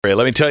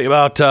Let me tell you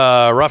about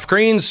Rough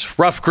Greens.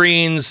 Rough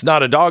Greens,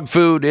 not a dog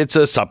food. It's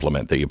a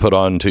supplement that you put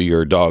onto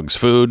your dog's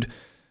food.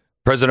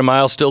 President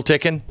Miles still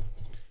ticking?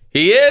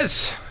 He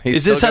is.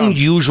 Is this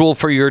unusual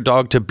for your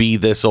dog to be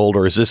this old,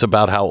 or is this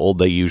about how old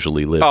they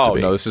usually live to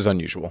be? No, this is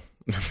unusual.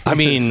 I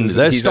mean,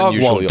 this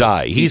dog won't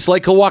die. He's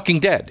like a Walking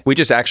Dead. We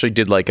just actually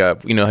did like how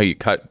you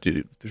cut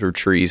through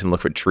trees and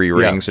look for tree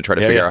rings to try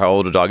to figure out how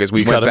old a dog is.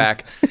 We went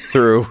back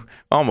through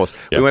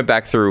we went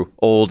back through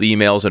old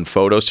emails and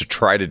photos to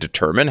try to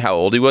determine how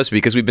old he was,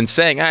 because we've been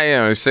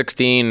saying,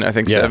 16, I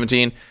think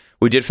 17.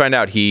 We did find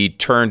out he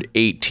turned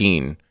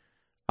 18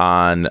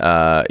 on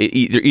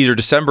either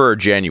December or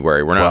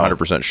January. We're not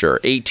 100%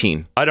 sure.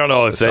 18. I don't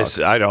know if this.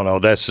 I don't know.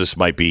 This just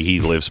might be he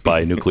lives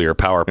by a nuclear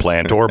power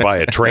plant or by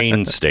a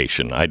train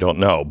station. I don't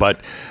know.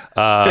 But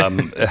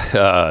Uno,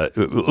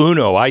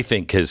 I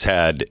think, has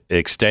had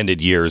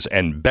extended years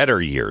and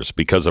better years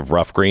because of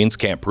Rough Greens.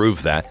 Can't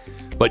prove that.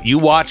 But you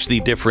watch the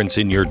difference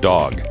in your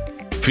dog.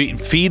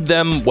 Feed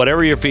them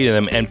whatever you're feeding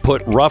them and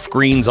put Rough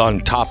Greens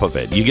on top of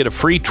it. You get a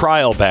free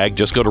trial bag.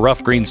 Just go to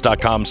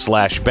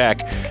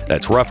roughgreens.com/Beck.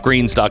 That's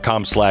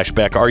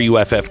roughgreens.com/Beck,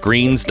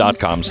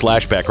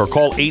 ruffgreens.com/Beck, or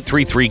call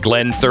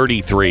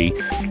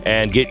 833-GLEN-33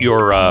 and get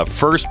your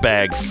first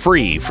bag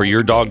free for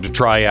your dog to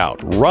try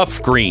out.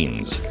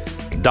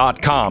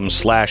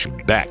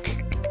 roughgreens.com/Beck.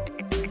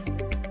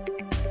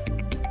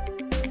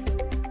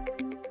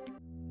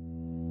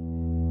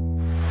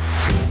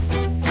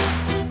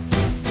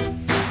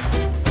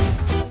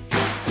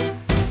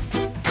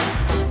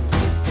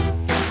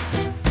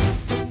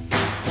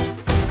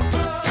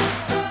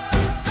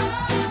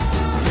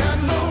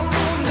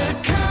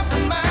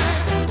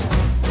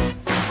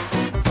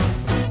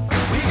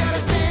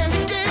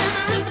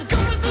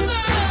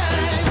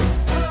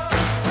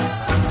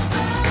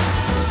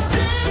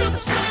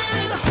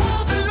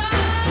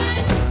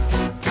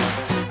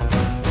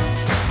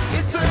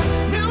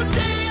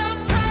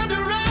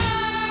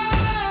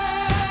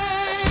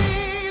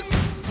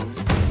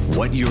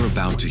 What you're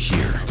about to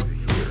hear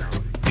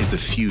is the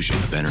fusion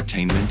of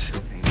entertainment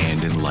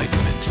and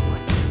enlightenment.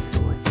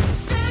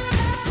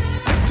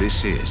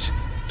 This is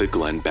the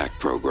Glenn Beck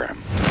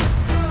Program.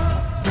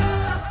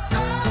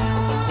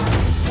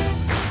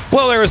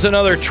 Well, there was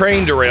another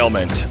train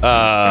derailment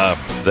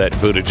that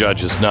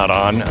Buttigieg is not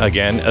on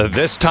again.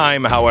 This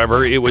time,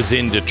 however, it was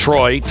in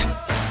Detroit.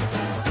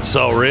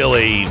 So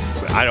really,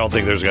 I don't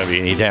think there's going to be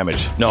any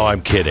damage. No,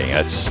 I'm kidding.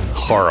 That's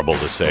horrible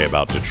to say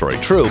about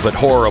Detroit. True, but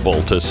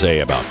horrible to say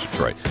about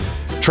Detroit.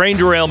 Train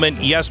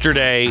derailment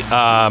yesterday.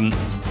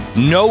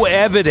 No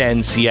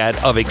evidence yet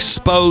of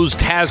exposed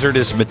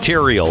hazardous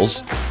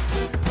materials.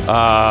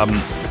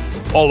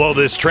 Although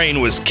this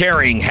train was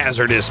carrying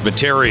hazardous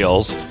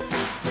materials.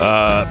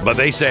 But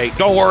they say,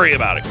 don't worry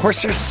about it. Of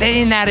course, they're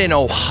saying that in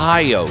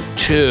Ohio,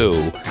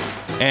 too.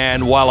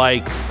 And while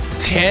I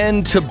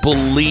tend to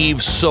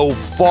believe so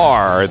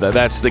far that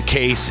that's the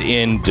case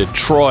in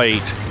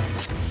Detroit,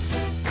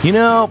 you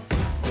know,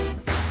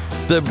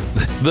 the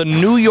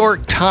New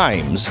York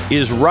Times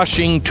is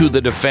rushing to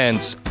the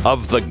defense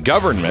of the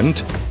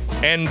government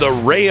and the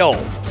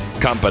rail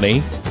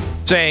company,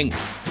 saying,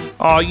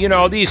 oh, you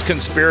know, these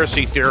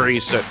conspiracy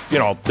theories that, you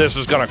know, this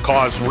is going to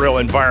cause real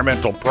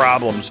environmental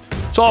problems.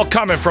 It's all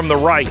coming from the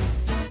right.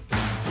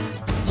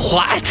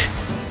 What?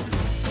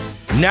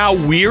 Now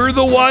we're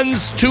the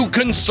ones too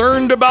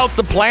concerned about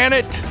the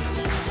planet?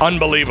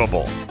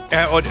 Unbelievable.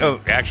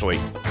 Actually,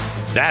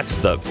 that's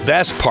the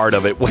best part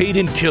of it. Wait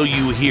until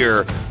you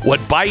hear what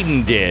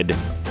Biden did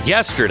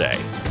yesterday.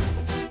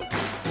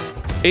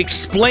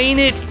 Explain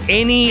it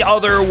any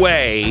other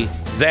way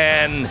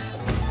than,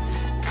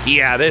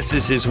 yeah, this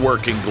is his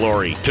working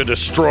glory to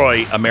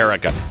destroy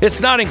America.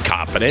 It's not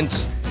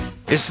incompetence.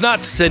 It's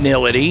not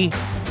senility.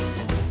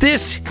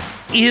 This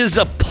is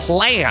a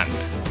plan.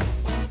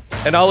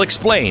 And I'll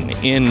explain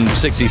in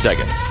 60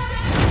 seconds.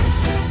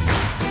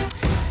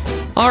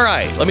 All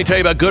right, let me tell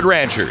you about Good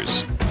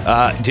Ranchers.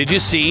 Did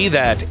you see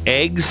that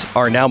eggs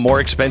are now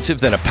more expensive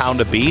than a pound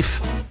of beef?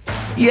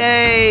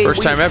 Yay!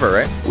 First time ever,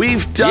 right?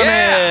 We've done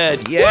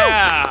it.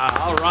 Yeah.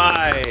 Woo. All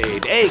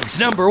right. Eggs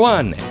number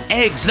one.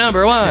 Eggs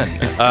number one.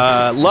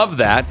 Love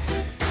that.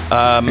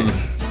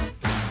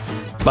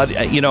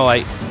 But, you know,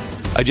 I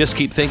just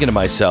keep thinking to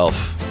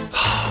myself,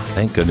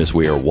 thank goodness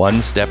we are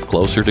one step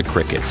closer to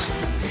crickets.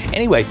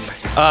 Anyway,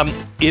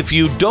 if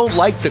you don't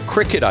like the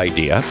cricket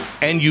idea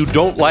and you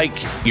don't like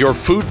your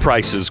food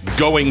prices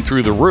going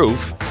through the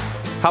roof,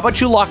 how about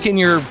you lock in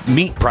your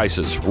meat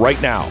prices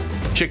right now?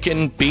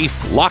 Chicken,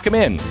 beef, lock them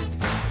in.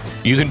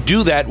 You can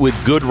do that with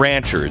Good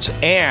Ranchers,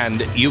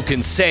 and you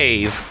can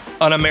save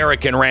an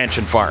American ranch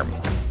and farm.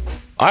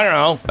 I don't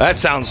know. That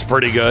sounds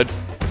pretty good.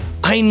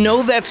 I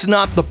know that's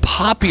not the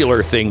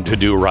popular thing to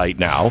do right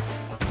now,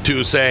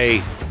 to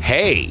say,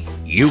 hey,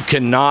 you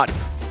cannot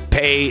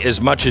pay as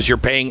much as you're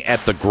paying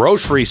at the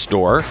grocery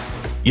store.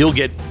 You'll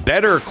get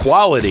better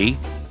quality,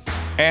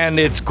 and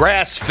it's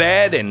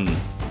grass-fed, and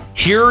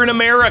here in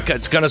America,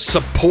 it's going to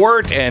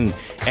support and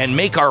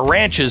make our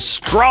ranches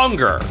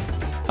stronger.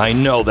 I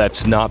know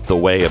that's not the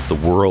way of the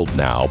world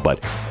now, but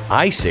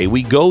I say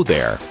we go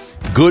there.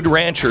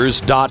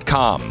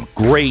 GoodRanchers.com.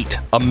 Great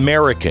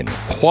American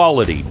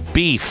quality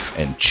beef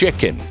and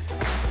chicken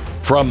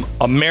from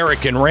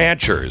American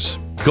ranchers.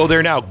 Go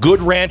there now.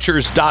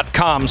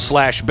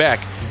 GoodRanchers.com/Beck.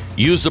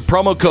 Use the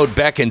promo code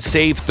Beck and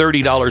save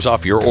 $30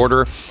 off your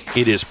order.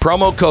 It is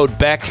promo code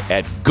Beck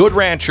at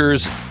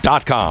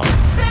GoodRanchers.com.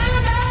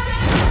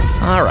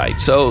 All right,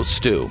 so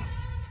Stu,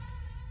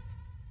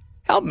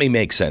 help me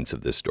make sense of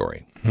this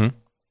story.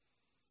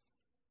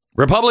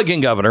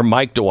 Republican Governor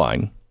Mike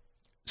DeWine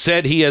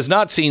said he has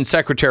not seen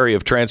Secretary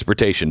of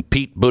Transportation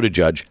Pete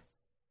Buttigieg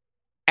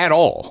at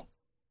all.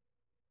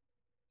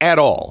 At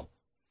all.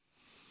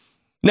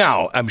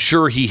 Now, I'm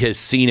sure he has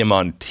seen him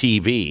on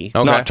TV,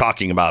 not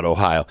talking about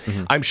Ohio.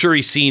 I'm sure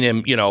he's seen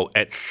him,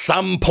 at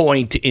some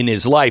point in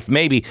his life,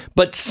 maybe.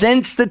 But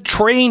since the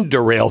train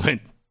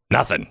derailment,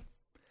 nothing.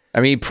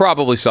 I mean, he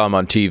probably saw him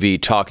on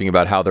TV talking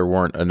about how there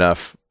weren't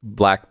enough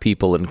black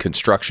people in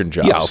construction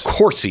jobs. Yeah, of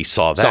course he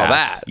saw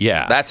that.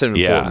 Yeah. That's an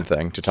important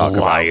thing to talk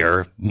about.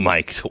 Liar,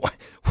 Mike.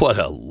 What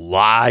a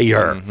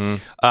liar.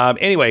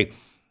 Anyway,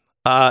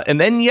 and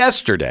then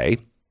yesterday,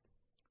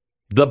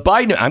 I'm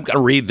going to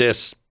read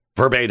this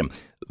verbatim.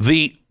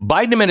 The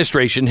Biden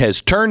administration has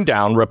turned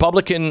down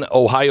Republican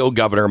Ohio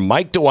Governor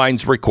Mike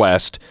DeWine's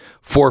request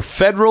for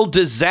federal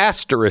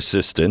disaster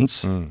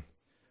assistance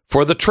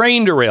for the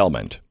train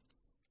derailment.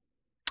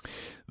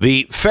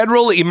 The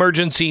Federal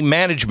Emergency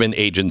Management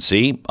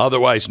Agency,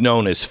 otherwise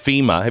known as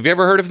FEMA. Have you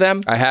ever heard of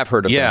them? I have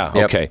heard of them.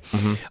 Yeah, okay.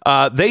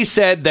 They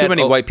said that... Too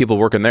many white people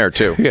working there,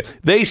 too.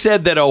 They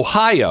said that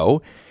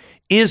Ohio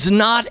is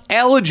not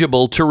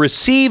eligible to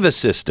receive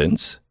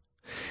assistance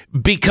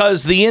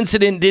because the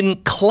incident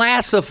didn't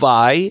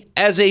classify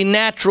as a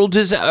national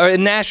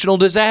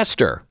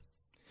disaster.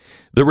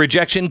 The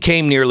rejection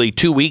came nearly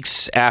 2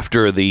 weeks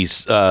after the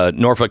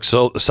Norfolk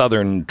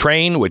Southern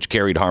train, which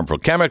carried harmful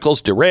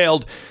chemicals,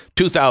 derailed.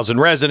 2,000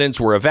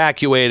 residents were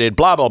evacuated,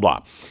 blah, blah,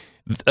 blah.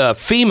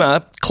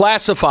 FEMA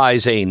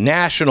classifies a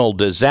national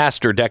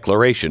disaster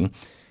declaration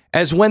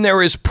as when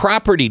there is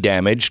property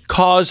damage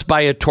caused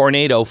by a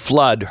tornado,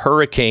 flood,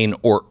 hurricane,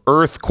 or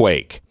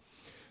earthquake.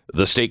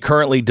 The state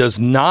currently does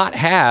not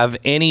have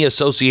any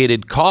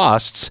associated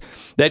costs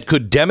that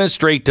could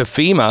demonstrate to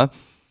FEMA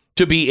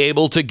to be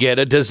able to get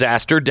a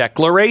disaster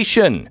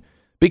declaration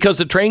because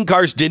the train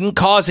cars didn't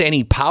cause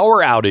any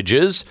power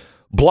outages,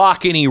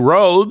 block any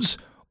roads,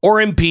 or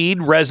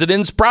impede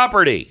residents'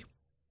 property.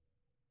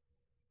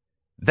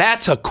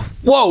 That's a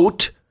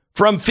quote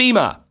from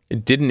FEMA.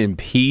 It didn't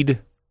impede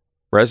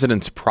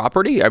residents'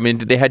 property? I mean,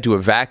 they had to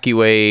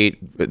evacuate.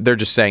 They're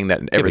just saying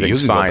that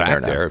everything's fine. You can go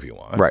back there if you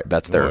want. Right,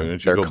 that's their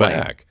claim.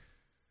 Back?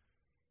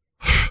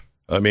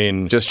 I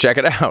mean, just check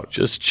it out.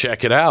 Just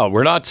check it out.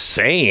 We're not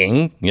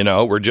saying,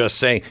 we're just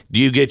saying, do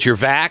you get your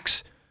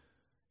vax?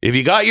 If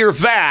you got your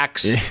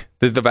vax.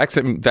 Did the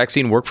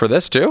vaccine work for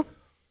this too?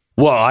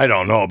 Well, I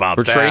don't know about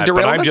for that, train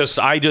but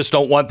I just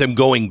don't want them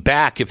going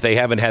back if they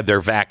haven't had their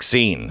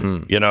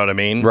vaccine. You know what I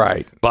mean?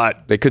 Right.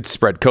 But they could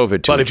spread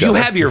COVID to But each if you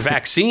other. have your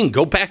vaccine,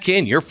 go back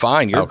in. You're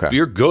fine.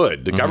 You're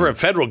good. The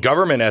federal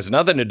government has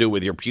nothing to do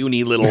with your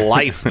puny little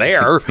life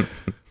there.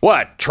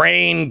 What?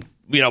 Train,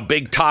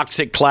 big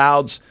toxic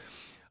clouds.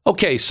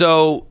 Okay,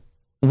 so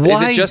why?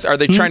 Is it just? Are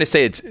they trying to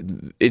say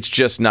it's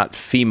just not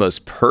FEMA's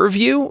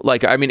purview?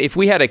 Like, I mean, if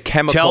we had a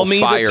chemical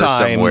fire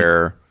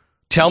somewhere,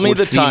 tell me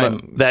the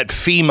time that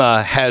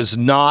FEMA has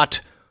not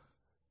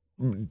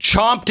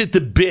chomped at the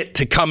bit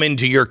to come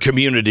into your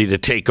community to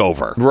take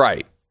over.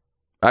 Right.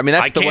 I mean,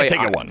 that's the way. I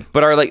can't think of one.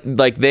 But are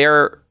like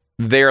their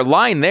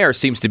line there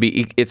seems to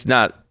be it's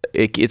not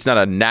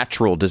a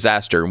natural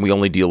disaster, and we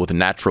only deal with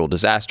natural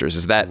disasters.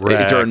 Is that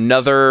is there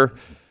another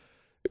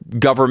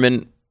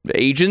government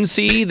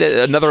agency,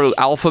 another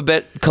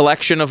alphabet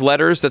collection of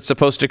letters that's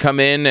supposed to come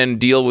in and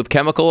deal with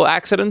chemical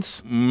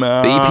accidents? The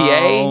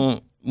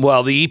EPA?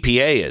 Well, the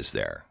EPA is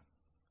there.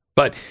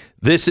 But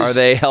this is... Are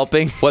they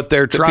helping what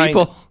they're trying?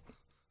 People?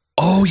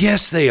 Oh,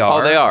 yes, they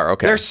are. Oh, they are.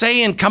 Okay. They're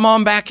saying, come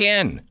on back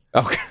in.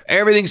 Okay.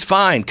 Everything's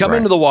fine. Come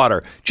into the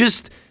water.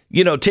 Just,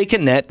 take a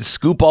net,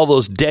 scoop all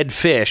those dead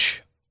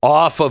fish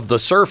off of the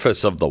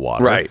surface of the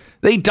water. Right.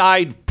 They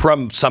died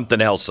from something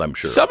else, I'm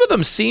sure. Some of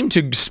them seem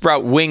to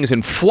sprout wings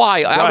and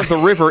fly out of the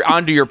river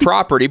onto your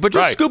property, but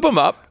just scoop them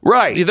up.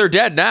 Right. They're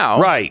dead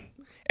now. Right.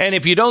 And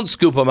if you don't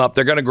scoop them up,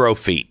 they're going to grow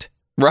feet.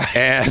 Right.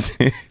 And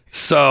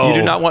so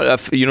you don't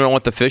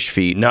want the fish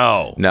feet.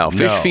 No.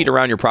 Fish feet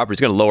around your property is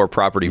going to lower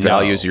property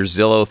values. Your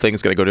Zillow thing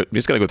is going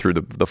to go through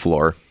the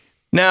floor.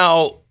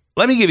 Now,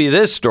 let me give you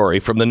this story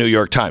from the New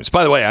York Times.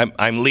 By the way,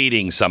 I'm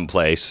leading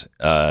someplace,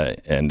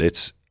 and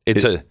it's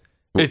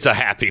a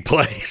happy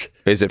place.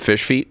 Is it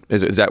fish feet?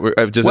 Is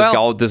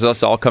that does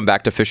this all come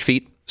back to fish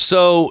feet?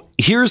 So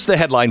here's the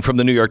headline from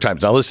the New York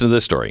Times. Now listen to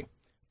this story: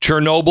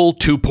 Chernobyl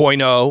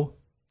 2.0,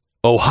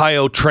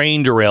 Ohio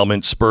train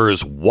derailment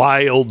spurs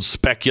wild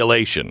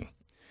speculation.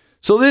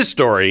 So this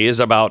story is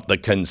about the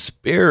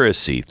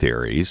conspiracy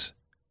theories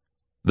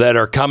that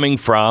are coming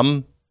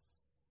from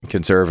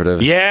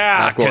conservatives.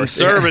 Yeah,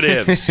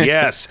 conservatives.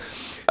 Yes.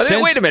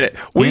 Wait a minute.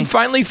 We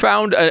finally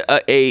found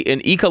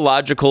an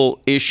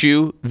ecological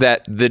issue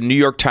that the New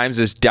York Times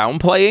is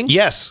downplaying.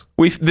 Yes.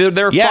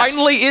 There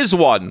finally is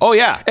one. Oh,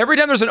 yeah. Every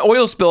time there's an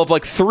oil spill of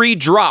like 3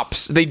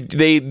 drops,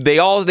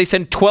 they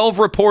send 12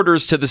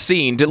 reporters to the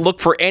scene to look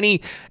for any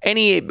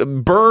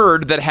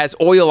bird that has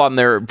oil on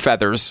their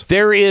feathers.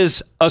 There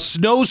is a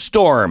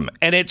snowstorm,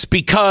 and it's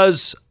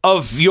because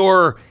of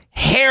your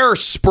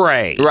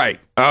hairspray. Right.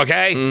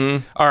 Okay?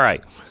 Mm-hmm. All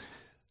right.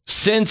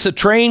 Since a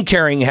train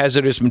carrying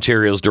hazardous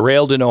materials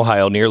derailed in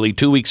Ohio nearly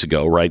 2 weeks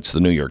ago, writes the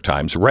New York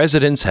Times,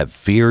 residents have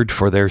feared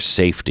for their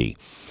safety.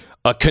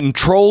 A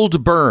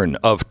controlled burn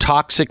of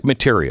toxic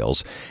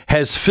materials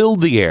has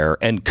filled the air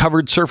and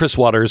covered surface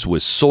waters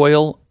with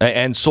soil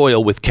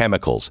with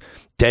chemicals.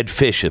 Dead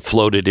fish have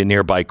floated in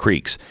nearby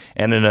creeks,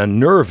 and an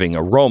unnerving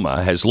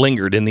aroma has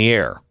lingered in the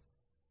air.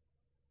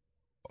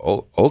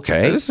 Oh,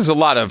 okay. This is a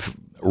lot of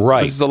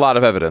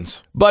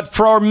evidence. But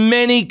for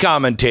many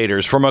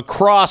commentators from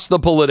across the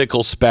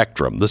political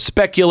spectrum, the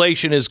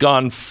speculation has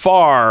gone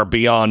far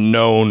beyond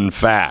known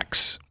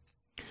facts.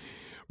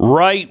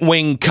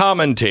 Right-wing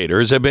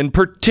commentators have been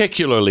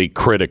particularly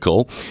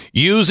critical,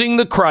 using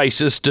the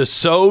crisis to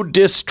sow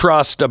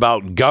distrust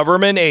about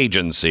government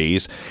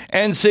agencies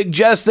and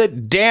suggest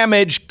that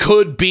damage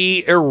could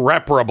be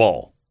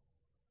irreparable.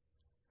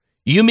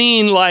 You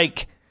mean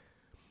like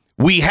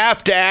we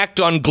have to act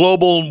on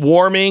global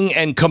warming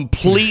and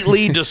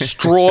completely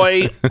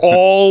destroy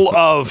all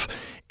of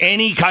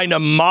any kind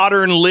of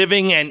modern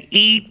living and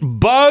eat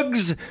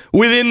bugs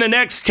within the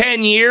next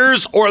 10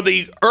 years, or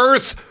the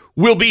earth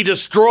will be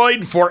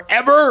destroyed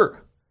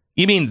forever?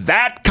 You mean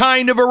that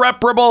kind of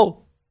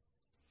irreparable?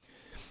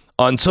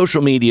 On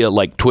social media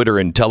like Twitter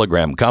and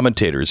Telegram,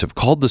 commentators have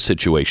called the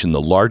situation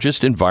the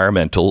largest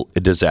environmental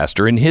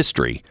disaster in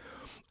history,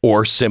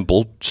 or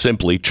simply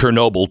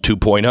Chernobyl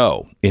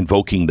 2.0,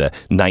 invoking the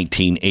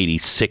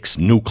 1986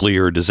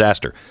 nuclear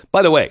disaster.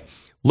 By the way,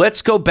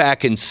 let's go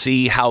back and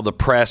see how the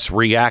press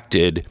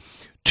reacted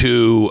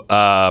to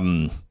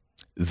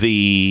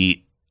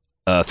the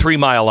 3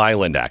 Mile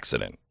Island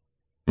accident.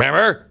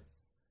 Remember?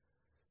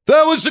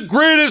 That was the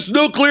greatest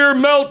nuclear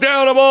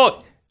meltdown of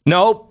all.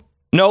 Nope.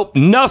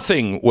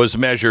 Nothing was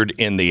measured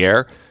in the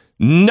air.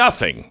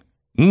 Nothing.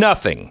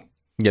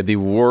 Yeah, the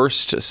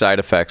worst side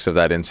effects of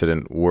that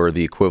incident were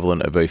the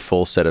equivalent of a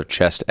full set of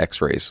chest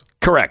x-rays.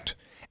 Correct.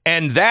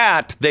 And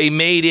that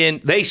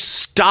they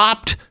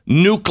stopped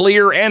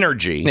nuclear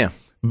energy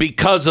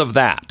because of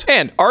that.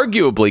 And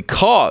arguably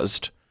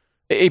caused,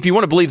 if you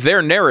want to believe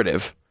their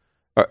narrative,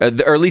 or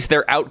at least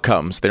their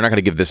outcomes, they're not going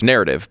to give this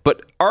narrative,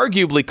 but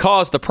arguably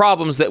caused the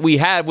problems that we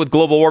have with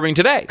global warming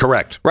today.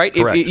 Correct. Right?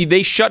 Correct.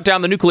 They shut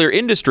down the nuclear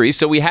industry,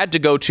 so we had to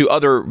go to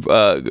other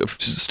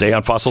stay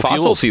on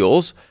fossil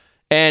fuels.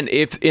 And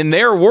if in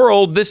their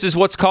world, this is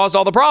what's caused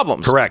all the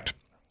problems. Correct.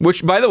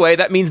 Which, by the way,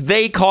 that means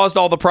they caused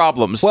all the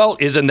problems. Well,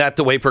 isn't that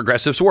the way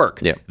progressives work?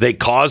 Yeah. They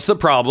cause the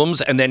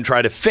problems and then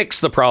try to fix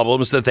the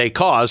problems that they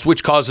caused,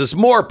 which causes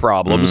more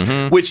problems,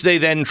 which they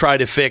then try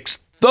to fix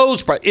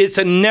those. It's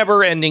a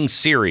never-ending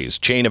series,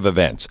 chain of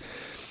events.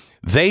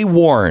 They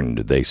warned,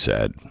 they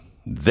said,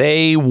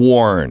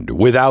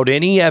 without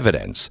any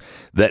evidence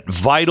that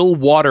vital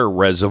water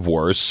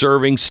reservoirs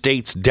serving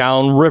states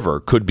downriver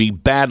could be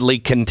badly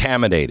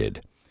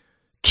contaminated.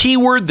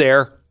 Keyword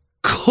there,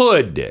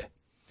 could.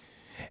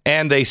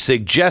 And they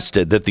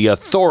suggested that the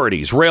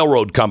authorities,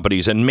 railroad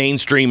companies, and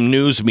mainstream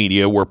news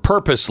media were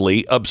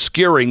purposely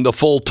obscuring the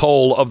full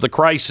toll of the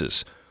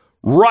crisis.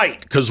 Right,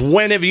 because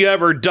when have you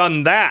ever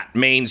done that,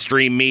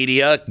 mainstream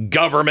media,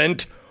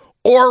 government,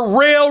 or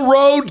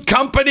railroad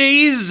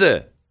companies?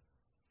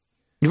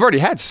 You've already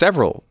had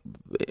several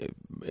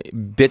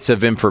bits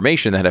of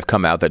information that have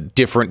come out that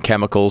different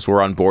chemicals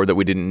were on board that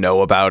we didn't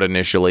know about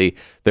initially.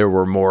 There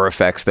were more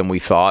effects than we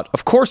thought.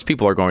 Of course,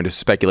 people are going to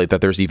speculate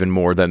that there's even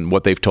more than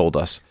what they've told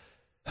us.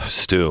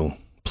 Stu,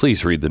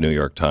 please read the New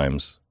York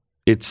Times.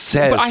 It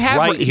says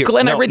here.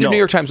 Glenn, I read the New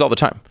York Times all the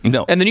time.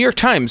 No. And the New York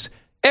Times,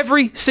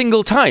 every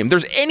single time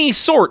there's any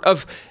sort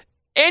of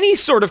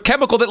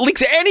chemical that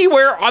leaks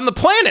anywhere on the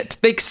planet,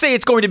 they say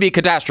it's going to be a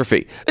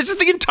catastrophe. This is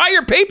the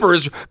entire paper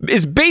is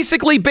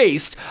basically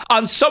based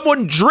on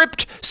someone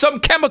dripped some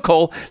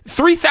chemical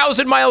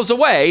 3,000 miles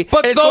away.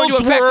 But and it's those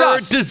going to affect were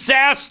us.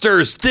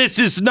 disasters. This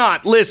is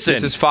not. Listen.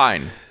 This is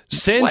fine.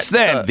 Since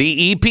then,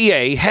 the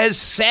EPA has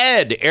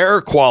said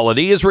air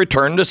quality has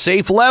returned to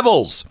safe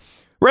levels.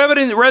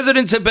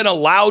 Residents have been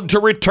allowed to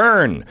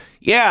return.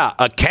 Yeah,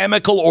 a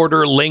chemical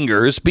odor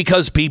lingers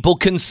because people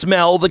can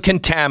smell the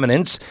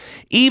contaminants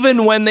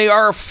even when they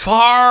are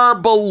far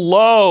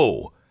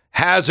below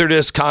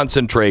hazardous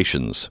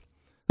concentrations.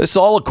 This is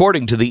all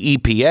according to the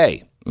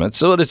EPA.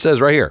 That's what it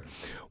says right here.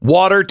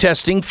 Water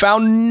testing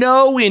found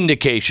no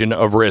indication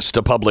of risk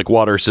to public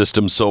water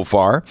systems so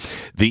far,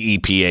 the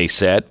EPA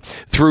said.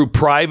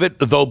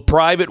 Though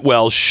private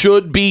wells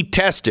should be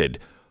tested,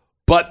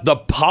 but the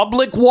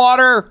public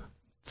water,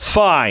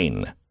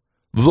 fine.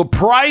 The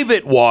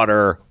private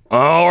water,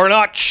 we're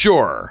not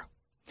sure.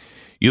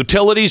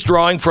 Utilities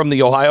drawing from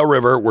the Ohio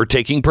River were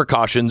taking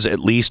precautions, at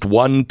least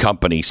one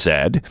company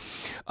said.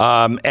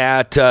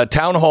 At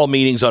town hall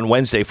meetings on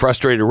Wednesday,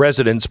 frustrated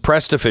residents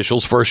pressed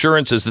officials for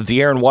assurances that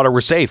the air and water were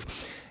safe.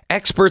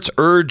 Experts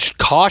urged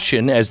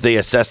caution as they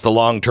assess the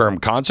long-term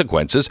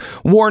consequences,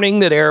 warning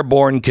that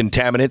airborne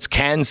contaminants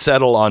can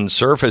settle on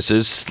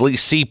surfaces,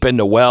 seep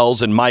into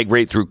wells, and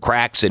migrate through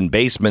cracks in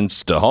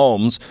basements to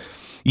homes.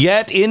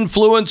 Yet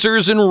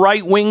influencers and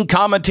right-wing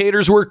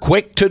commentators were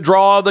quick to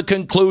draw the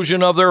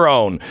conclusion of their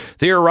own,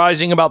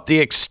 theorizing about the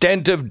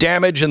extent of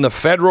damage and the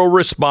federal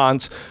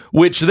response,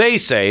 which they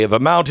say have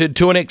amounted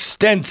to an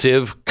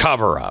extensive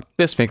cover-up.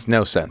 This makes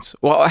no sense.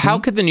 Well, how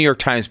could the New York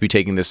Times be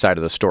taking this side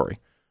of the story?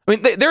 I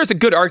mean, there's a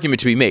good argument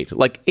to be made.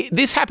 Like,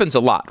 this happens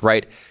a lot,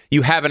 right?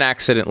 You have an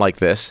accident like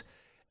this,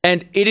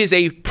 and it is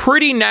a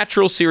pretty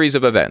natural series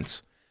of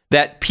events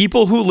that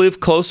people who live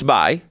close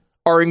by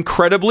are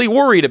incredibly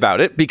worried about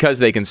it because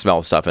they can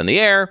smell stuff in the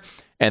air,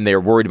 and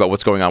they're worried about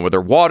what's going on with their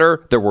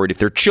water. They're worried if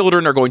their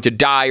children are going to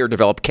die or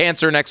develop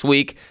cancer next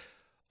week.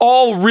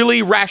 All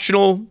really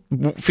rational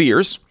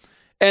fears.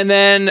 And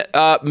then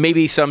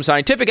maybe some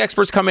scientific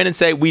experts come in and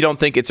say, we don't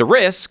think it's a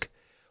risk.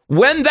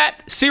 When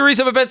that series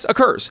of events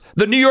occurs,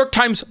 the New York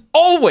Times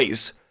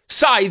always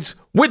sides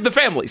with the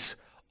families,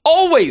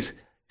 always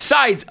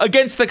sides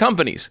against the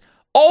companies,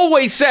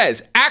 always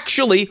says,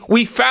 actually,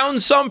 we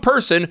found some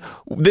person,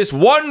 this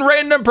one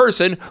random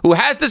person who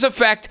has this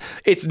effect.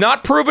 It's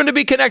not proven to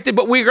be connected,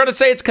 but we're going to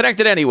say it's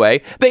connected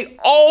anyway. They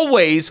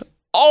always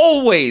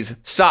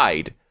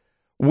side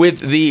with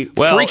the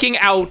freaking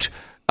out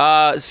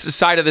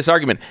side of this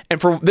argument.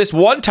 And for this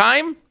one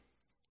time,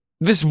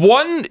 this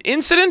one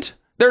incident,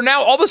 they're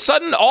now all of a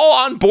sudden all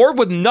on board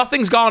with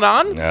nothing's gone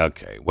on.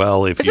 Okay,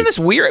 well, isn't this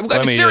weird? I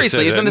mean,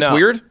 seriously, isn't this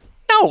weird?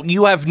 No,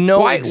 you have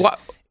no.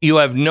 You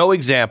have no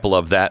example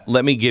of that.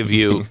 Let me give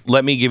you.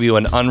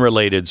 An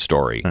unrelated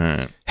story.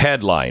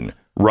 Headline: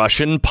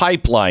 Russian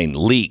pipeline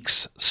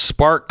leaks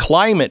spark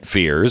climate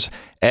fears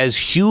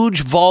as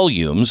huge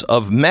volumes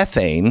of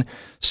methane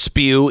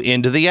spew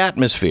into the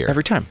atmosphere.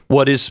 Every time.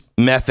 What is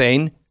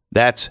methane?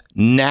 That's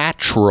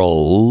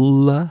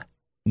natural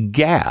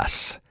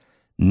gas.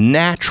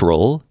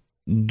 Natural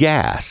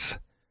gas.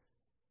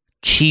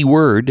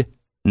 Keyword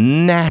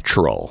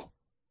natural.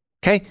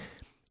 Okay?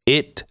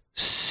 It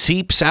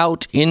seeps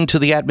out into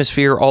the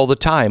atmosphere all the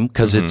time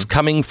because it's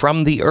coming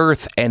from the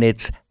earth and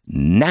it's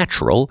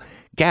natural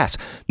gas,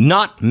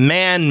 not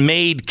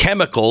man-made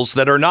chemicals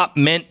that are not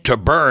meant to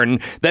burn,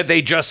 that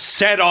they just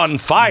set on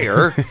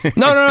fire.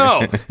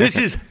 No. This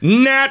is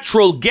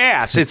natural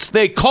gas.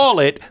 They call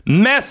it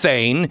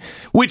methane,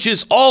 which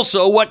is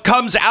also what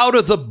comes out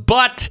of the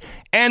butt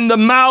and the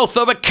mouth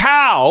of a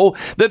cow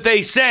that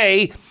they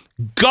say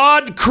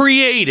God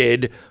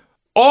created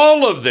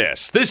all of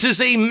this. This is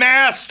a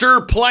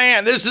master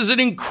plan. This is an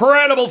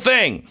incredible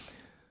thing.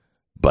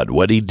 But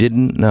what he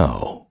didn't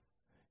know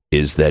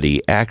is that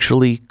he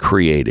actually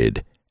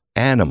created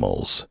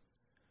animals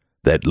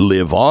that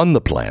live on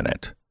the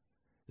planet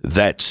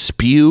that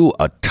spew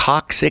a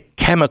toxic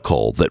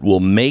chemical that will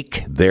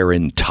make their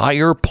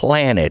entire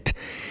planet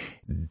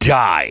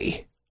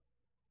die.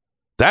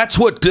 That's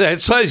what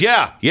that says.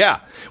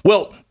 Yeah.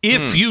 Well,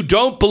 if you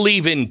don't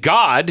believe in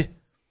God,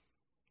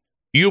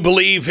 you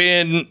believe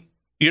in,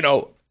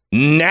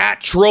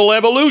 natural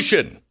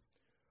evolution.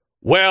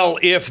 Well,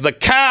 if the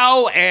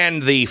cow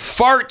and the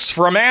farts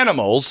from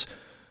animals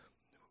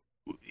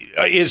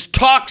is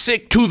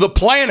toxic to the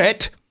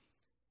planet,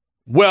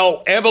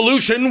 well,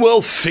 evolution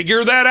will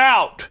figure that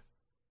out.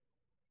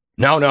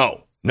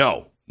 No.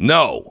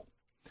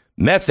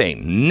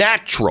 Methane,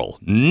 natural,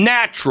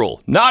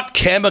 not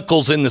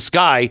chemicals in the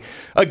sky.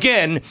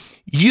 Again,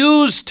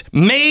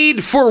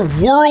 made for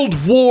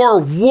World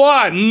War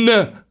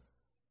I.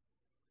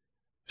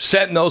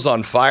 Setting those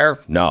on fire?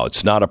 No,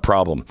 it's not a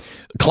problem.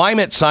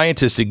 Climate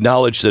scientists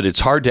acknowledge that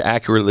it's hard to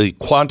accurately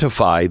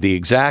quantify the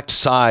exact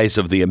size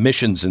of the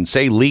emissions and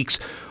say leaks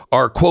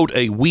are, quote,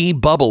 a wee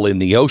bubble in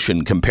the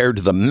ocean compared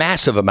to the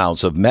massive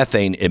amounts of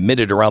methane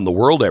emitted around the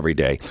world every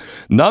day.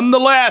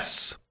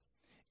 Nonetheless,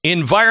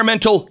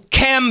 environmental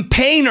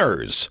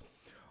campaigners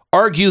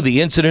argue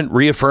the incident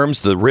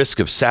reaffirms the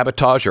risk of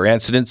sabotage or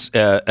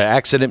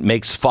accident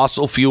makes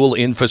fossil fuel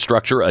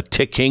infrastructure a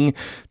ticking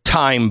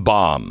time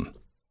bomb.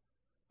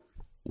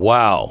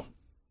 Wow.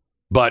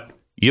 But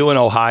you in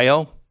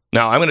Ohio?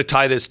 Now, I'm going to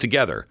tie this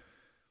together.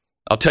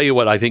 I'll tell you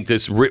what I think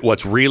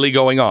what's really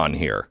going on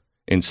here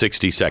in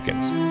 60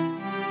 seconds.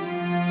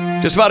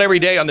 Just about every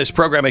day on this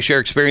program, I share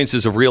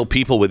experiences of real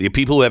people with you,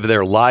 people who have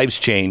their lives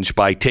changed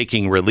by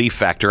taking Relief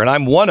Factor, and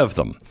I'm one of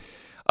them.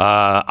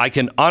 I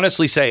can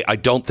honestly say I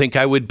don't think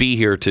I would be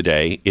here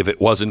today if it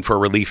wasn't for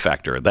Relief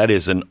Factor. That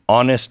is an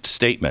honest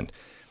statement.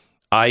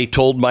 I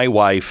told my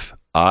wife,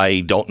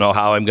 I don't know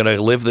how I'm going to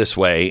live this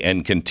way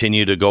and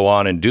continue to go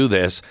on and do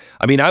this.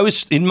 I mean, I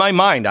was in my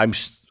mind, I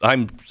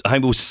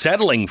was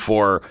settling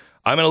for,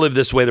 I'm going to live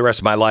this way the rest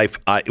of my life.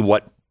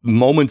 What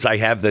moments I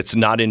have that's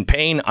not in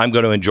pain, I'm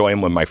going to enjoy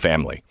them with my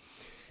family.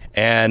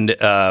 And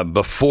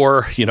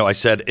before, I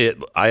said,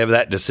 I have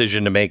that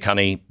decision to make,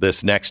 honey,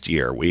 this next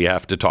year. We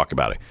have to talk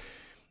about it.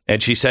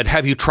 And she said,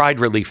 have you tried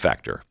Relief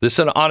Factor? This is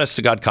an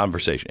honest-to-God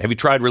conversation. Have you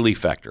tried Relief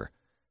Factor?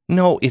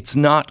 No, it's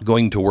not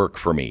going to work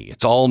for me.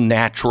 It's all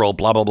natural,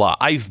 blah, blah, blah.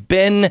 I've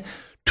been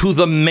to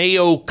the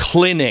Mayo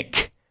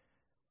Clinic.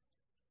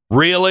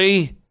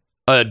 Really?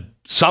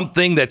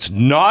 Something that's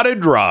not a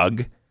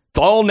drug, it's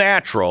all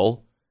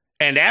natural,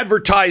 and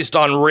advertised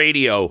on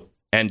radio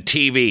and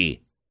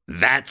TV.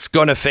 That's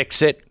going to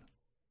fix it?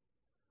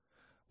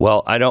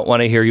 Well, I don't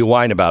want to hear you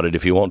whine about it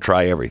if you won't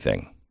try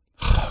everything.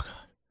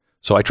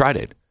 So I tried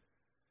it.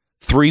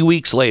 3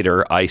 weeks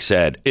later, I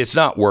said, it's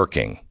not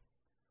working.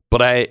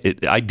 But I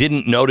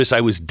didn't notice.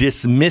 I was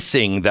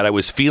dismissing that I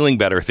was feeling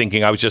better,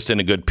 thinking I was just in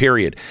a good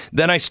period.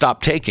 Then I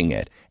stopped taking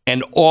it,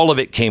 and all of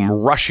it came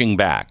rushing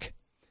back.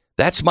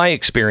 That's my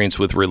experience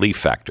with Relief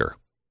Factor.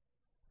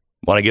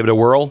 Want to give it a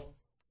whirl?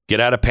 Get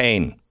out of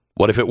pain.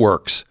 What if it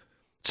works?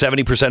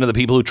 70% of the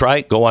people who try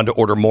it go on to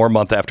order more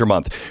month after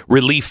month.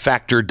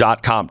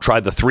 ReliefFactor.com. Try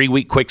the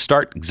 3-week quick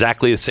start.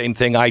 Exactly the same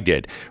thing I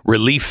did.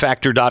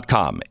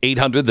 ReliefFactor.com.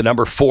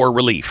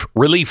 800-4-RELIEF.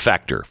 Relief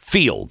Factor.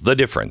 Feel the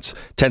difference.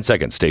 10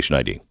 seconds. Station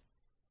ID.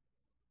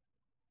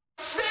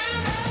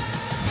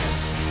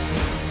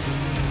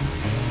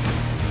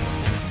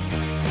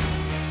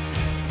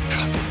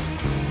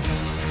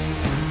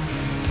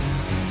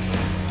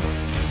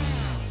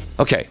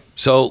 Okay,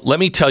 so let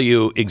me tell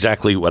you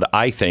exactly what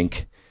I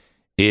think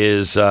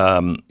is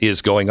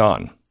going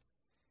on.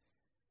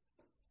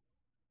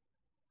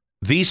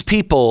 These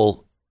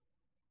people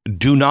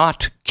do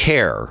not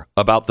care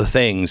about the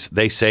things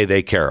they say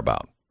they care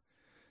about.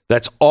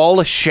 That's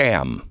all a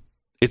sham.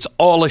 It's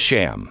all a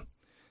sham.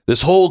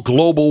 This whole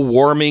global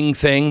warming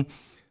thing.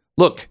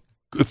 Look,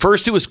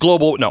 first it was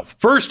global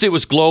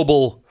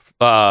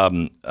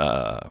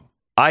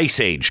ice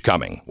age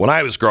coming when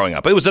I was growing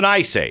up. It was an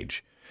ice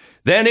age.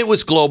 Then it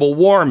was global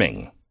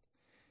warming.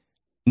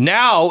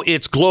 Now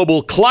it's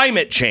global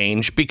climate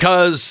change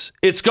because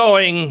it's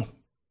going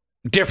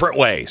different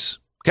ways.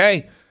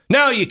 Okay?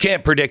 Now you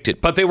can't predict it,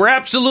 but they were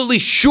absolutely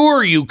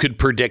sure you could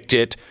predict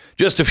it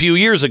just a few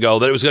years ago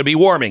that it was going to be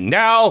warming.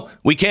 Now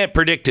we can't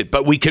predict it,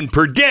 but we can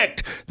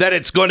predict that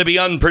it's going to be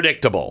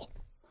unpredictable.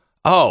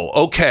 Oh,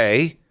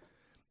 okay.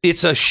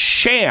 It's a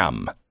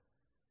sham.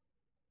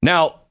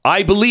 Now,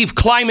 I believe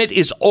climate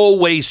is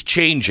always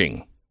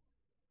changing.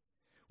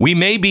 We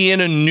may be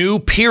in a new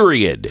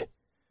period,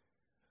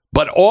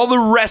 but all the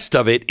rest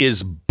of it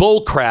is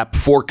bullcrap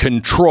for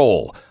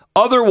control.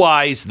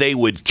 Otherwise, they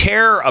would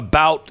care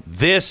about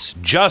this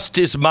just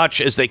as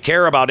much as they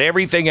care about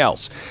everything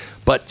else.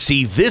 But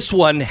see, this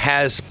one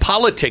has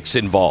politics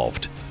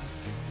involved.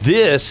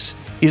 This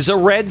is a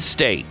red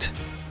state.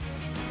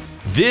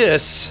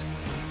 This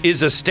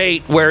is a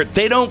state where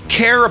they don't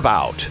care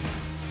about.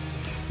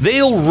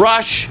 They'll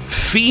rush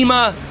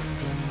FEMA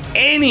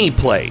any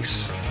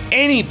place.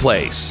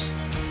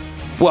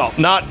 Well,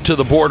 not to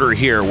the border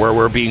here where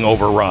we're being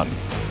overrun.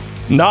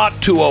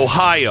 Not to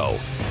Ohio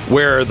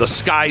where the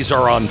skies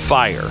are on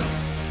fire.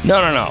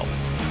 No.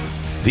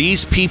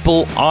 These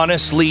people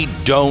honestly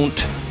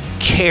don't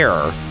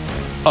care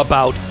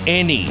about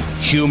any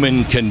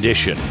human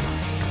condition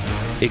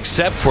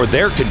except for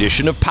their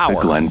condition of power. The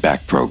Glenn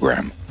Beck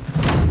Program.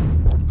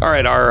 All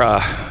right,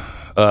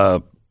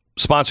 our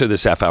sponsor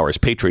this half hour is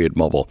Patriot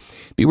Mobile.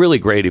 It'd be really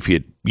great if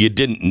you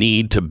didn't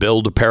need to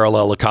build a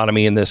parallel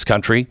economy in this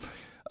country,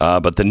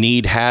 but the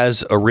need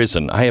has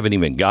arisen. I haven't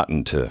even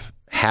gotten to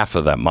half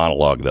of that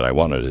monologue that I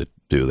wanted to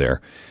do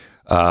there.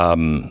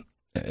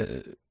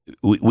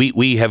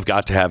 We have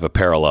got to have a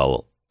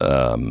parallel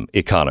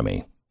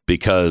economy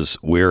because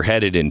we're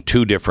headed in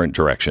two different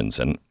directions,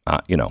 and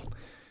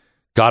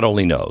God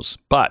only knows.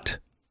 But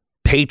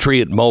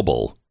Patriot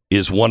Mobile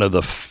is one of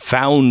the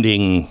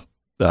founding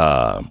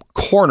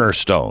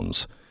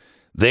cornerstones.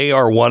 They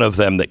are one of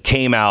them that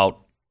came out,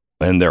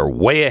 and they're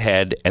way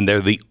ahead, and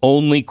they're the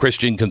only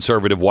Christian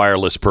conservative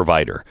wireless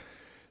provider.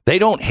 They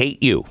don't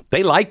hate you.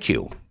 They like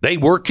you. They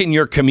work in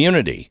your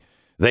community.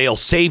 They'll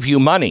save you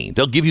money.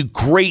 They'll give you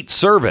great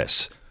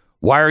service.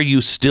 Why are you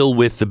still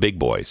with the big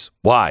boys?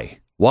 Why?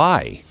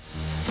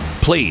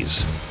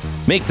 Please,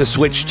 make the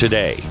switch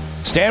today.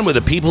 Stand with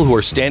the people who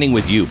are standing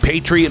with you.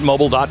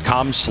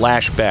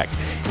 PatriotMobile.com/Beck.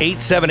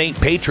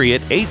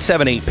 878-PATRIOT.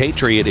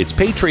 878-PATRIOT. It's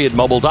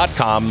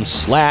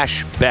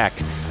PatriotMobile.com/Beck.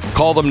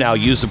 Call them now.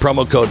 Use the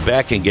promo code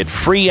Beck and get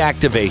free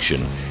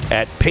activation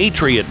at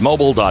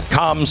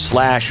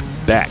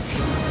PatriotMobile.com/Beck.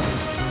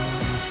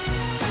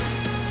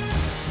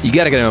 You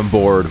got to get on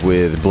board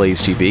with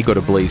Blaze TV. Go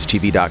to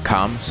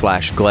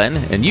blazetv.com/Glenn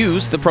and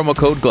use the promo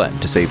code Glenn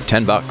to save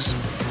 $10.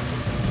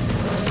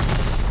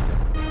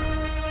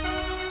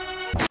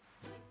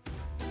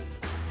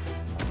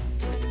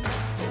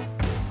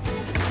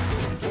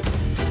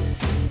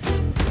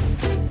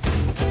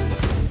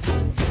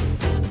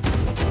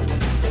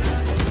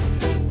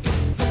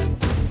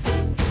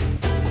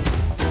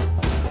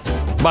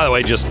 By the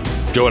way, just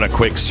doing a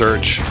quick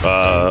search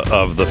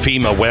of the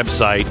FEMA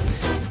website.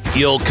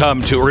 you'll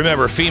come to,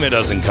 remember, FEMA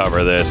doesn't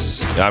cover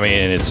this. I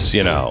mean, it's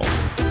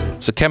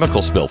a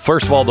chemical spill.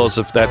 First of all,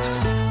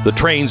 the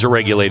trains are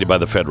regulated by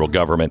the federal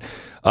government.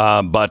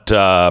 But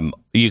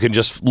you can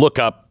just look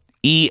up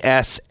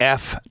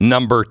ESF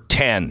number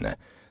 10.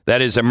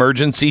 That is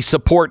emergency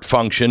support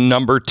function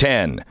number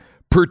 10,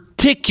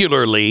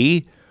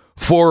 particularly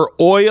for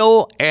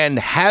oil and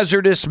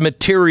hazardous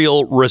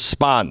material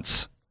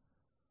response.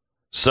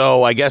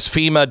 So I guess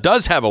FEMA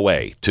does have a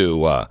way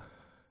to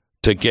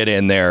get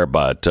in there,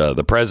 but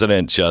the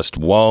president just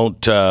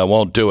won't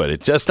do it.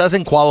 It just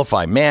doesn't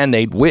qualify. Man,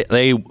 do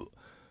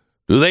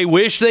they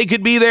wish they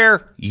could be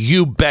there?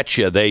 You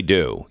betcha they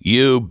do.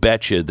 You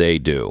betcha they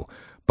do.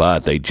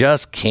 But they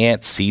just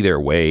can't see their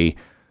way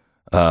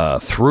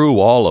through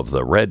all of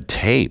the red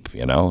tape.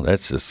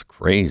 That's just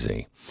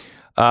crazy.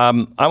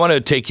 I want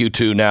to take you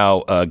to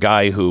now a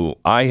guy who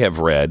I have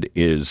read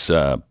is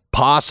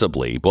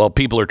possibly,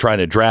 people are trying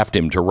to draft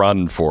him to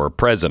run for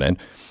president.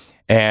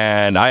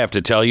 And I have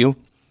to tell you,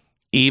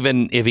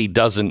 even if he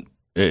doesn't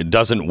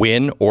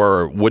win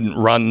or wouldn't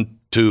run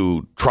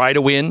to try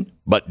to win,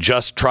 but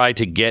just try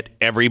to get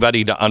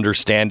everybody to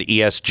understand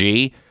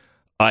ESG,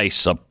 I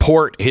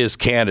support his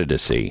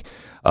candidacy.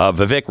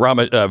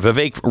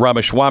 Vivek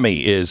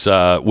Ramaswamy is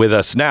with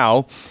us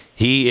now.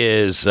 He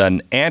is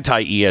an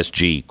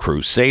anti-ESG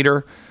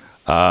crusader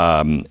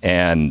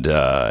and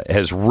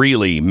has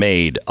really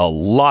made a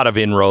lot of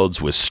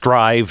inroads with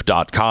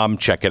Strive.com.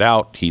 Check it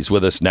out. He's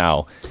with us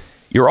now.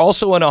 You're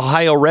also an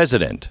Ohio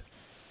resident.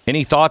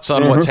 Any thoughts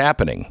on what's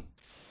happening?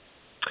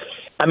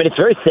 I mean, it's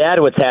very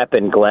sad what's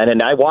happened, Glenn,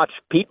 and I watched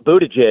Pete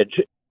Buttigieg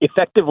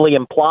effectively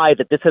imply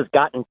that this has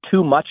gotten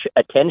too much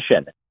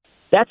attention.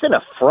 That's an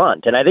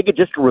affront, and I think it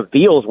just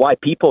reveals why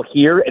people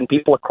here and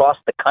people across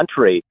the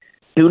country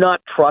do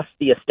not trust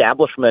the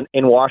establishment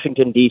in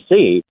Washington,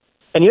 D.C.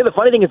 And the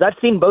funny thing is I've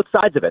seen both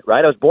sides of it,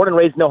 right? I was born and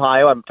raised in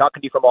Ohio. I'm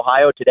talking to you from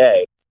Ohio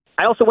today.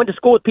 I also went to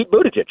school with Pete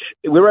Buttigieg.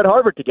 We were at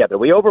Harvard together.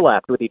 We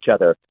overlapped with each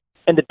other.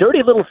 And the dirty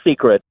little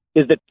secret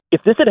is that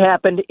if this had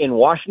happened in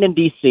Washington,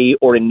 D.C.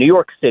 or in New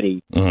York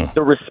City,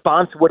 the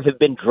response would have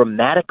been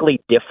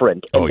dramatically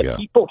different. And the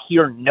people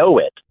here know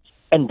it.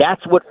 And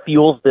that's what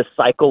fuels this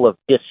cycle of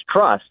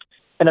distrust.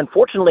 And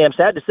unfortunately, I'm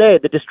sad to say,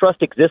 the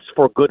distrust exists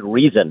for good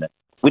reason.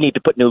 We need to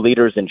put new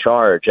leaders in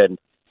charge. And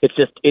it's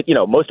just,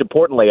 most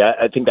importantly,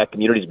 I think that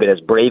community's been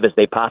as brave as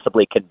they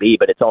possibly can be,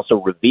 but it's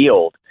also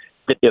revealed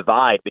the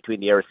divide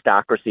between the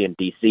aristocracy in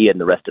D.C. and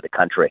the rest of the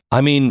country.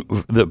 I mean,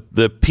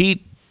 the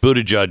Pete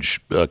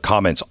Buttigieg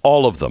comments,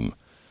 all of them,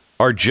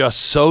 are just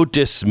so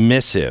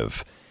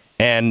dismissive.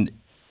 And,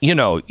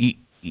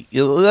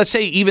 let's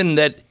say even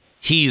that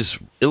he's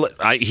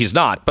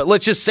not, but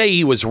let's just say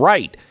he was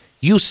right.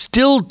 You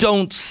still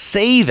don't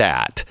say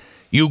that.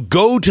 You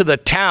go to the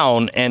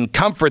town and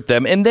comfort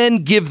them and then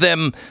give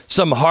them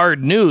some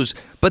hard news.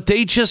 But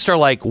they just are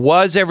like,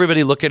 what's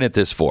everybody looking at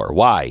this for?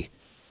 Why?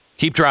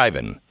 Keep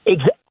driving.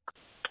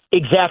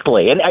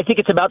 Exactly. And I think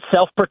it's about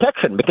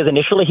self-protection because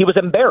initially he was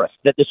embarrassed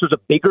that this was a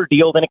bigger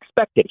deal than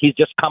expected. He's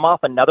just come off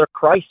another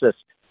crisis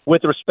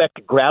with respect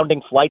to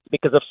grounding flights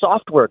because of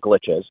software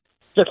glitches.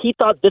 So he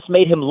thought this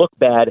made him look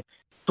bad,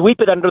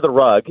 sweep it under the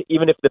rug,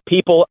 even if the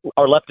people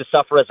are left to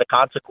suffer as a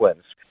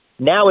consequence.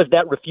 Now, as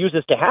that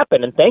refuses to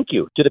happen, and thank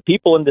you to the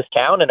people in this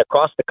town and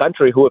across the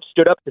country who have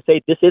stood up to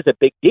say this is a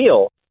big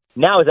deal,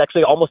 now is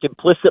actually almost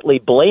implicitly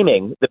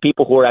blaming the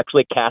people who are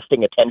actually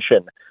casting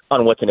attention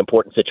on what's an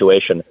important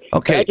situation.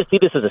 Okay. And I just see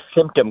this as a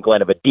symptom,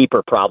 Glenn, of a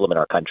deeper problem in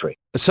our country.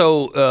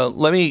 So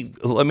let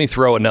me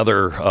throw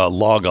another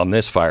log on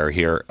this fire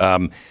here.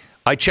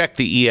 I checked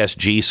the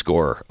ESG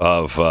score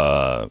of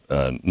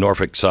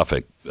Norfolk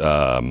Suffolk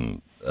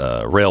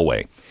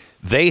Railway.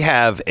 They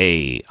have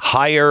a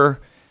higher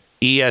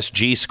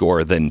ESG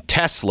score than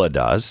Tesla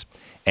does,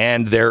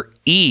 and their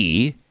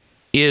E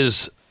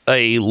is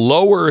a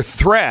lower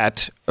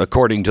threat,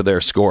 according to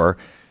their score,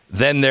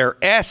 than their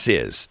S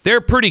is. They're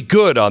pretty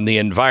good on the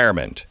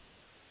environment.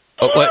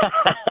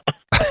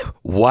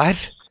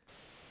 What?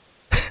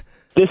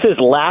 This is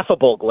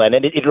laughable, Glenn,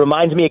 and it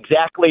reminds me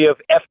exactly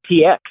of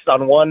FTX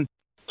on one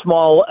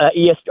small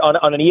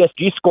on an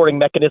ESG scoring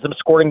mechanism,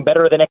 scoring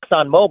better than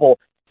ExxonMobil.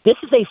 This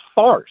is a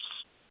farce.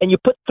 And you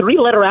put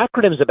three-letter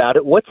acronyms about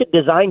it. What's it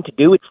designed to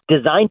do? It's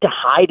designed to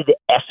hide the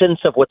essence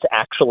of what's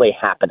actually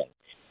happening.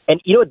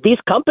 And, these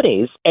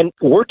companies, and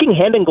working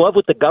hand in glove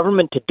with the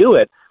government to do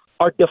it,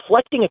 are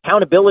deflecting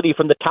accountability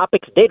from the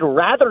topics they'd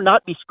rather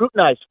not be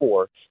scrutinized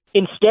for,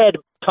 instead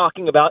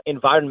talking about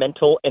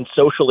environmental and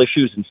social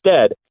issues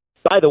instead.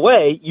 By the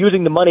way,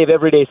 using the money of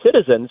everyday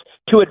citizens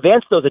to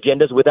advance those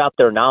agendas without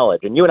their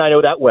knowledge. And you and I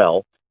know that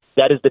well.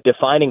 That is the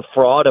defining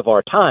fraud of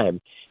our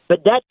time.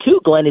 But that, too,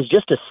 Glenn, is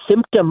just a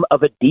symptom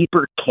of a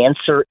deeper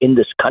cancer in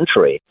this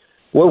country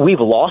where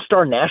we've lost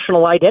our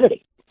national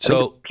identity.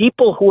 So the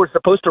people who are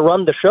supposed to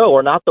run the show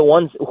are not the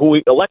ones who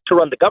we elect to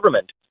run the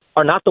government,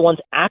 are not the ones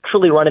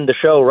actually running the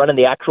show, running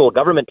the actual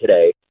government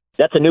today.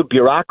 That's a new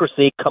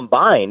bureaucracy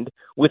combined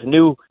with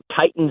new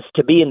titans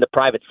to be in the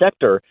private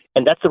sector.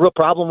 And that's the real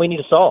problem we need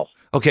to solve.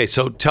 Okay,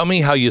 so tell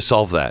me how you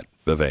solve that,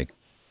 Vivek.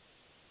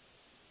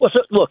 Well,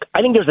 so look,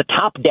 I think there's a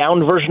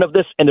top-down version of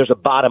this and there's a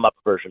bottom-up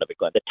version of it,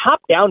 Glenn. The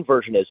top-down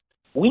version is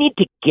we need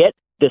to get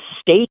the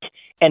state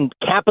and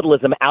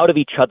capitalism out of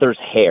each other's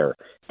hair.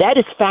 That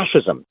is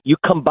fascism. You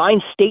combine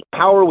state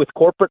power with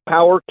corporate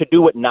power to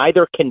do what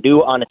neither can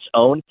do on its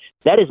own.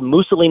 That is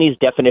Mussolini's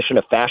definition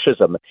of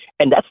fascism.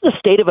 And that's the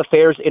state of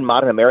affairs in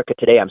modern America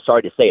today. I'm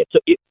sorry to say it. So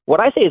what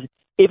I say is,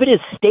 if it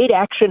is state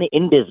action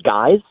in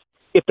disguise,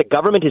 if the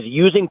government is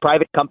using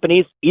private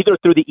companies, either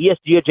through the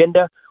ESG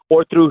agenda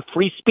or through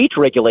free speech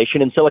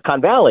regulation in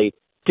Silicon Valley,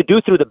 to do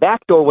through the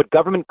back door what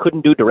government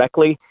couldn't do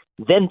directly,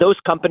 then those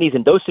companies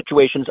in those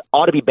situations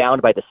ought to be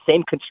bound by the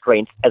same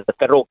constraints as the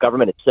federal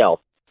government itself.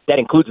 That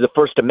includes the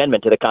First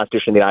Amendment to the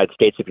Constitution of the United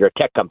States if you're a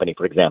tech company,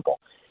 for example.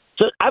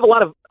 So I have a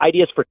lot of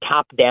ideas for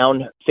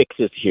top-down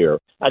fixes here.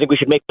 I think we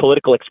should make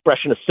political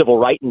expression a civil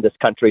right in this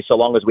country so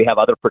long as we have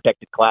other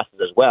protected classes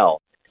as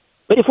well.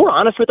 But if we're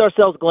honest with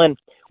ourselves, Glenn,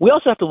 we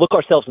also have to look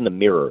ourselves in the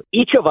mirror.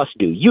 Each of us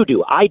do. You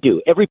do. I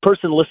do. Every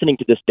person listening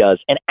to this does.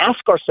 And ask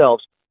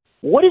ourselves,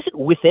 what is it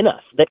within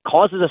us that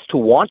causes us to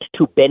want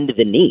to bend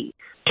the knee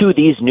to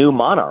these new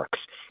monarchs?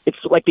 It's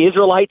like the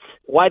Israelites.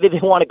 Why did they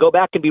want to go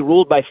back and be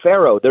ruled by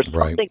Pharaoh? There's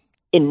something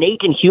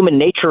innate in human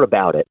nature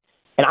about it.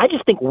 And I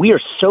just think we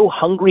are so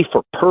hungry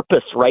for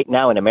purpose right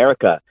now in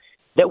America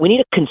that we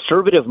need a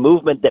conservative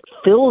movement that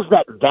fills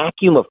that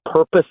vacuum of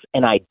purpose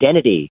and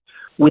identity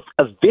with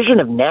a vision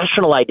of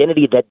national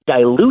identity that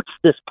dilutes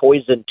this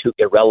poison to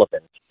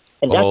irrelevance.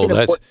 And that's an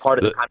important part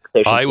of the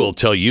conversation. I will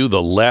tell you,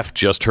 the left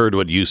just heard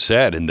what you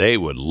said, and they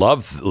would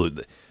love.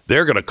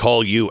 They're going to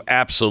call you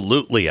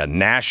absolutely a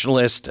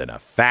nationalist and a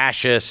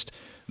fascist.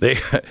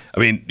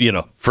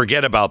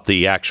 Forget about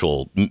the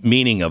actual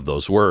meaning of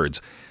those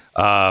words.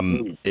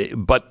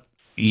 But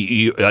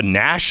a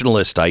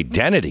nationalist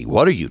identity,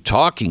 what are you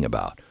talking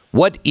about?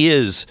 What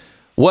is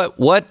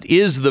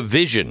the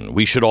vision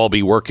we should all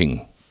be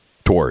working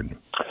toward?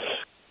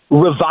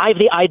 Revive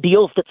the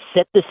ideals that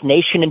set this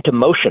nation into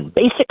motion.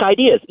 Basic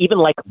ideas, even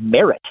like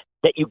merit,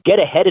 that you get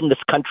ahead in this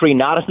country,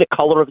 not on the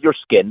color of your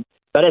skin,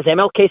 but as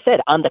MLK said,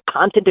 on the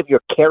content of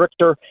your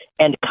character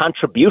and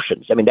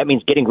contributions. I mean, that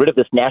means getting rid of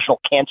this national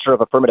cancer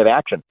of affirmative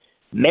action.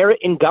 Merit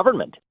in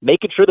government,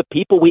 making sure the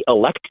people we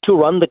elect to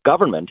run the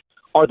government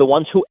are the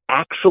ones who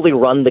actually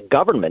run the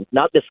government,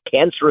 not this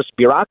cancerous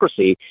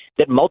bureaucracy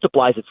that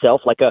multiplies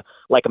itself like a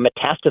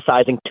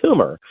metastasizing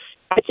tumor.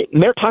 I'd say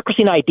meritocracy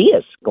in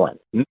ideas, Glenn.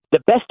 The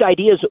best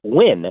ideas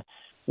win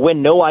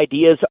when no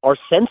ideas are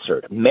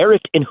censored.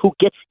 Merit in who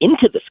gets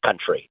into this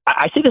country.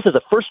 I see this as a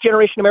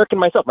first-generation American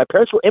myself. My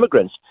parents were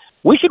immigrants.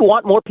 We should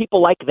want more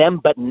people like them,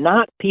 but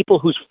not people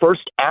whose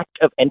first act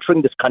of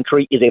entering this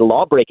country is a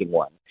law-breaking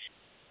one.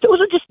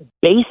 Those are just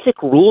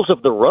basic rules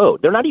of the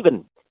road. They're not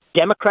even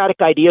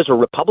Democratic ideas or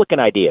Republican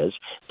ideas.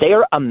 They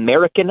are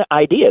American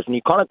ideas. And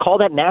you can't call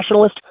that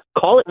nationalist,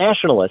 call it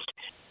nationalist.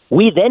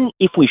 We then,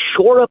 if we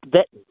shore up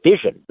that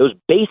vision, those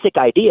basic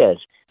ideas,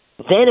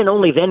 then and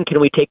only then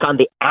can we take on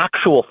the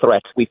actual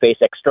threats we face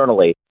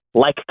externally,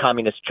 like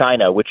communist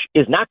China, which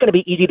is not going to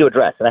be easy to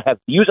address. And I have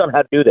views on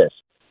how to do this.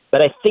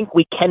 But I think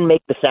we can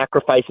make the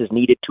sacrifices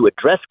needed to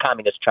address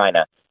communist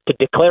China, to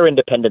declare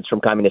independence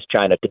from communist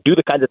China, to do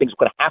the kinds of things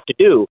we're going to have to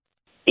do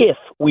if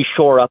we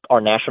shore up our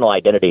national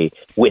identity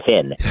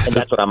within. And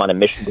that's what I'm on a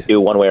mission to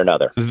do one way or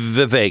another.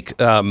 Vivek,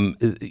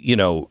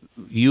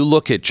 you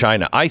look at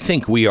China. I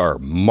think we are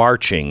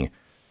marching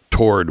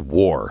toward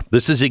war.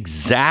 This is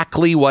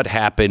exactly what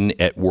happened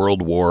at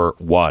World War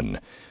I.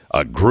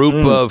 A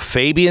group of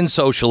Fabian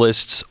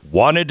socialists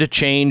wanted to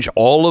change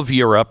all of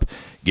Europe,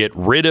 get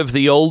rid of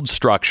the old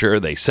structure.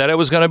 They said it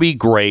was going to be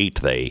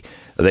great.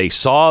 They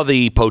saw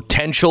the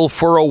potential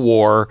for a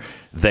war.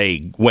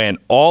 They went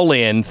all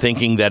in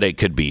thinking that it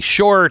could be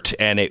short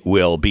and it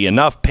will be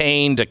enough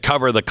pain to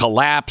cover the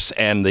collapse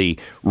and the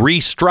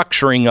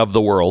restructuring of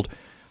the world.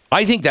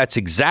 I think that's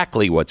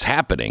exactly what's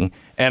happening.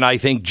 And I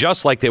think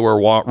just like they were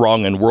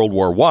wrong in World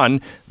War I,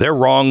 they're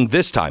wrong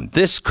this time.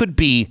 This could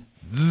be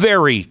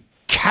very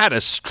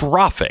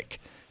catastrophic.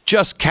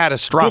 Just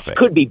catastrophic. This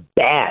could be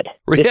bad.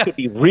 This could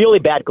be really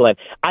bad, Glenn.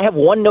 I have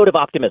one note of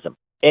optimism,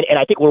 and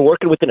I think we're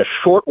working within a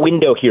short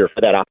window here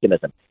for that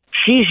optimism.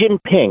 Xi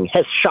Jinping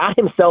has shot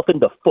himself in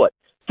the foot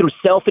through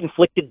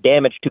self-inflicted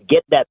damage to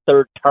get that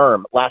third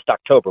term last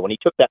October when he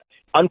took that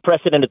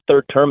unprecedented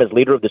third term as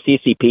leader of the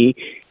CCP.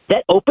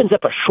 That opens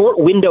up a short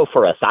window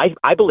for us,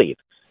 I believe,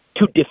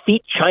 to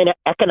defeat China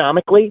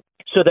economically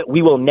so that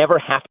we will never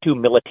have to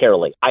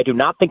militarily. I do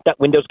not think that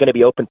window is going to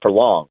be open for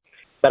long.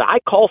 But I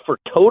call for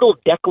total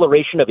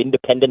declaration of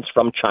independence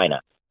from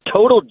China,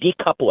 total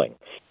decoupling.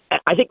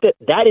 I think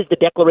that is the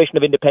declaration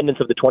of independence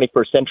of the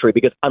 21st century,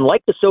 because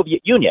unlike the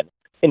Soviet Union,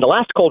 in the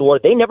last Cold War,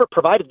 they never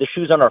provided the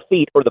shoes on our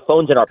feet or the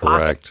phones in our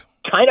pockets.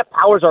 China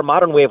powers our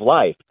modern way of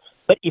life.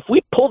 But if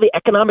we pull the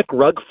economic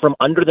rug from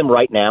under them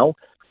right now,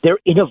 they're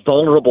in a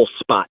vulnerable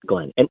spot,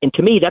 Glenn. And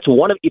to me, that's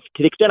one of, if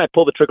to the extent I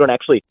pull the trigger and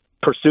actually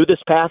pursue this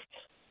path,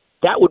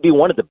 that would be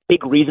one of the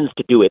big reasons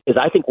to do it, is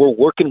I think we're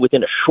working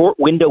within a short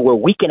window where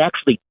we can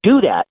actually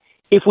do that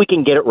if we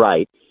can get it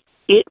right.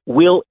 it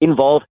will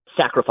involve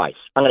sacrifice.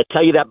 I'm going to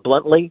tell you that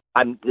bluntly.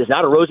 There's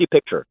not a rosy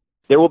picture.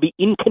 There will be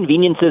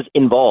inconveniences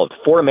involved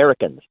for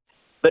Americans.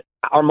 But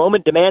our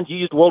moment demands, you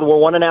used World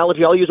War I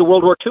analogy, I'll use a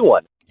World War II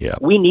one. Yeah.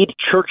 We need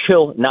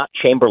Churchill, not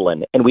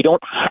Chamberlain. And we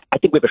don't, I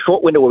think we have a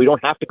short window where we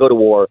don't have to go to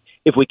war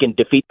if we can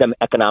defeat them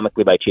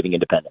economically by achieving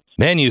independence.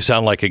 Man, you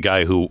sound like a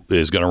guy who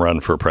is going to run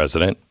for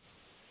president.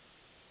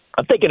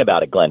 I'm thinking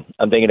about it, Glenn.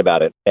 I'm thinking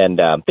about it, and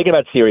thinking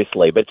about it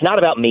seriously. But it's not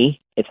about me.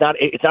 It's not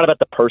about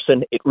the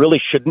person. It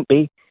really shouldn't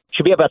be. It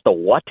should be about the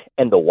what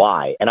and the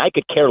why. And I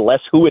could care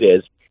less who it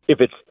is. If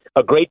it's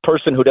a great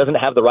person who doesn't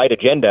have the right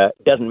agenda,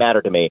 it doesn't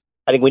matter to me.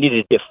 I think we need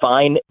to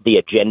define the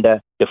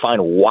agenda, define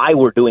why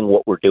we're doing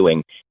what we're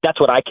doing. That's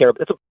what I care about.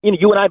 That's what,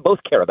 you and I both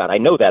care about. I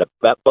know that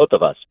about both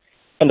of us.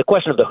 And the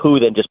question of the who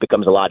then just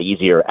becomes a lot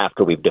easier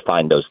after we've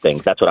defined those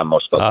things. That's what I'm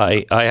most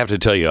focused on. I have to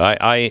tell you,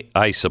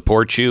 I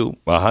support you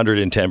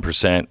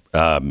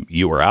 110%.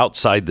 You are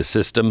outside the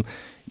system.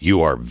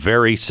 You are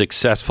very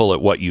successful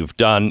at what you've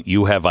done.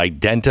 You have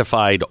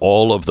identified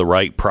all of the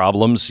right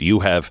problems.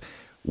 You have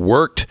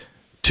worked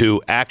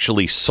to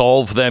actually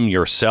solve them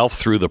yourself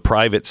through the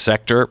private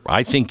sector.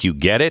 I think you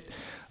get it.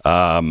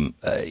 I'm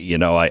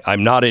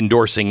not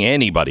endorsing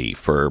anybody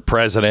for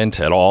president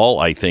at all.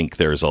 I think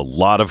there's a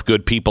lot of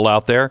good people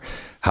out there.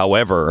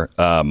 However,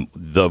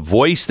 the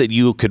voice that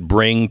you could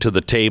bring to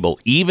the table,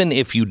 even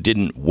if you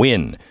didn't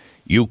win,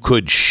 you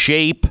could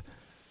shape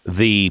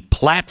the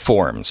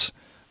platforms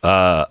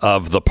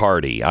of the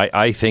party.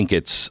 I think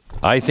it's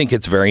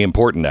very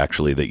important,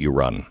 actually, that you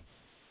run.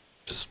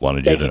 Just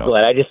wanted you to know.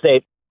 Glenn. I just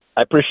say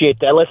I appreciate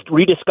that. Let's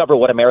rediscover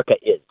what America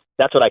is.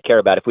 That's what I care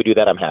about. If we do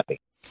that, I'm happy.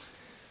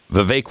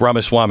 Vivek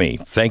Ramaswamy,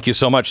 thank you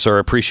so much, sir.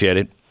 Appreciate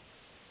it.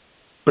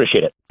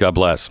 Appreciate it. God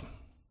bless.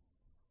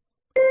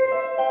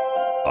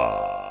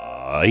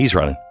 He's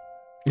running.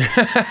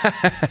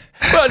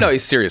 Well, no,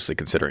 he's seriously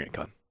considering it,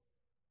 Glenn.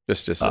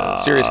 Just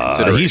serious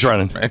consideration. He's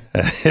running. Right?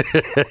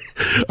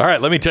 All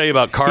right, let me tell you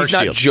about CarShield. He's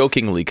not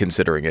jokingly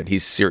considering it.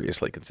 He's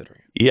seriously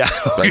considering it. Yeah.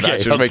 Okay.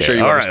 Just make sure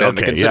you understand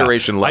the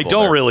consideration level. I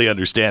don't really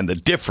understand the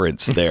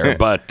difference there.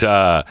 But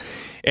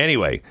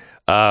anyway,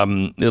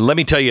 let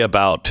me tell you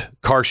about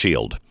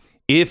CarShield.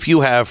 If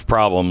you have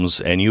problems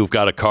and you've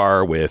got a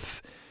car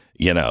with,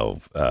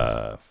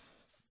 5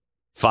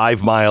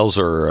 miles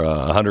or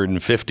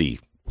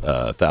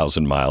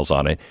 150,000 miles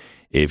on it,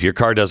 if your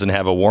car doesn't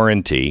have a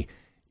warranty,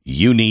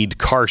 you need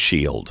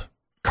CarShield.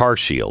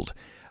 CarShield.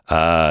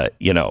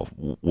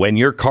 When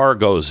your car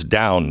goes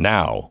down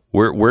now,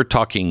 we're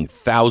talking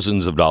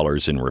thousands of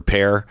dollars in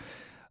repair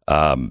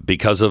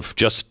because of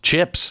just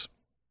chips.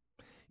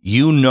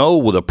 You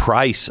know the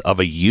price of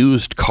a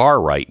used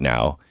car right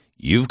now.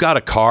 You've got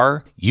a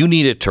car, you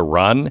need it to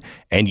run,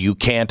 and you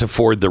can't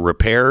afford the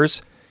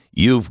repairs.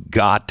 You've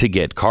got to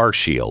get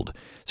CarShield.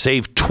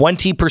 Save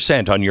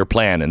 20% on your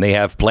plan, and they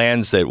have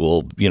plans that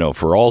will,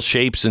 for all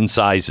shapes and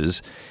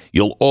sizes.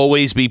 You'll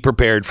always be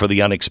prepared for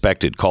the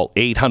unexpected. Call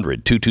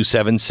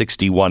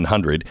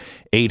 800-227-6100,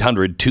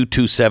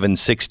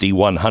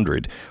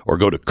 800-227-6100, or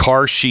go to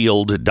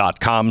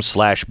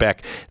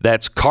carshield.com/Beck.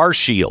 That's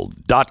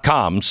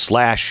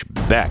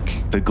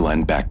carshield.com/Beck. The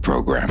Glenn Beck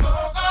Program.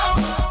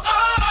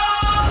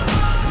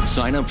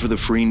 Sign up for the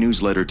free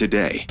newsletter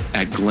today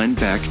at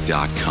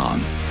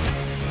glennbeck.com.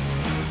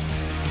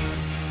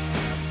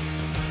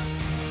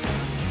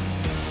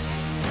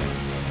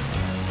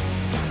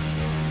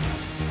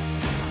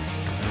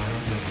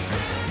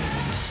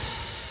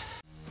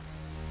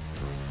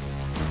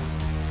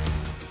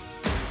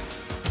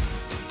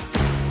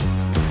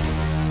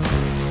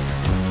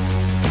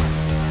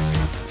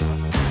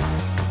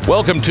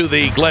 Welcome to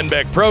the Glenn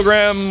Beck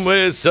program.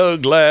 We're so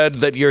glad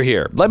that you're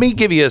here. Let me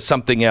give you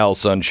something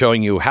else on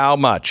showing you how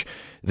much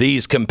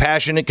these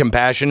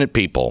compassionate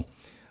people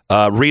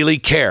really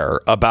care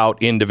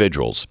about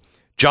individuals.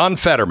 John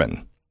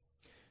Fetterman.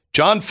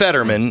 John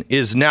Fetterman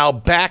is now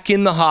back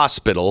in the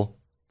hospital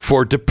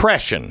for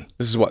depression.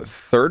 This is what,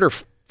 third or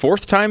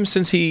fourth time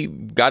since he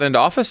got into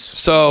office?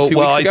 So,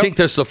 well, I think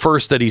this is the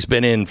first that he's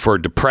been in for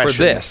depression.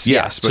 For this,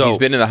 yes. But he's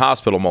been in the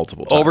hospital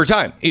multiple times. Over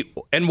time.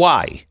 And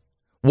why?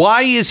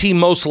 Why is he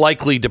most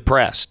likely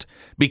depressed?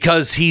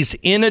 Because he's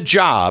in a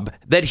job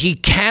that he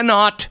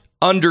cannot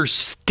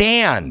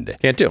understand.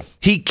 Can't do.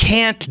 He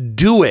can't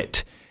do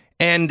it.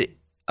 And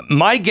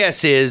my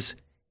guess is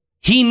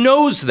he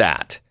knows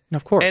that.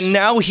 Of course. And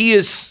now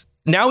he's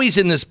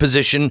in this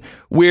position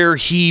where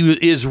he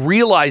is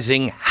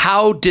realizing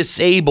how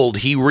disabled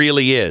he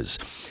really is.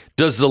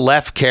 Does the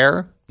left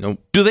care? Nope.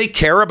 Do they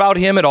care about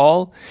him at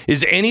all?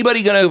 Is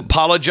anybody going to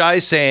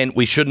apologize saying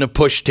we shouldn't have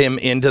pushed him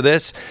into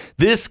this?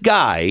 This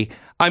guy,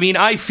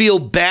 I feel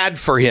bad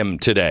for him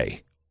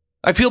today.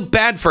 I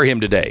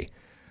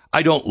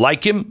don't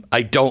like him.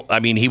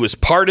 He was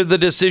part of the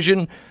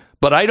decision,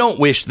 but I don't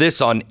wish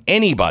this on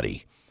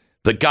anybody.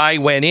 The guy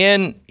went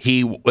in.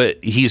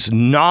 He's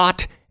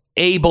not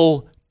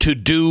able to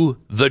do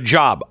the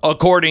job,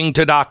 according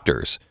to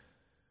doctors.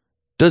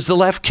 Does the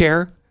left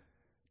care?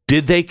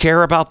 Did they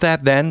care about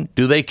that then?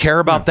 Do they care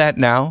about that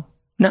now?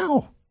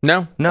 No,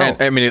 No.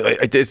 I mean,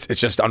 it's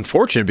just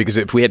unfortunate because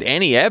if we had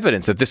any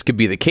evidence that this could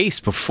be the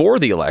case before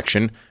the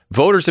election,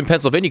 voters in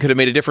Pennsylvania could have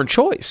made a different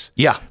choice.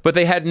 Yeah. But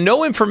they had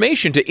no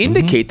information to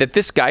indicate that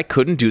this guy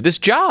couldn't do this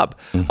job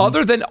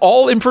other than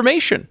all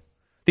information.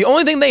 The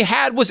only thing they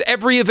had was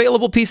every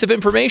available piece of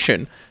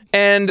information.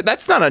 And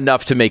that's not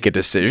enough to make a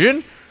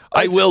decision.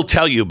 I will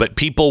tell you, but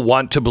people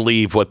want to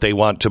believe what they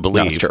want to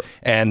believe. That's true.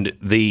 And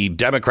the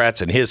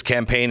Democrats and his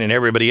campaign and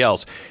everybody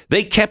else,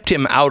 they kept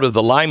him out of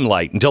the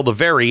limelight until the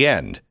very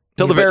end.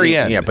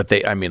 Yeah, but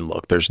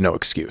look, there's no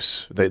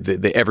excuse.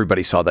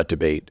 Everybody saw that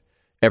debate.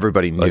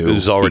 Everybody knew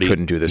he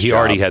couldn't do this job. He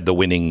already had the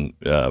winning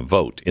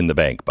vote in the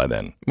bank by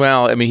then.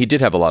 Well, I mean, he did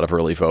have a lot of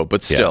early vote,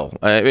 but still,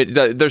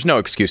 there's no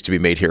excuse to be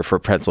made here for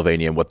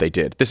Pennsylvania and what they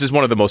did. This is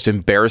one of the most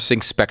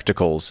embarrassing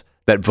spectacles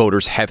that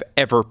voters have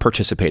ever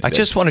participated in. I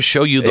just want to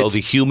show you, though, the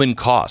human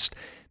cost.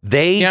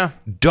 They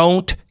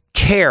don't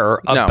care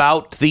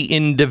about the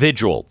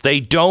individual. They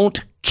don't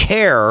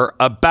care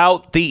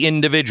about the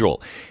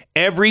individual.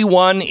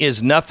 Everyone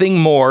is nothing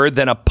more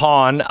than a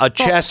pawn, a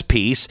chess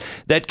piece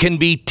that can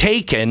be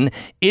taken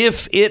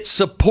if it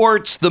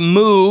supports the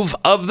move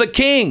of the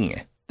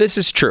king. This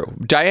is true.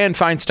 Dianne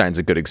Feinstein's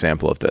a good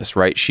example of this,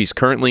 right? She's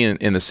currently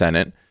in the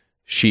Senate.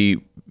 She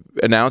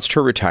announced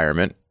her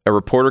retirement. A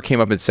reporter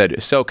came up and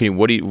said, "So,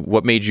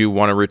 what made you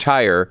want to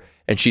retire?"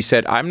 And she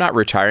said, "I'm not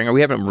retiring.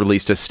 We haven't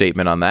released a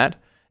statement on that."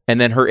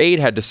 And then her aide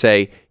had to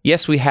say,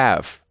 "Yes, we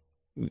have.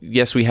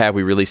 Yes, we have.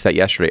 We released that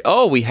yesterday."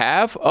 "Oh, we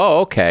have?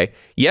 Oh, okay."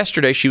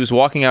 Yesterday, she was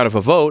walking out of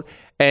a vote,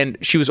 and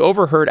she was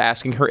overheard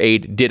asking her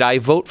aide, "Did I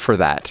vote for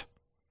that?"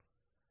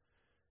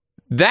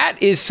 That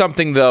is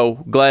something,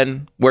 though,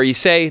 Glenn, where you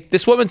say,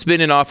 this woman's been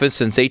in office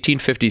since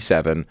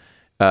 1857.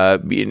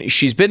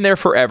 She's been there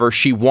forever.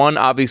 She won,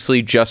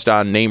 obviously, just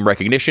on name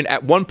recognition.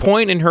 At one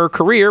point in her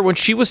career, when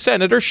she was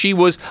senator, she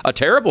was a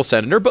terrible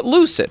senator, but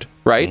lucid,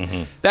 right?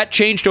 Mm-hmm. That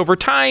changed over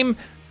time.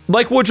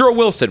 Like Woodrow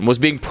Wilson was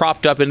being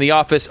propped up in the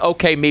office.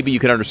 Okay, maybe you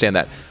can understand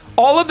that.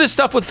 All of this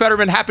stuff with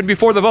Fetterman happened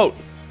before the vote.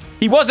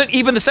 He wasn't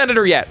even the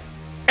senator yet.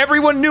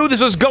 Everyone knew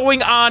this was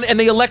going on, and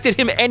they elected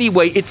him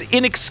anyway. It's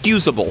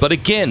inexcusable. But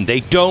again,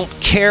 they don't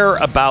care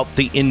about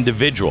the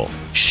individual.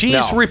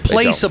 She's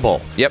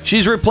replaceable. Yep.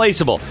 She's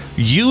replaceable.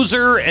 Use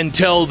her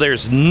until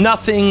there's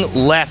nothing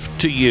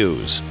left to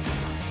use.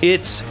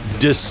 It's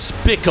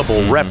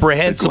despicable,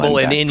 reprehensible,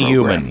 and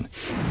inhuman.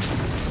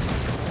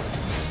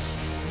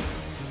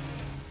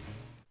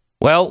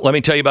 Well, let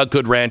me tell you about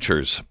Good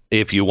Ranchers.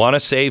 If you want to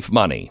save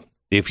money,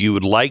 if you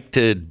would like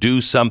to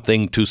do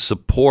something to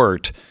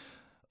support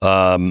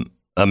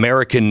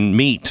American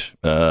meat,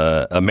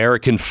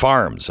 American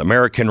farms,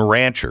 American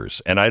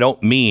ranchers, and I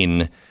don't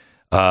mean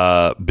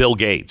Bill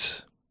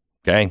Gates,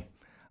 okay?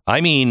 I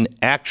mean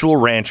actual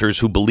ranchers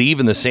who believe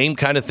in the same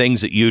kind of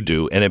things that you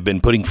do and have been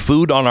putting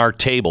food on our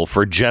table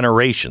for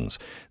generations.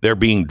 They're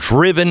being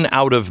driven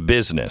out of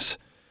business.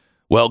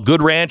 Well,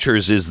 Good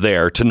Ranchers is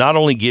there to not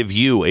only give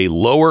you a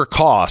lower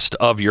cost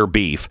of your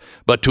beef,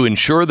 but to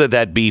ensure that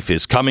that beef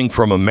is coming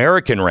from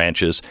American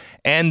ranches,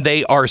 and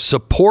they are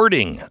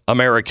supporting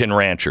American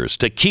ranchers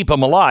to keep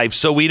them alive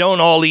so we don't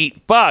all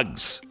eat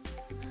bugs.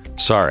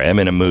 Sorry, I'm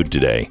in a mood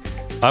today.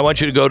 I want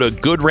you to go to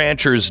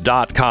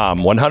goodranchers.com,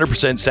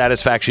 100%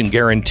 satisfaction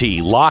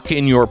guarantee. Lock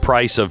in your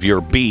price of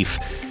your beef.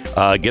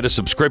 Get a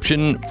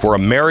subscription for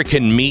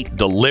American meat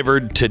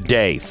delivered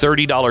today.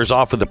 $30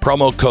 off with the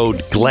promo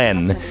code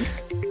GLENN.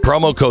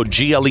 Promo code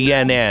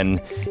GLENN.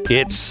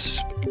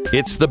 It's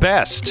the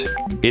best.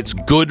 It's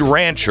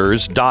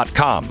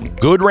goodranchers.com.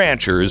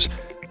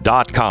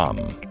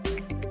 Goodranchers.com.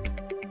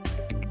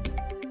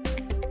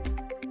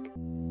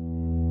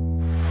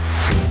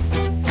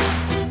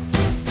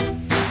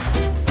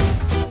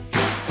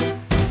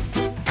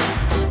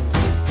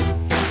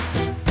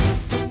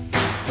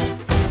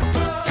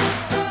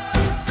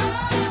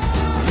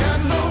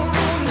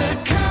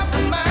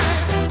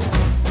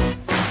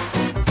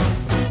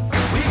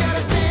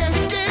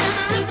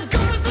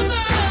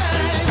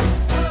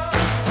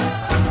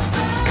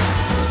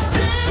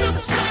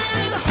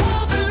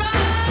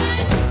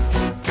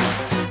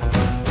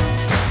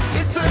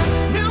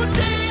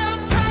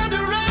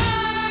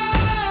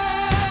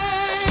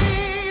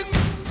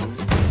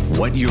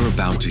 What you're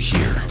about to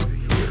hear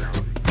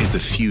is the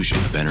fusion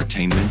of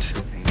entertainment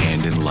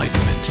and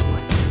enlightenment.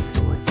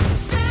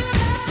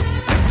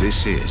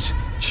 This is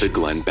the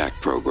Glenn Beck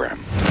Program.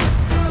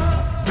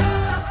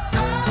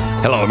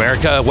 Hello,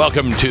 America.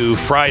 Welcome to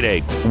Friday.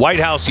 White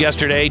House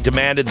yesterday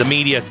demanded the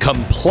media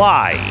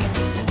comply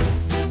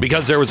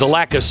because there was a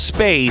lack of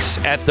space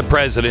at the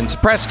president's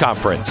press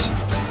conference.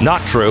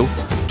 Not true.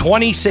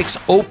 26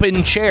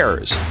 open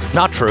chairs.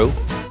 Not true.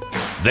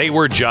 They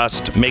were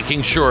just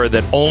making sure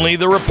that only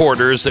the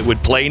reporters that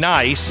would play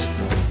nice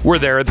were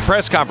there at the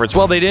press conference.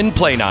 Well, they didn't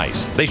play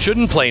nice. They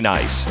shouldn't play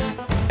nice.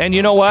 And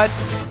you know what?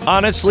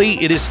 Honestly,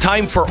 it is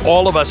time for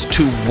all of us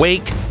to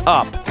wake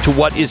up to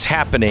what is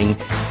happening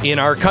in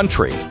our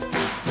country.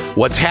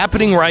 What's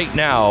happening right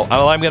now,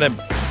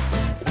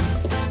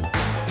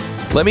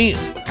 let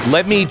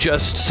me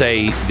just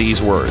say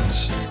these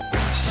words.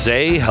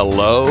 Say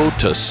hello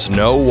to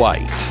Snow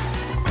White.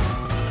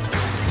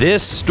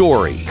 This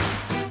story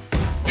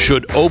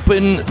should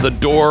open the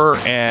door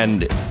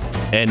and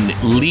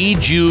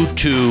lead you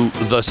to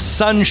the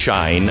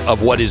sunshine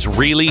of what is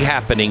really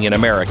happening in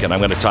America. And I'm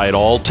going to tie it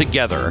all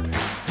together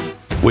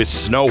with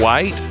Snow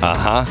White,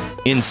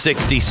 in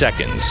 60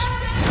 seconds.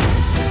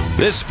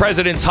 This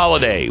President's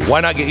holiday,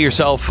 why not get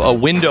yourself a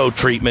window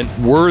treatment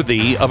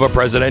worthy of a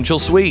presidential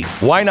suite?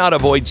 Why not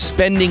avoid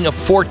spending a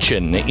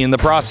fortune in the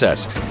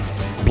process?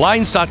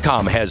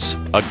 Blinds.com has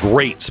a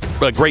great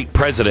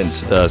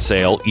President's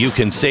sale. You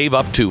can save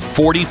up to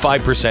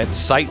 45%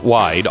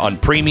 site-wide on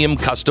premium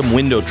custom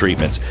window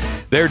treatments.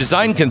 Their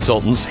design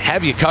consultants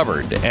have you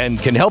covered and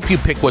can help you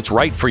pick what's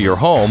right for your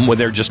home when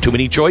there are just too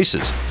many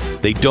choices.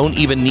 They don't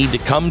even need to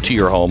come to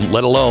your home,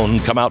 let alone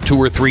come out 2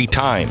 or 3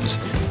 times.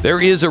 There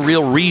is a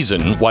real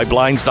reason why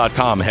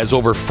Blinds.com has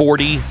over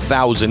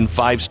 40,000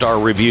 5-star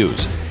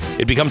reviews.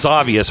 It becomes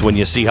obvious when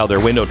you see how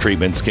their window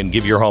treatments can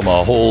give your home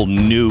a whole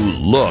new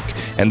look.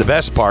 And the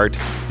best part,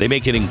 they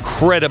make it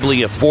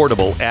incredibly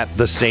affordable at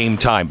the same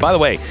time. By the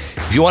way,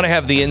 if you want to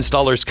have the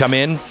installers come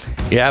in,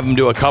 you have them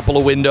do a couple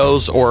of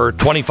windows or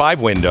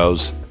 25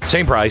 windows,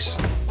 same price.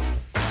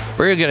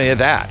 Where are you going to get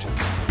that?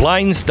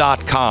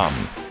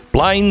 Blinds.com.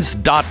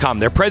 Blinds.com.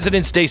 Their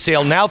President's Day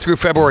sale now through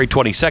February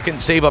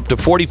 22nd. Save up to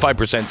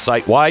 45%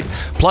 site-wide,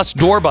 plus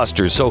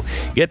doorbusters. So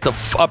get the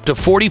up to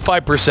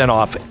 45%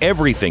 off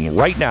everything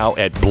right now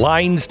at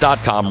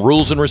Blinds.com.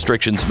 Rules and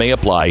restrictions may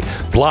apply.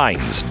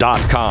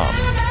 Blinds.com.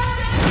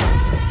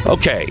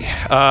 Okay,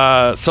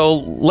 so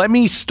let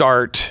me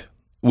start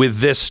with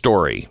this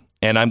story,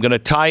 and I'm going to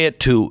tie it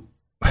to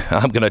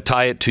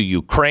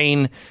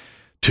Ukraine,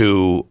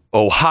 to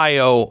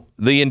Ohio,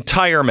 the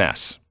entire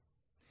mess.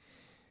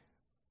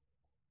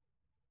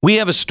 We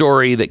have a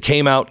story that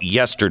came out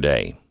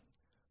yesterday.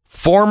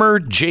 Former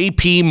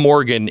J.P.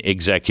 Morgan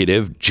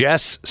executive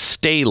Jess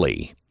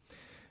Staley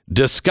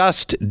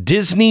discussed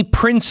Disney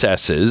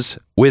princesses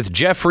with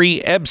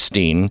Jeffrey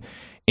Epstein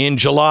in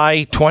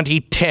July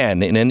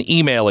 2010 in an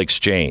email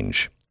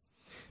exchange.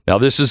 Now,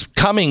 this is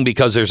coming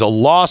because there's a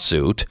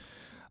lawsuit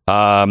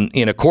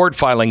in a court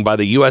filing by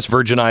the U.S.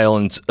 Virgin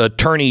Islands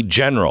Attorney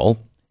General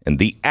and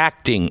the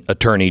acting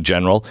Attorney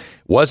General.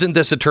 Wasn't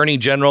this Attorney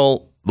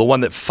General the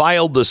one that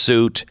filed the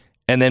suit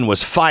and then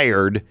was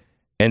fired,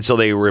 and so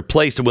they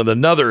replaced him with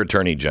another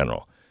attorney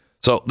general?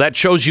 So that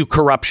shows you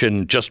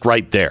corruption just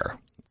right there.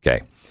 Okay.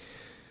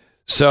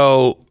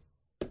 So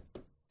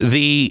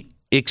the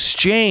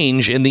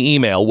exchange in the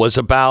email was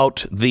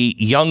about the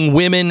young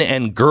women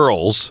and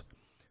girls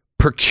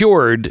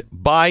procured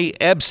by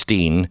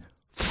Epstein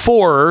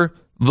for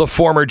the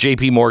former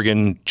J.P.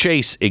 Morgan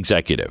Chase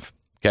executive.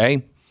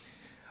 Okay.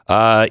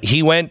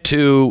 He went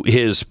to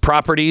his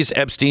properties,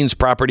 Epstein's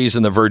properties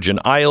in the Virgin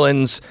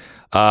Islands.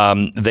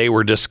 They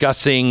were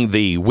discussing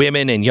the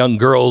women and young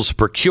girls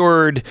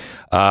procured,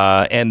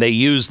 and they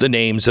used the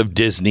names of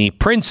Disney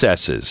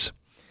princesses.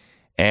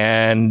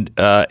 And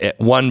at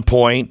one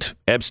point,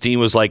 Epstein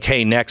was like,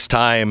 hey, next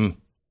time,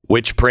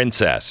 which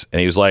princess? And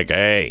he was like,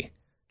 hey,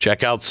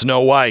 check out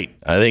Snow White.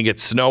 I think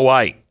it's Snow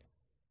White.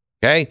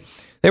 Okay.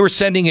 They were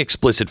sending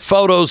explicit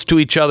photos to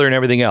each other and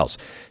everything else.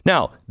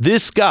 Now,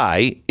 this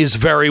guy is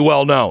very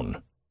well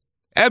known.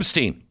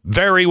 Epstein,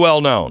 very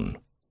well known.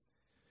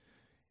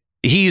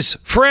 He's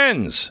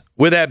friends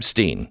with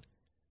Epstein.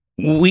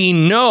 We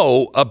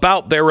know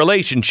about their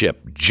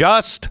relationship,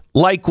 just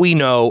like we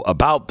know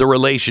about the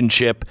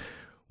relationship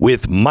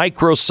with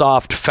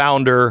Microsoft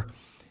founder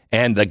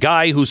and the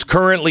guy who's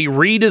currently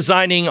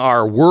redesigning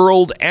our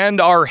world and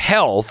our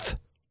health,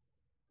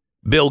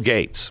 Bill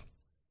Gates.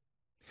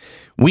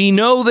 We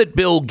know that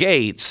Bill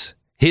Gates,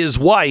 his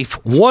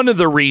wife, one of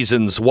the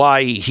reasons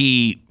why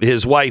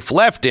his wife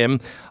left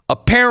him,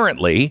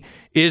 apparently,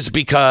 is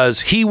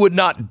because he would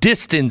not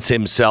distance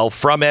himself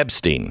from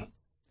Epstein.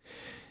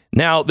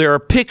 Now, there are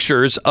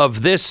pictures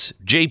of this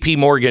J.P.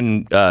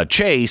 Morgan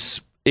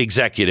Chase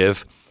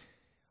executive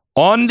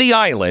on the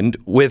island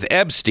with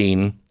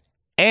Epstein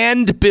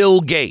and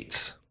Bill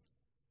Gates.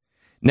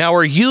 Now,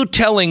 are you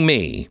telling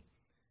me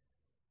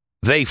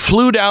they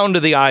flew down to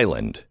the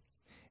island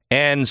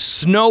and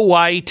Snow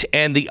White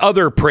and the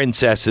other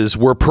princesses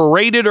were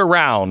paraded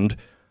around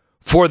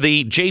for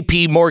the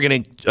J.P.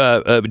 Morgan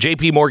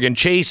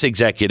Chase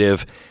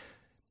executive,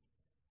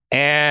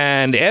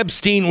 and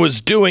Epstein was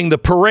doing the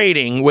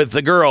parading with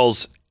the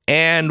girls?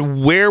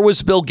 And where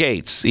was Bill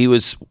Gates? He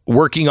was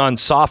working on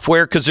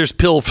software, because there's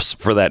pills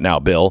for that now,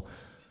 Bill.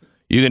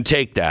 You can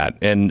take that,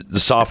 and the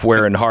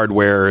software and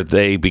hardware,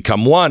 they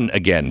become one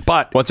again.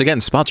 But once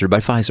again, sponsored by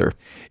Pfizer.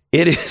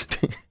 It is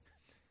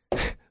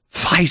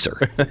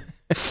Pfizer.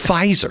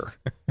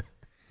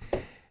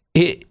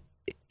 It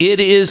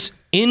is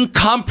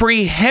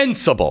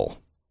incomprehensible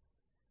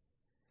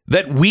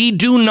that we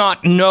do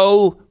not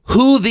know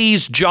who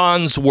these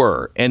Johns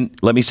were. And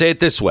let me say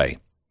it this way.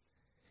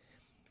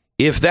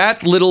 If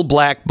that little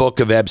black book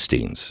of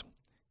Epstein's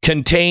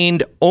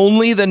contained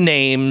only the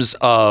names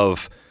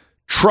of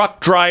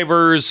truck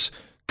drivers,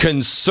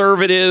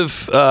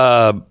 conservative,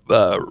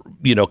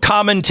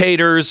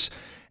 commentators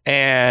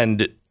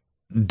and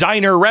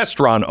diner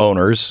restaurant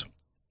owners,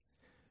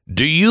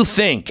 do you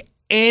think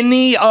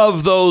any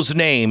of those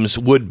names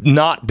would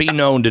not be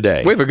known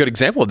today? We have a good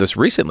example of this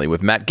recently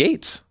with Matt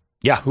Gaetz.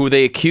 Yeah. Who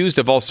they accused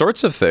of all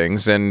sorts of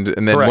things and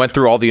then Correct. went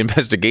through all the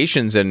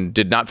investigations and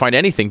did not find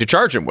anything to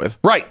charge him with.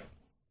 Right.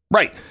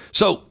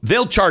 So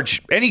they'll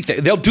charge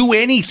anything. They'll do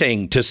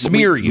anything to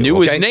smear you. Knew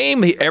his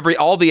name.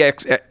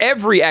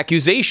 Every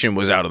accusation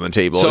was out on the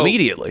table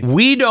immediately.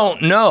 We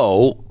don't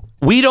know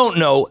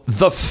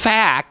the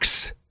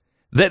facts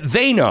that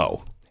they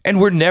know. And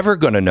we're never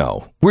going to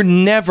know. We're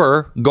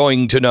never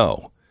going to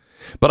know.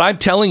 But I'm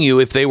telling you,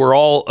 if they were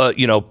all,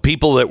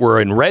 people that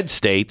were in red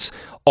states,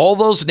 all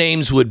those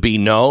names would be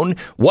known.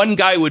 One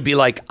guy would be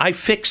like, I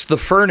fixed the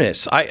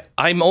furnace.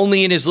 I'm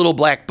only in his little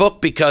black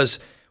book because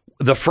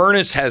the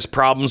furnace has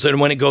problems.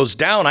 And when it goes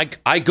down,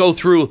 I go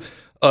through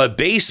a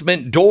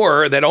basement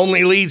door that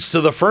only leads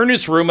to the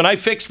furnace room and I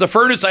fix the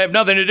furnace. I have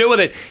nothing to do with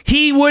it.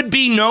 He would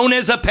be known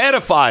as a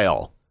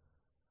pedophile.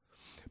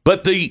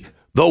 But the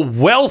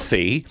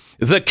wealthy,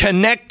 the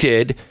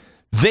connected,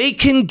 they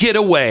can get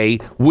away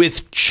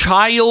with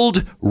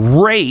child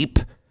rape,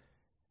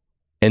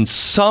 and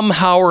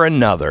somehow or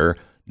another,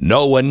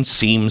 no one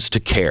seems to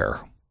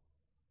care.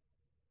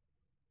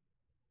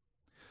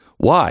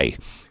 Why?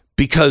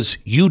 Because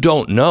you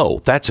don't know.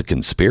 That's a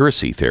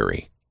conspiracy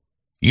theory.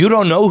 You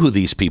don't know who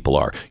these people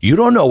are. You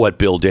don't know what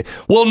Bill did.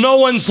 Well, no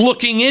one's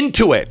looking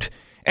into it.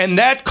 And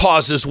that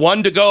causes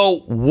one to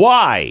go,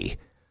 why?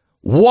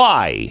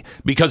 Why?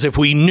 Because if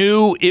we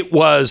knew it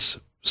was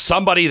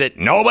somebody that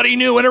nobody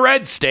knew in a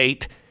red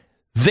state,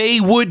 they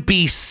would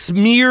be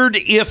smeared,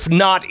 if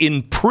not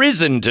in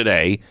prison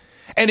today.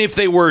 And if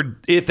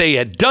they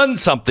had done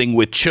something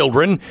with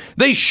children,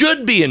 they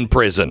should be in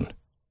prison.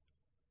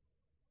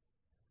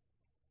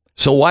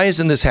 So why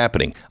isn't this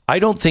happening? I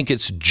don't think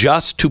it's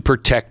just to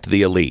protect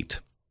the elite.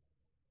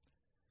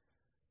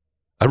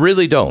 I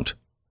really don't.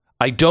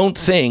 I don't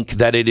think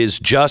that it is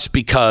just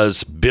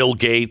because Bill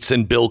Gates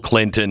and Bill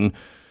Clinton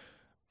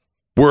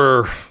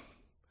were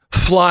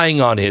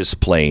flying on his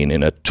plane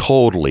in a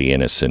totally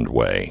innocent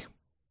way.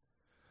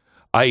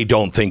 I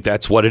don't think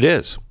that's what it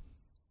is.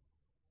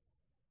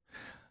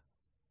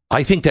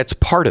 I think that's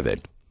part of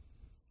it.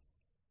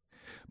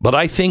 But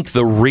I think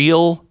the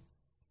real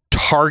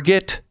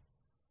target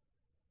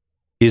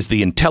is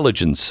the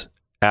intelligence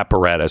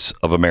apparatus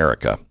of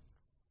America.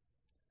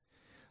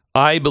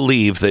 I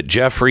believe that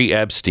Jeffrey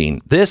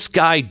Epstein, this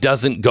guy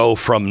doesn't go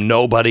from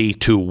nobody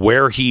to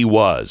where he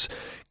was,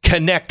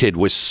 connected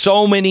with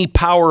so many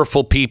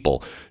powerful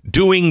people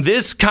doing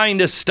this kind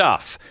of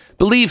stuff.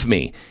 Believe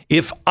me,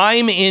 if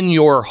I'm in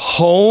your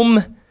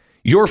home,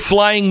 you're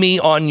flying me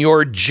on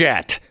your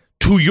jet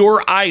to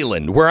your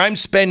island where I'm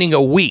spending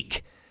a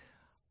week.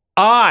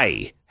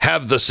 I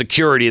have the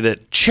security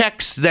that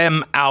checks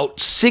them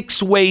out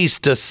 6 ways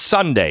to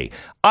Sunday.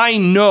 I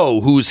know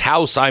whose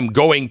house I'm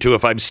going to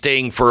if I'm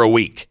staying for a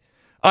week.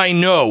 I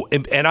know,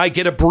 and I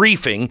get a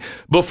briefing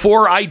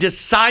before I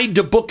decide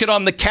to book it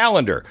on the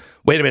calendar.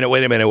 Wait a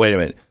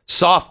minute.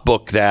 Soft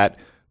book that,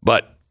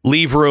 but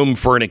leave room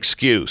for an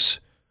excuse.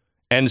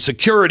 And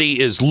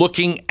security is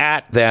looking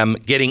at them,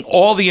 getting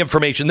all the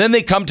information. Then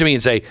they come to me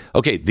and say,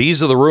 okay,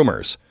 these are the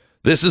rumors.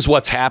 This is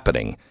what's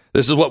happening.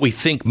 This is what we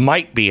think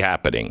might be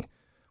happening.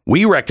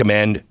 We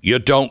recommend you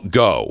don't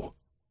go,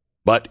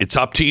 but it's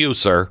up to you,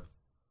 sir.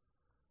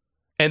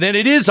 And then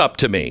it is up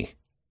to me.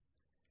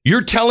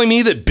 You're telling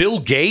me that Bill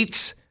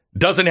Gates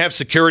doesn't have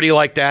security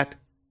like that?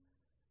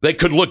 That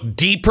could look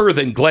deeper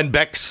than Glenn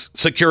Beck's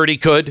security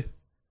could?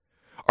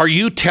 Are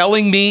you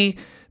telling me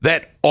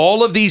that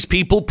all of these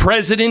people,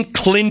 President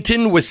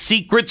Clinton with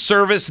Secret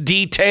Service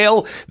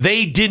detail,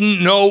 they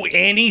didn't know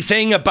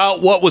anything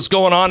about what was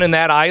going on in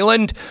that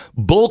island?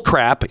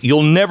 Bullcrap.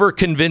 You'll never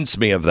convince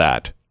me of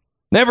that.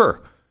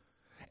 Never.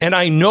 And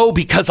I know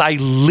because I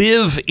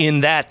live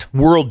in that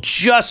world,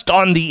 just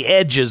on the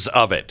edges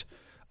of it,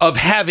 of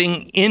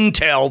having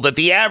intel that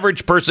the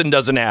average person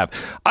doesn't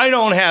have. I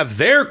don't have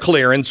their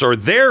clearance or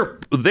their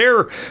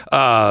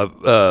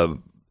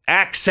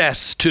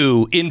access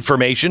to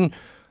information.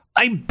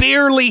 I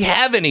barely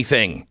have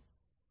anything.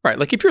 Right.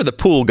 Like if you're the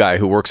pool guy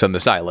who works on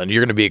this island,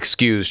 you're going to be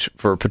excused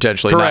for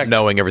potentially Correct. not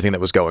knowing everything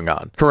that was going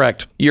on.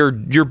 Correct. You're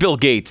Bill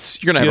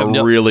Gates. You're going to have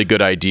a really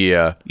good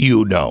idea.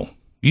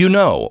 You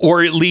know,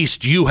 or at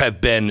least you have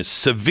been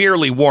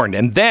severely warned.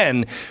 And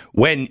then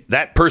when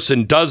that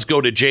person does go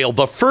to jail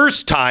the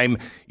first time,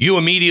 you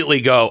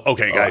immediately go,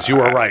 okay, guys, you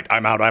were right.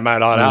 I'm out.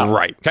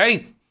 Right.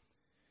 Okay.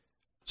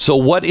 So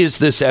what is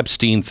this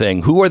Epstein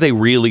thing? Who are they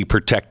really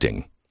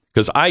protecting?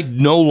 Because I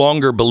no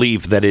longer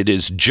believe that it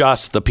is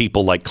just the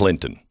people like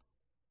Clinton.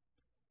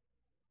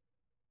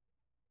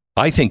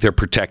 I think they're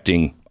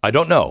protecting, I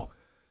don't know,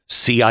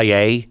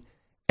 CIA,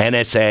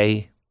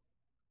 NSA.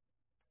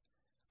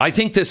 I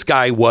think this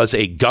guy was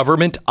a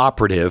government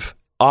operative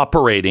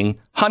operating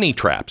honey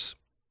traps.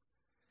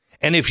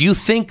 And if you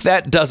think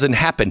that doesn't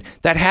happen,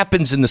 that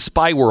happens in the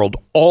spy world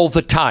all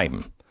the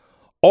time.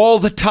 All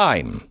the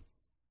time.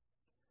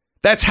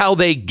 That's how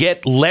they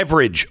get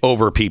leverage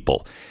over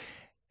people.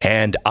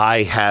 And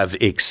I have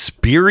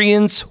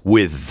experience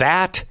with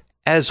that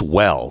as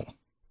well.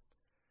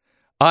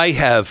 I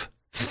have,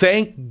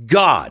 thank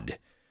God,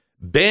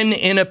 been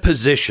in a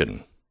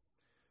position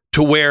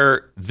to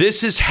where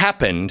this has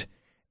happened,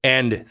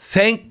 and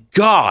thank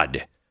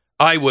God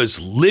I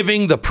was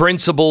living the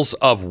principles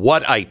of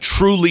what I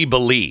truly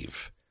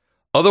believe.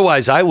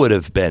 Otherwise, I would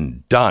have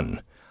been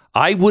done.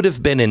 I would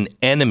have been an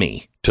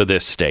enemy to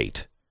this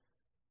state.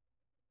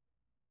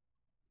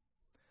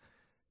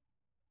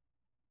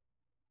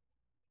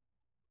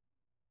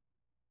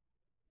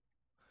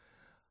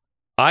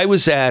 I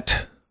was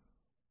at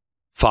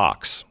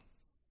Fox,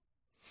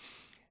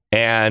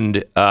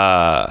 and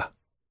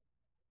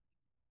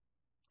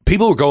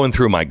people were going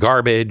through my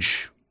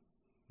garbage,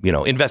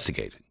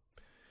 investigated.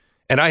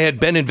 And I had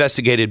been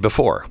investigated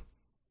before.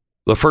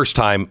 The first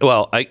time,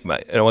 well, I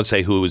don't want to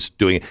say who was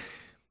doing it.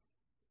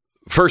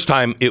 First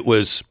time, it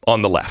was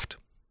on the left,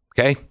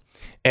 okay?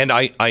 And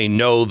I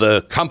know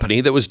the company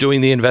that was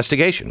doing the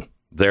investigation.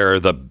 They're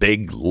the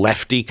big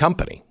lefty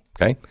company,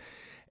 okay?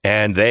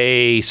 And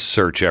they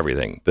search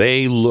everything.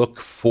 They look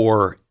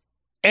for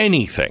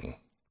anything,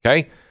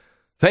 okay?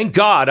 Thank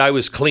God I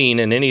was clean,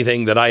 and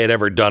anything that I had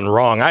ever done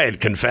wrong, I had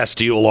confessed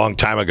to you a long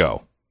time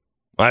ago.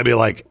 I'd be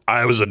like,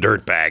 I was a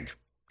dirtbag,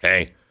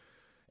 okay?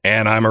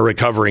 And I'm a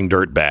recovering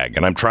dirtbag,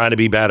 and I'm trying to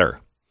be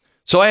better.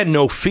 So I had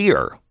no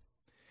fear.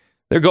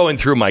 They're going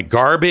through my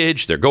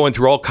garbage. They're going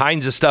through all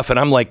kinds of stuff, and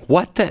I'm like,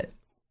 what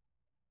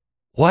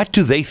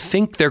do they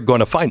think they're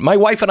going to find? My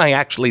wife and I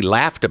actually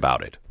laughed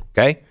about it,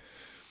 okay?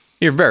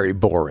 You're very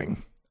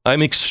boring.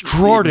 I'm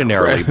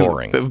extraordinarily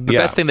boring. The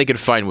best thing they could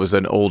find was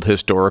an old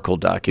historical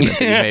document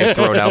that you may have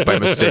thrown out by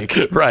mistake.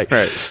 Right.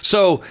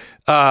 So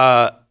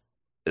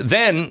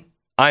then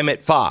I'm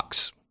at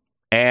Fox,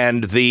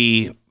 and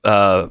the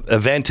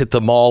event at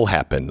the mall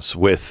happens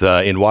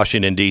in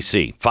Washington,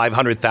 D.C.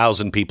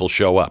 500,000 people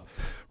show up.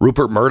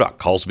 Rupert Murdoch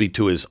calls me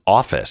to his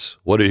office.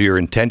 What are your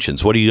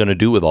intentions? What are you going to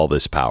do with all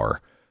this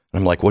power? And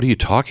I'm like, what are you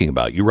talking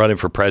about? You running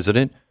for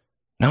president?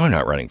 No, I'm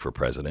not running for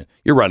president.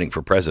 You're running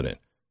for president.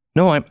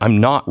 No, I'm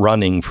not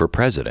running for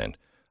president.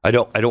 I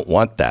don't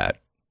want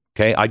that.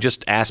 Okay. I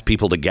just asked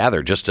people to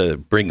gather just to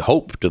bring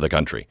hope to the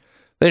country.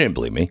 They didn't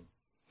believe me.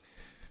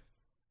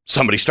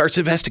 Somebody starts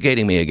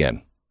investigating me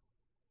again.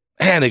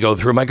 And they go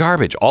through my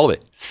garbage, all of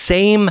it.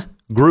 Same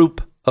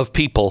group of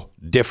people,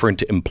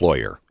 different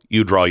employer.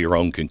 You draw your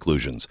own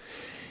conclusions.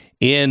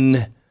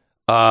 In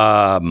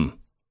a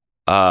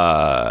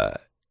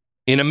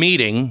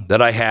meeting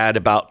that I had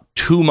about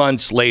 2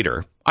 months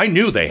later, I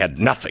knew they had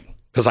nothing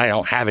because I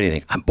don't have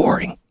anything. I'm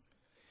boring.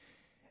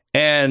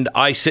 And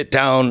I sit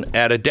down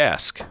at a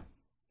desk,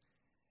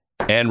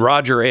 and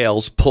Roger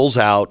Ailes pulls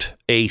out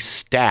a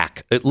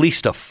stack, at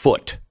least a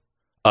foot,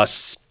 a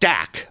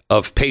stack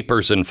of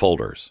papers and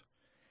folders,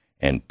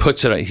 and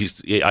puts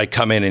it. I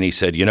come in and he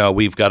said,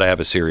 we've got to have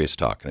a serious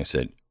talk. And I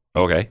said,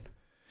 okay.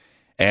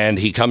 And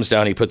he comes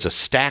down, he puts a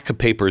stack of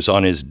papers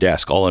on his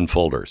desk, all in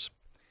folders.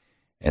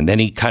 And then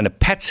he kind of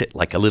pets it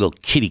like a little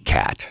kitty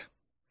cat.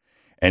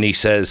 And he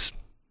says,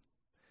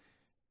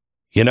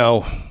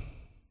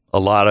 a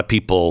lot of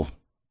people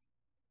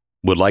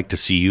would like to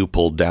see you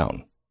pulled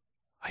down.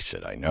 I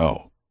said, I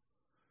know.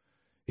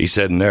 He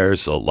said, and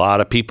there's a lot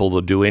of people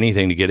that'll do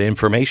anything to get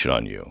information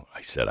on you.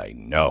 I said, I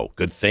know.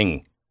 Good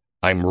thing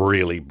I'm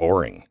really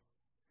boring.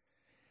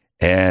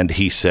 And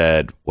he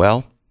said,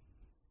 well,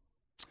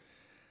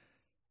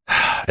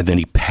 and then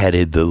he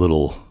petted the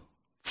little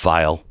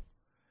file.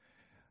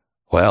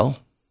 Well,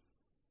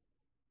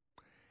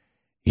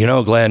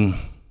 Glenn,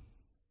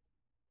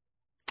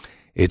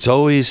 it's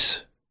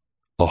always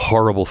a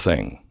horrible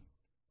thing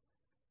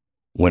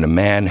when a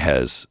man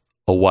has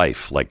a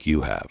wife like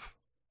you have.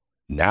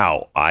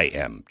 Now I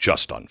am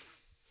just on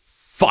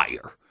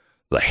fire.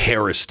 The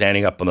hair is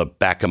standing up on the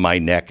back of my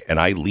neck, and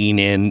I lean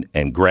in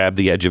and grab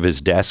the edge of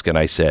his desk, and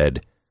I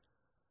said,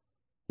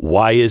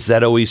 why is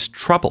that always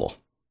trouble?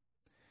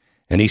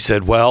 And he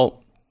said,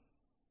 well,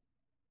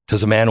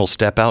 because a man will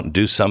step out and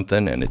do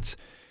something, and it's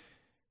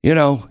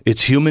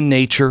human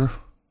nature,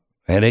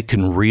 and it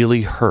can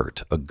really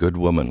hurt a good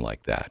woman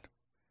like that.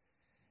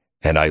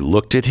 And I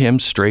looked at him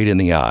straight in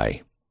the eye,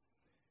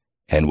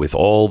 and with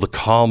all the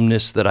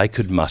calmness that I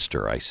could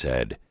muster, I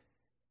said,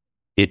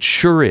 it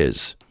sure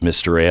is,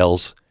 Mr.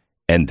 Ailes,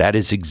 and that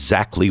is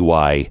exactly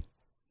why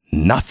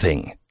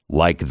nothing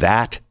like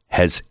that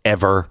has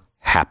ever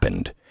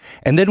happened.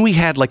 And then we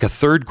had like a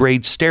third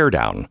grade stare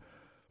down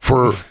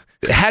for...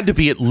 It had to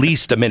be at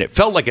least a minute.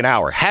 Felt like an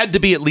hour. Had to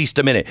be at least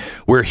a minute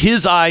where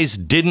his eyes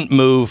didn't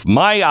move,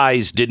 my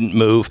eyes didn't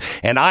move,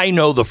 and I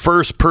know the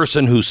first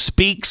person who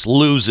speaks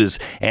loses,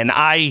 and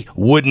I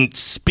wouldn't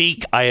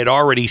speak. I had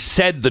already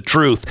said the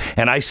truth,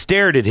 and I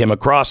stared at him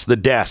across the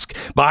desk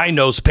behind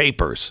those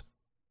papers.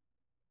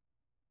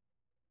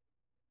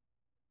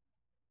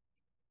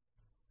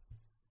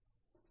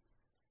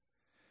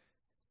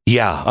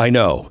 Yeah, I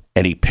know.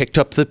 And he picked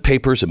up the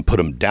papers and put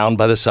them down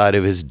by the side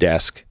of his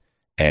desk.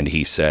 And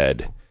he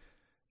said,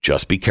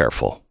 just be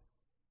careful.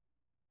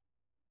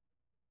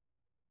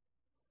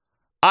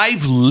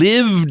 I've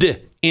lived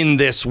in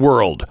this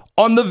world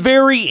on the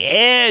very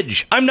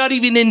edge. I'm not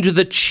even into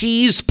the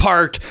cheese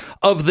part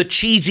of the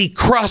cheesy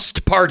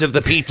crust part of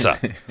the pizza.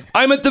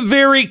 I'm at the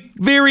very,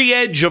 very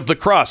edge of the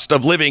crust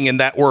of living in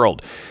that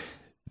world.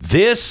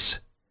 This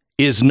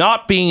is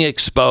not being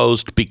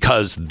exposed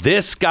because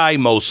this guy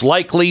most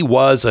likely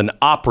was an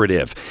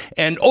operative.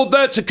 And,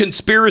 that's a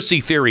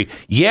conspiracy theory.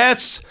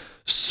 Yes,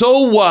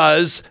 so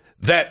was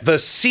that the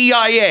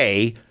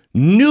CIA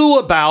knew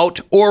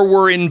about or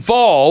were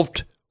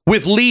involved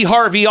with Lee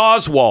Harvey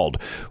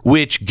Oswald,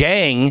 which,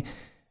 gang,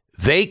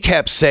 they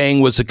kept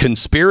saying was a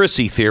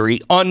conspiracy theory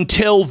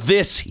until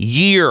this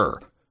year.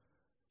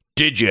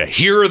 Did you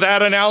hear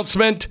that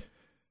announcement?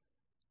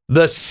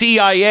 The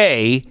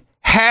CIA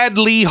had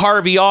Lee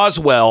Harvey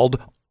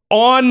Oswald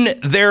on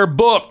their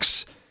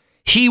books.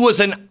 He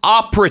was an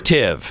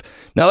operative.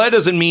 Now, that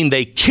doesn't mean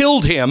they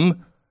killed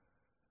him,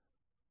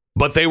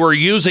 but they were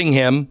using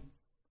him.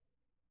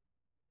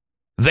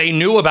 They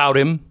knew about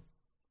him.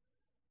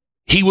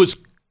 He was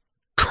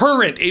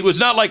current. It was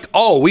not like,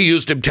 we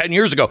used him 10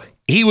 years ago.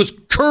 He was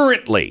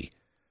currently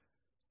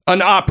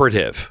an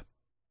operative.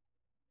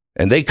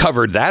 And they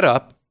covered that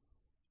up.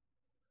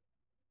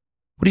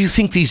 What do you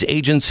think these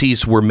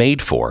agencies were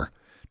made for?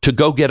 To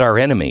go get our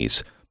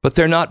enemies. But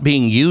they're not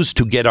being used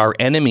to get our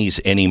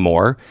enemies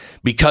anymore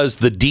because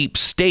the deep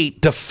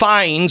state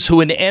defines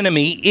who an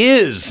enemy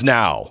is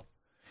now.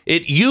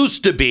 It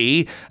used to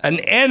be an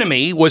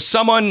enemy was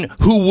someone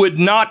who would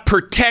not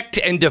protect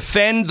and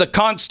defend the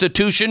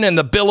Constitution and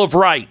the Bill of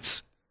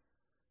Rights.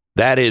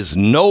 That is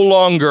no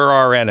longer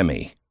our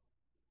enemy.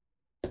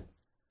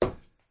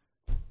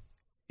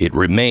 It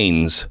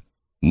remains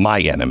my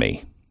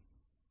enemy.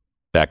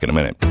 Back in a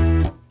minute.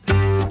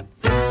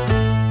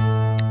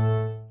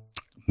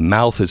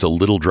 Mouth is a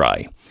little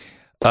dry.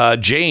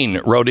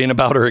 Jane wrote in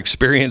about her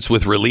experience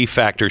with Relief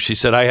Factor. She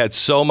said, I had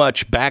so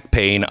much back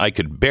pain, I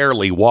could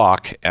barely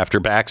walk after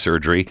back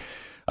surgery.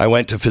 I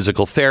went to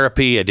physical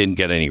therapy. I didn't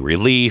get any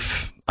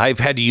relief. I've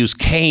had to use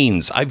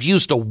canes. I've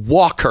used a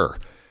walker.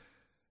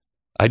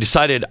 I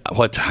decided, I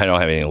don't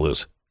have anything to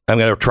lose. I'm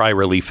going to try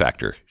Relief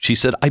Factor. She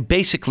said, I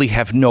basically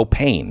have no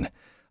pain.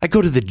 I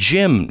go to the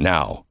gym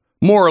now,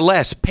 more or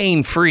less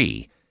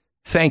pain-free.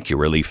 Thank you,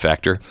 Relief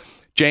Factor.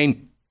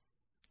 Jane,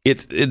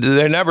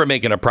 they're never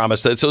making a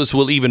promise that this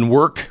will even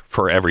work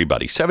for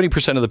everybody.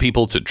 70% of the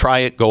people to try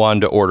it go on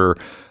to order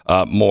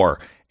more.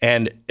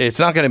 And it's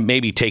not going to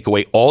maybe take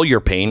away all your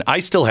pain.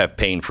 I still have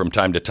pain from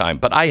time to time,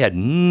 but I had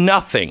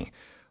nothing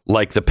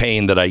like the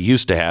pain that I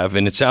used to have.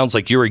 And it sounds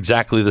like you're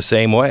exactly the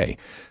same way.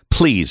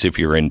 Please, if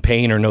you're in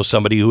pain or know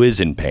somebody who is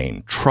in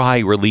pain, try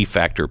Relief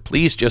Factor.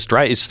 Please just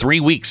try. It's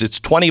 3 weeks. It's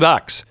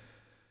 $20.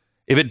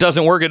 If it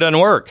doesn't work, it doesn't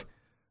work.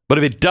 But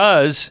if it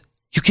does,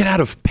 you get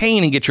out of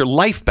pain and get your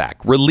life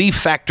back.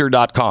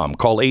 ReliefFactor.com.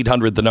 Call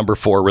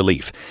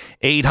 800-4-RELIEF.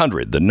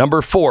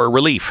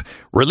 800-4-RELIEF.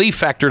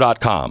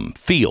 ReliefFactor.com.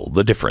 Feel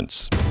the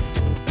difference.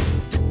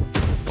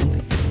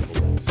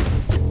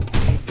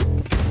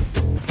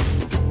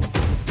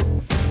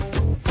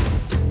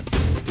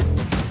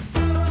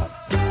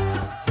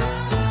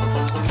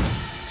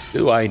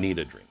 Do I need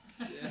a drink?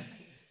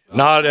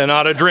 Not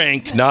a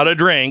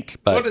drink.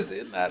 But what is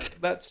in that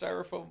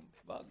styrofoam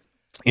mug?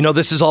 You know,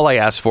 this is all I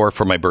asked for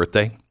my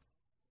birthday.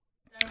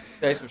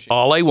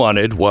 All I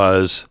wanted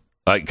was,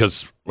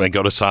 because I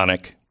go to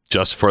Sonic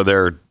just for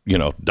their,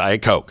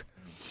 Diet Coke.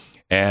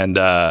 And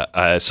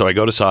so I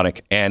go to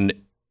Sonic, and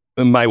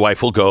my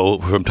wife will go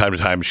from time to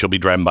time. She'll be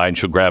driving by, and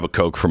she'll grab a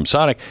Coke from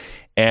Sonic.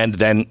 And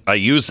then I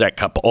use that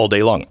cup all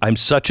day long. I'm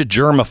such a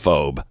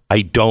germaphobe.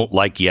 I don't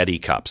like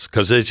Yeti cups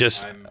because it's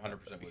just... I'm 100%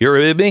 with you're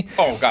with me?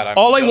 Oh, God. I'm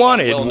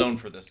well known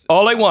for this.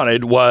 All I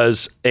wanted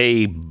was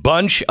a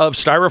bunch of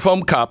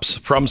styrofoam cups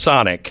from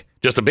Sonic.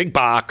 Just a big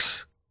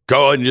box.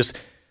 Go and just...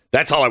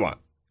 That's all I want.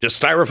 Just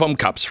styrofoam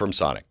cups from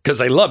Sonic because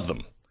I love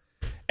them.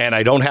 And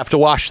I don't have to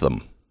wash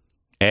them.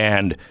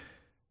 And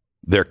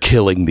they're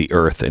killing the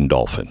earth and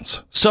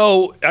dolphins.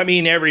 So, I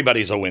mean,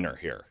 everybody's a winner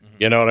here.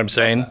 You know what I'm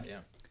saying? Yeah.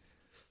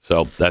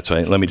 So that's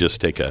why. Let me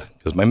just take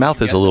because my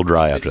mouth is a little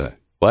dry after that.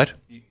 What?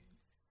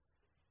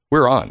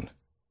 We're on.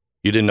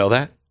 You didn't know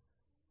that?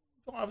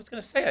 Well, I was going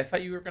to say, I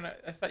thought you were going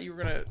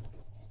to,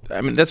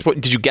 I mean, that's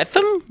what, did you get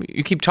them?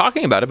 You keep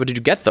talking about it, but did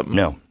you get them?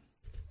 No.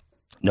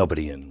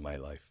 Nobody in my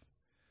life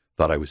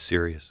thought I was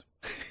serious.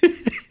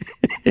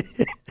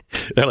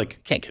 They're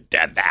like, can't get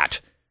Dad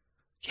that.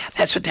 Yeah,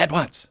 that's what Dad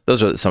wants.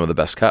 Those are some of the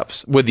best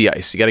cups with the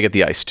ice. You got to get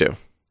the ice too.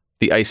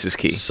 The ice is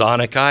key.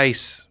 Sonic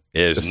Ice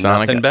is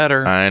nothing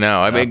better. I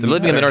know. I mean,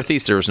 living in the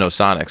Northeast, there was no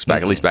Sonics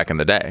back, at least back in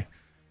the day.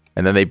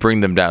 And then they bring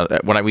them down.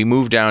 When we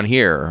moved down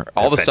here,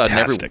 all of a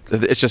sudden,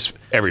 it's just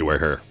everywhere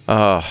here.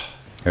 Oh,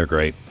 they're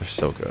great. They're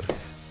so good.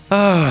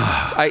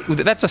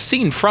 That's a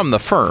scene from The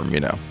Firm,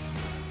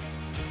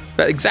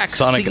 That exact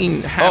Sonic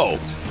scene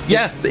happened. Oh,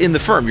 yeah. In The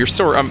Firm. Your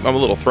story. I'm a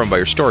little thrown by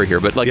your story here,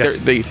 but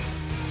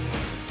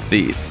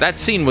that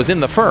scene was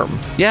in The Firm.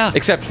 Yeah.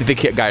 Except the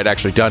guy had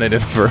actually done it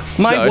in The Firm.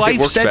 My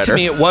wife said to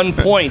me at one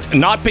point,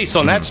 not based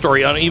on that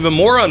story, on an even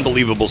more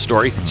unbelievable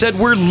story, said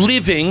we're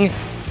living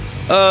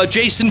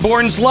Jason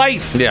Bourne's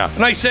life. Yeah.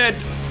 And I said,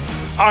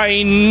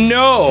 I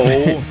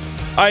know.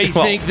 I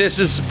think this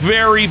is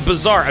very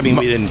bizarre. I mean,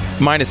 we didn't...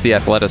 Minus the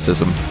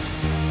athleticism,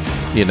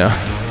 you know.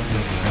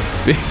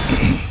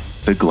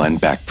 The Glenn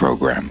Beck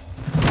Program.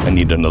 I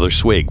need another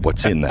swig.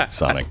 What's in that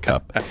Sonic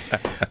cup?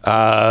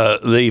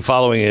 The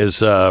following is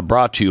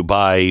brought to you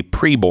by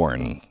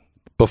Preborn.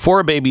 Before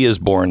a baby is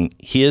born,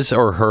 his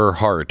or her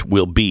heart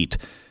will beat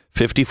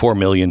 54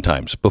 million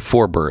times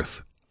before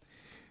birth.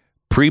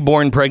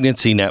 Preborn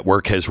Pregnancy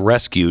Network has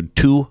rescued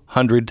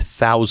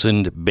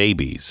 200,000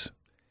 babies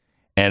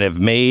and have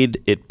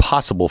made it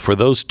possible for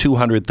those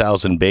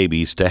 200,000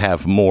 babies to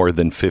have more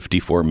than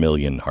 54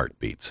 million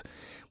heartbeats.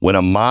 When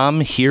a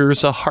mom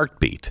hears a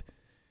heartbeat,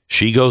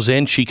 she goes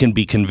in, she can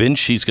be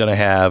convinced she's going to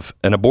have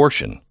an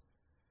abortion.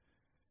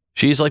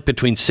 She's like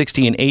between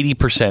 60 and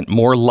 80%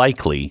 more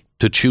likely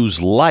to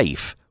choose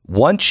life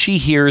once she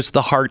hears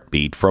the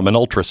heartbeat from an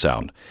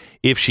ultrasound.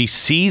 If she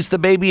sees the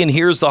baby and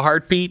hears the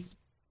heartbeat,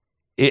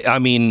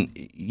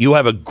 you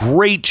have a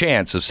great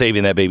chance of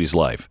saving that baby's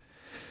life.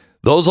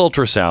 Those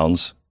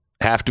ultrasounds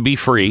have to be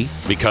free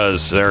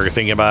because they're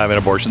thinking about having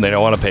an abortion. They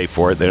don't want to pay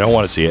for it. They don't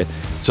want to see it.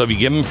 So if you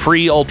give them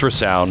free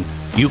ultrasound,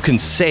 you can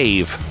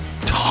save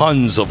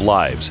tons of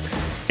lives.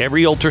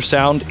 Every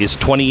ultrasound is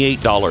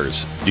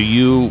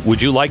 $28.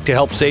 Would you like to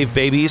help save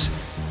babies?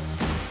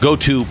 Go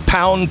to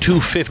pound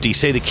 250,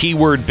 say the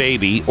keyword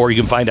baby, or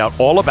you can find out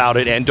all about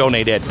it and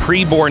donate at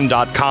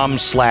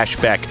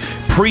preborn.com/Beck.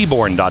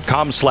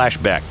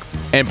 Preborn.com/Beck.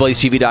 And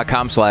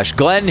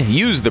blazetv.com/Glenn.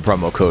 Use the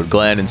promo code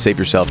Glenn and save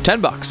yourself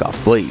 $10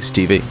 off Blaze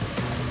TV.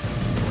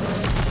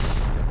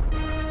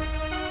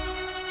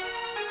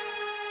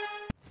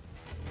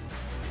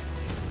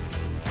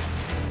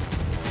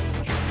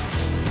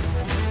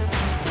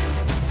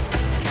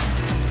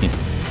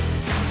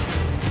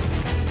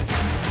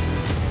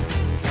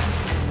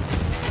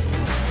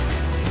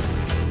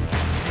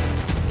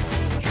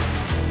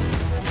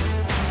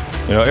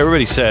 You know,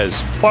 everybody says,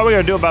 what are we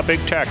going to do about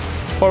big tech?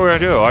 What are we going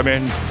to do? I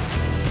mean,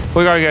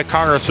 we got to get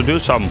Congress to do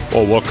something.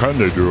 Well, what can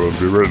they do?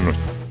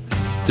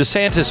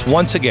 DeSantis,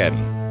 once again,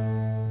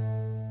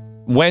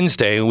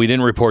 Wednesday, and we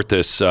didn't report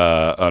this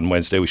on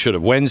Wednesday. We should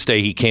have.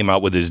 Wednesday, he came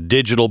out with his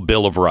digital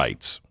Bill of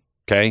Rights,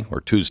 okay? Or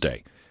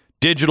Tuesday.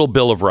 Digital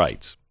Bill of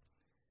Rights.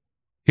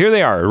 Here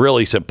they are,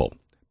 really simple.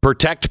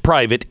 Protect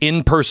private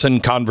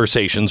in-person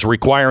conversations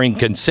requiring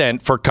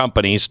consent for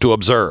companies to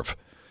observe.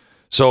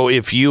 So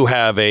if you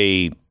have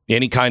any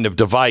kind of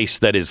device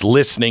that is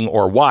listening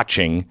or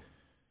watching,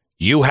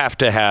 you have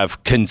to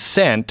have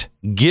consent,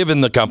 given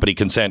the company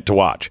consent to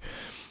watch.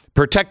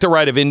 Protect the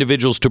right of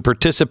individuals to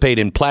participate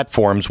in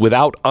platforms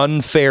without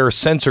unfair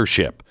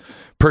censorship.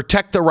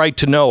 Protect the right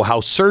to know how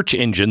search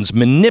engines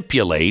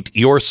manipulate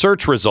your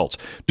search results.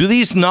 Do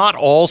these not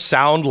all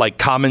sound like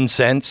common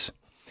sense?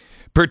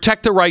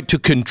 Protect the right to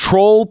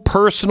control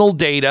personal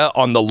data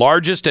on the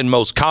largest and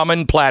most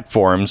common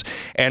platforms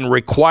and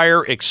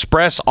require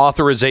express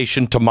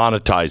authorization to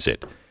monetize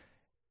it.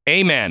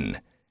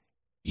 Amen.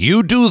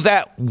 You do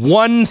that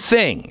one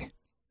thing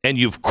and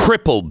you've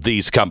crippled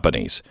these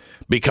companies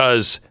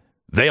because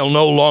they'll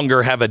no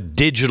longer have a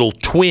digital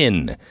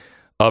twin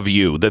of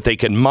you that they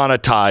can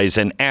monetize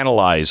and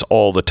analyze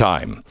all the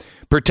time.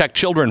 Protect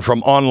children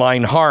from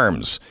online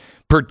harms.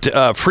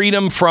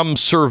 Freedom from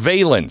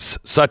surveillance,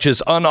 such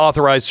as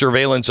unauthorized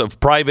surveillance of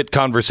private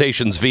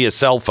conversations via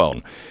cell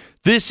phone.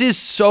 This is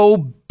so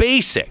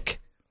basic.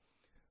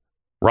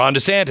 Ron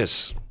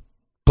DeSantis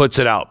puts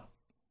it out.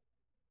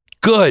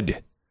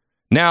 Good.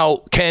 Now,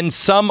 can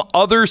some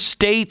other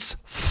states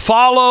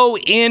follow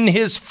in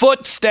his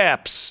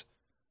footsteps?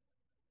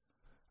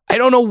 I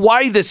don't know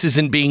why this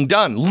isn't being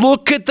done.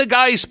 Look at the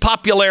guy's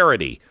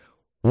popularity.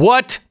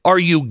 What are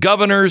you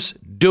governors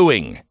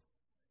doing?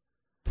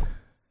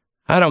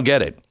 I don't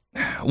get it.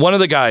 One of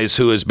the guys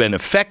who has been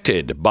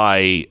affected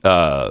by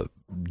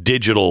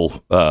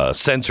digital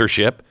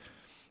censorship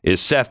is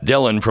Seth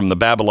Dillon from the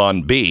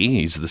Babylon Bee.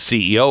 He's the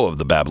CEO of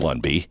the Babylon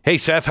Bee. Hey,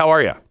 Seth, how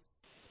are you?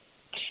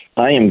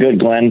 I am good,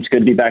 Glenn. It's good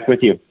to be back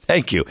with you.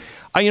 Thank you.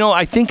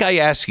 I think I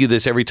ask you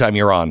this every time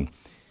you're on,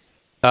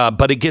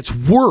 but it gets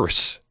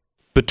worse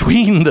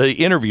between the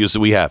interviews that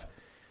we have.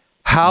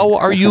 How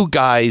are you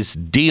guys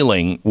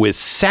dealing with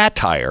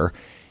satire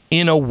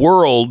in a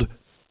world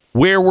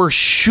where we're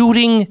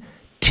shooting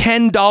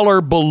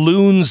 $10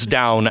 balloons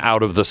down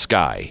out of the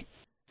sky?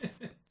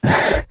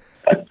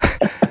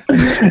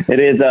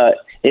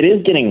 It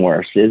is getting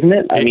worse, isn't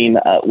it? I mean,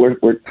 we're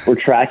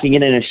tracking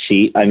it in a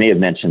sheet. I may have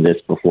mentioned this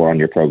before on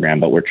your program,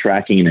 but we're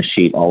tracking in a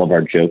sheet all of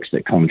our jokes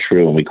that come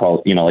true, and we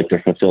call it, like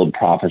they're fulfilled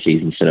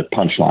prophecies instead of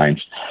punchlines.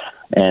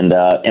 And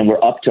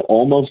we're up to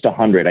almost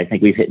 100. I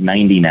think we've hit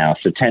 90 now.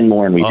 So 10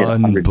 more and we hit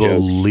 100 jokes.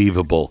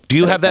 Unbelievable. Do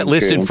you have that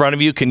list in front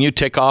of you? Can you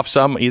tick off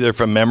some either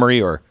from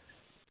memory or?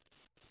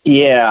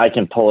 Yeah, I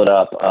can pull it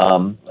up.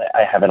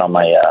 I have it on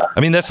my.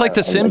 That's like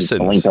The Simpsons.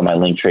 A link on my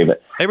link tree,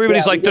 but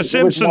everybody's like The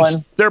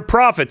Simpsons. They're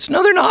prophets.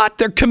 No, they're not.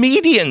 They're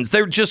comedians.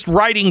 They're just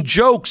writing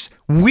jokes.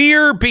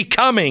 We're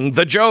becoming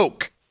the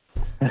joke.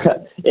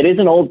 it is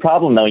an old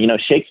problem, though.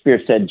 Shakespeare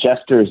said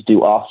jesters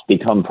do oft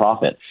become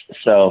prophets.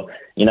 So,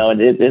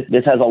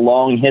 this has a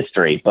long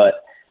history,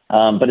 but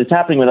it's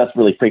happening with us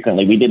really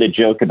frequently. We did a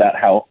joke about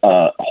how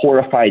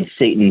horrified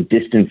Satan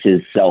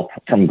distances self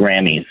from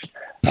Grammys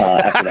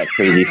after that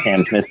crazy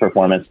Sam Smith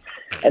performance.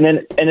 And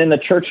then the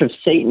Church of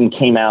Satan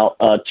came out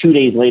 2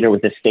 days later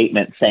with a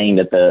statement saying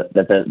that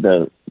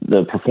the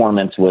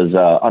performance was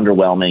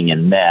underwhelming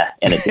and meh,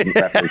 and it didn't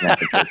represent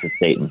the Church of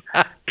Satan.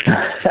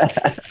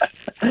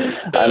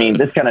 I mean,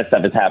 this kind of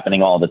stuff is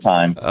happening all the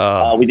time.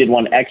 We did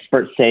one,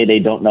 experts say they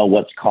don't know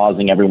what's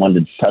causing everyone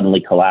to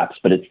suddenly collapse,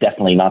 but it's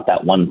definitely not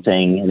that one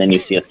thing. And then you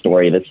see a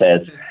story that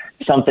says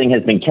something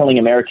has been killing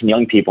American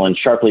young people in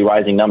sharply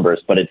rising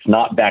numbers, but it's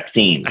not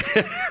vaccines.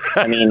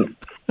 I mean,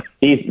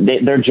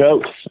 they're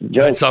jokes.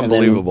 That's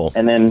unbelievable.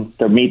 And then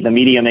the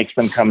media makes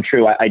them come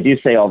true. I do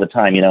say all the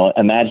time,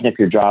 imagine if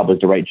your job was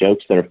to write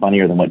jokes that are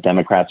funnier than what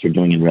Democrats are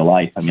doing in real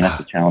life. I mean,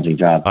 that's a challenging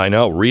job. I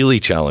know, really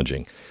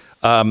challenging.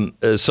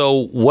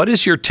 So what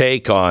is your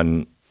take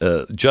on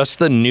just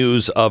the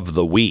news of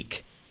the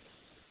week?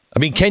 I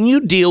mean, can you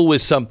deal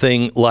with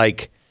something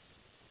like,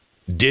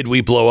 did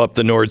we blow up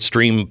the Nord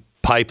Stream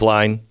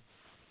pipeline?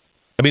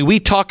 I mean, we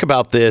talk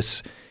about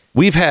this.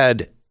 We've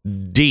had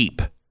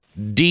deep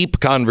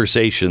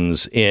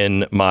conversations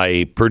in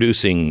my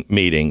producing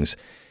meetings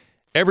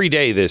every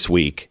day this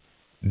week.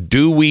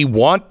 Do we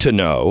want to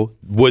know,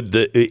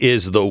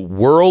 is the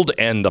world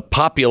and the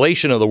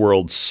population of the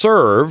world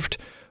served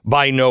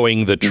by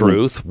knowing the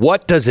truth? Mm-hmm.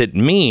 What does it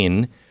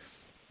mean?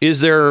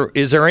 Is there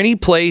any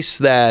place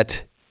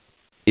that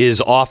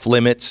is off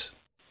limits?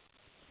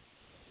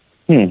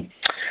 For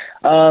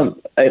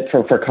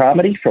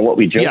comedy, for what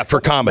we joke? Yeah,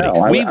 for comedy.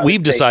 No,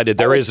 we've decided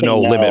there is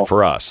no limit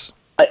for us.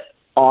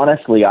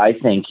 Honestly, I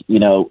think,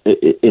 in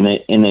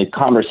the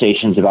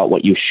conversations about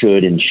what you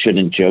should and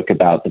shouldn't joke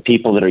about, the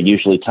people that are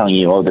usually telling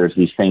you, there's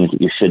these things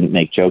that you shouldn't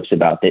make jokes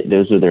about,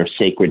 those are their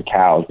sacred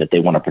cows that they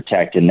want to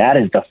protect. And that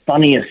is the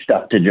funniest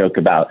stuff to joke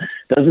about.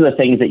 Those are the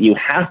things that you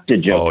have to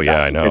joke about. Oh,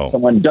 yeah, I know. If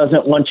someone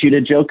doesn't want you to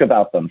joke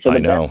about them. So the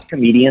best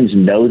comedians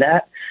know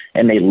that,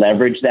 and they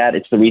leverage that.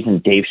 It's the reason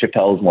Dave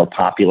Chappelle is more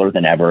popular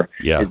than ever,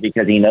 is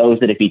because he knows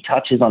that if he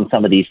touches on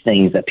some of these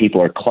things that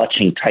people are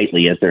clutching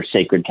tightly as their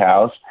sacred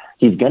cows,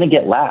 he's going to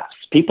get laughs.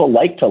 People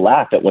like to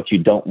laugh at what you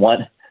don't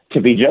want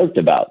to be joked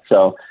about.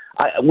 So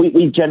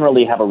we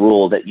generally have a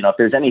rule that, if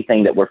there's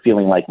anything that we're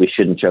feeling like we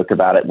shouldn't joke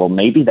about it, well,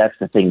 maybe that's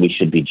the thing we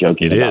should be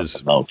joking about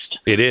the most.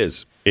 It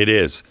is.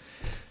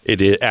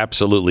 It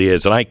absolutely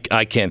is. And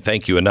I can't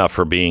thank you enough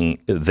for being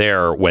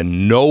there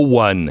when no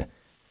one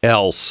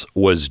else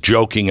was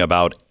joking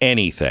about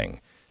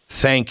anything.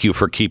 Thank you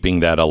for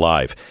keeping that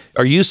alive.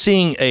 Are you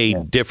seeing a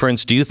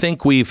difference? Do you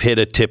think we've hit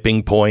a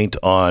tipping point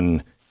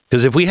on...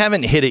 Because if we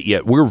haven't hit it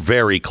yet, we're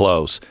very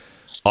close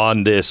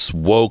on this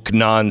woke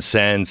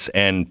nonsense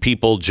and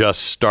people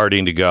just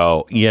starting to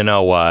go, you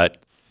know what,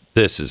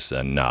 this is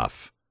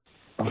enough.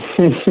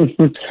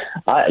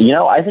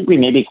 I think we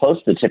may be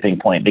close to the tipping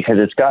point because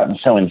it's gotten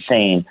so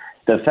insane.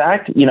 The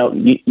fact, you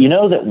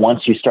know that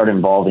once you start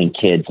involving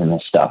kids in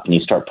this stuff and you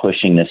start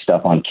pushing this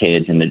stuff on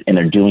kids and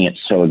they're doing it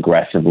so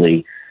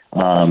aggressively,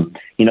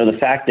 the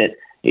fact that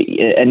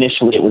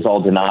initially it was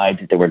all denied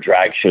that there were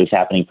drag shows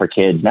happening for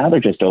kids. Now they're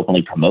just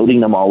openly promoting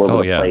them all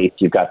over the place.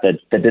 You've got the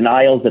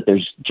denials that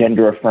there's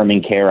gender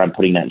affirming care. I'm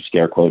putting that in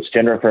scare quotes,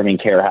 gender affirming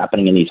care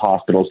happening in these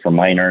hospitals for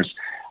minors.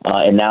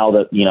 And now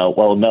that,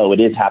 no,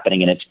 it is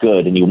happening and it's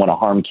good. And you want to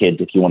harm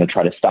kids if you want to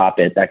try to stop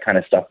it, that kind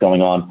of stuff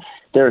going on.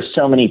 There are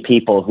so many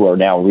people who are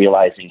now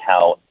realizing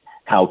how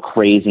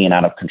crazy and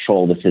out of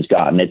control this has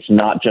gotten. It's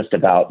not just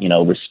about,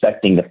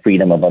 respecting the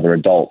freedom of other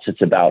adults.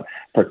 It's about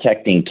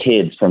protecting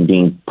kids from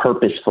being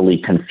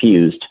purposefully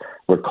confused.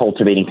 We're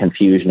cultivating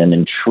confusion and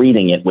then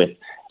treating it with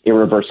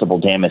irreversible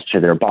damage to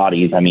their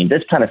bodies. I mean,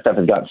 this kind of stuff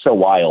has gotten so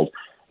wild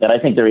that I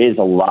think there is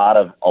a lot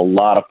of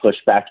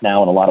pushback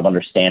now and a lot of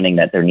understanding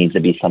that there needs to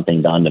be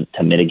something done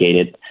to mitigate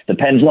it. The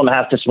pendulum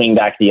has to swing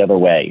back the other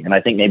way. And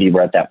I think maybe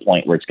we're at that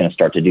point where it's going to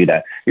start to do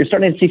that. You're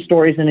starting to see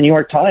stories in the New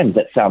York Times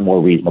that sound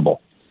more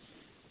reasonable.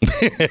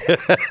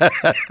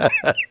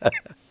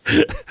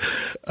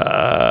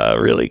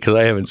 Really? Because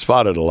I haven't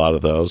spotted a lot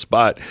of those,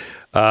 but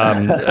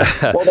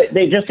well,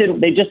 they just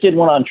did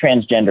one on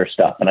transgender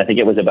stuff, and I think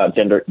it was about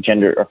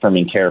gender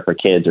affirming care for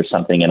kids or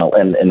something, and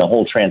the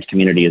whole trans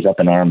community is up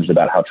in arms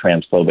about how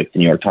transphobic the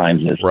New York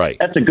Times is. Right.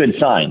 That's a good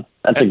sign.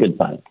 A good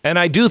sign. And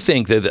I do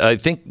think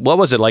that what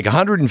was it, like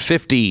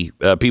 150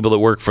 people that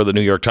work for the New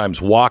York Times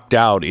walked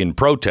out in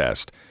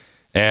protest,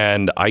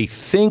 and I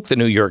think the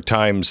New York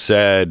Times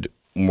said,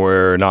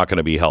 we're not going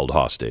to be held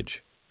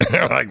hostage.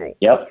 Like,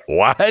 yep.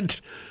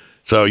 What?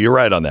 So you're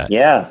right on that.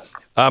 Yeah.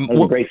 That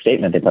was a great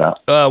statement they put out.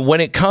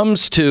 When it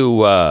comes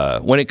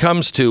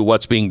to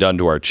what's being done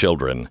to our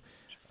children,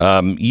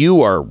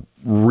 you are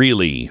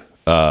really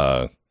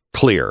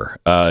clear.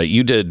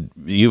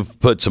 You've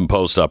put some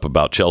posts up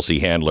about Chelsea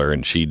Handler,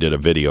 and she did a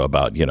video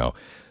about,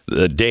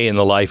 the day in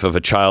the life of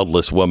a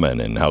childless woman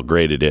and how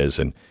great it is.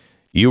 And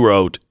You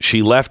wrote,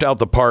 she left out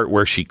the part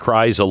where she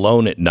cries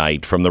alone at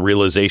night from the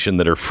realization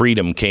that her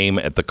freedom came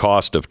at the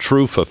cost of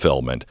true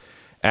fulfillment.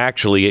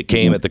 Actually, it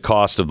came at the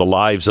cost of the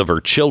lives of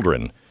her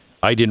children.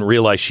 I didn't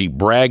realize she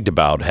bragged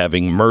about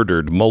having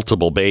murdered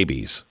multiple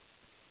babies.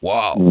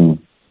 Wow.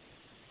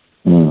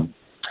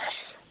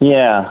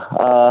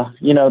 Yeah.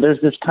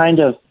 There's this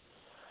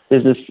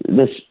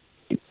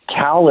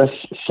callous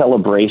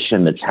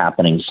celebration that's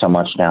happening so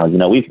much now.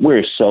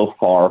 We're so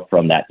far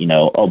from that,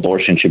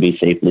 abortion should be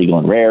safe, legal,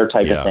 and rare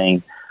type of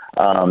thing.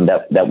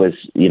 That was,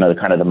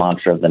 kind of the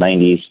mantra of the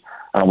 90s.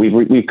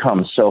 We've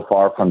come so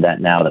far from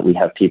that now that we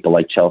have people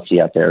like Chelsea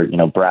out there,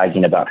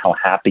 bragging about how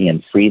happy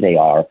and free they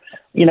are,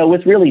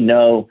 with really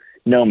no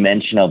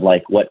mention of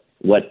like what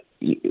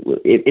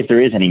if there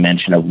is any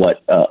mention of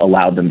what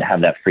allowed them to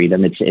have that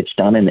freedom. It's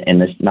done in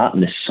this, not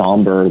in this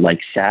somber, like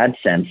sad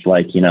sense,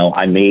 like,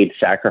 I made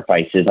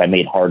sacrifices, I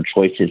made hard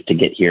choices to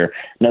get here.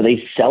 No,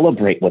 they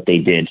celebrate what they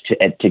did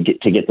to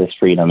get this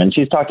freedom. And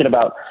she's talking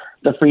about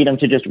the freedom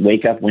to just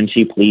wake up when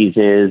she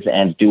pleases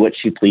and do what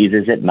she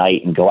pleases at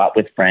night and go out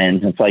with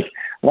friends. And it's like,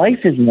 life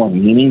is more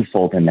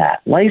meaningful than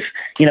that. Life,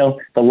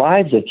 the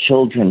lives of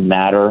children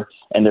matter.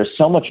 And there's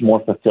so much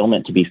more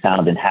fulfillment to be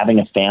found in having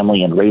a family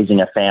and raising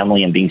a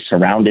family and being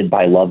surrounded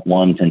by loved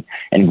ones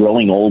and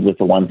growing old with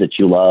the ones that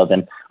you love.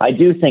 And I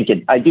do think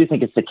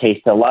it's the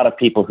case that a lot of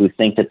people who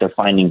think that they're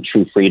finding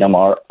true freedom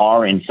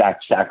are in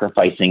fact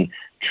sacrificing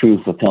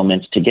true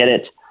fulfillment to get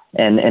it.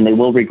 And they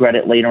will regret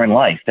it later in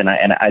life. And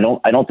I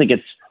don't think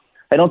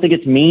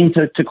it's mean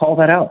to call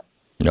that out.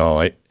 No,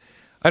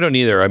 I don't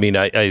either. I mean,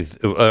 I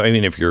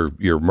mean, if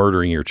you're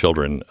murdering your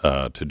children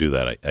to do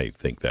that, I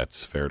think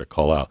that's fair to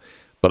call out.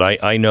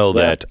 But I know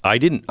that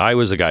I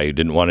was a guy who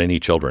didn't want any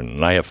children,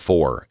 and I have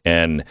 4.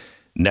 And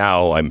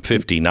now I'm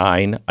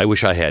 59. I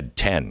wish I had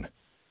 10.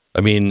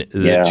 I mean,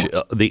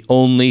 the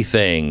only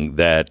thing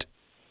that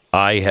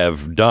I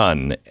have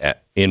done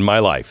in my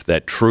life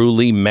that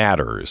truly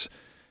matters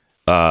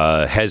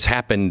has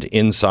happened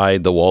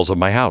inside the walls of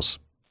my house.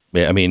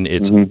 I mean,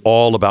 it's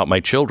all about my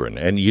children.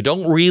 And you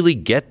don't really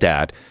get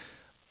that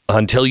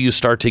until you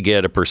start to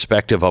get a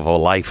perspective of a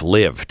life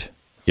lived,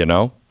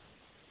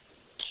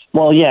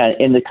 Well, yeah,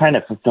 and the kind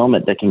of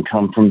fulfillment that can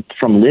come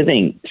from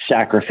living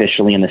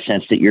sacrificially in the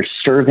sense that you're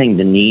serving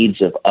the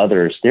needs of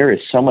others. There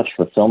is so much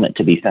fulfillment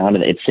to be found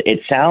in it.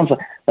 It sounds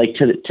like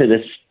to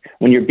this,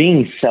 when you're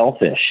being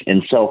selfish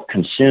and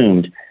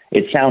self-consumed,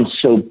 it sounds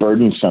so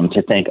burdensome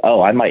to think,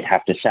 oh, I might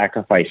have to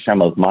sacrifice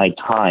some of my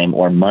time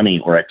or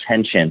money or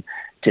attention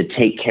to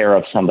take care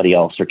of somebody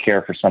else or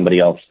care for somebody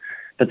else.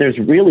 But there's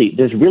really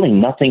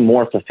nothing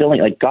more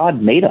fulfilling. Like,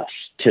 God made us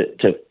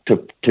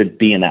to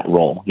be in that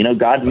role.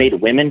 God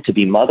made women to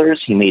be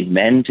mothers. He made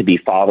men to be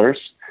fathers.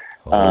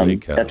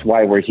 That's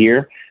why we're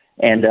here.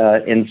 And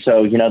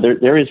so,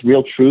 there is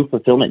real true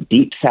fulfillment,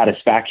 deep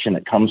satisfaction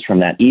that comes from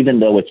that, even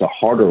though it's a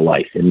harder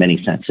life in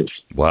many senses.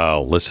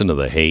 Wow. Listen to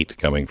the hate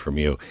coming from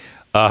you.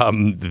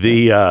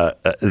 The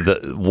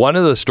one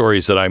of the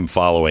stories that I'm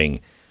following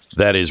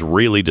that is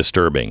really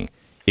disturbing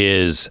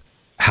is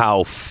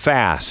how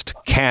fast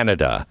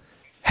Canada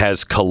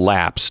has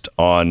collapsed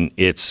on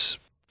its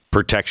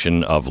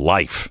protection of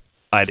life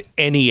at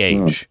any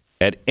age.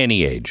 At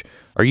any age.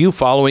 Are you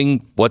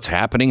following what's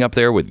happening up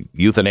there with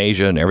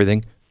euthanasia and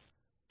everything?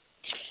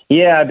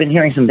 Yeah, I've been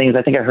hearing some things.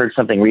 I think I heard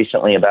something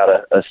recently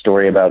about a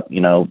story about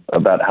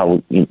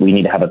how we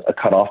need to have a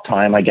cutoff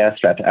time, I guess,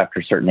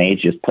 after a certain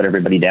age, just put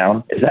everybody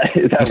down. Is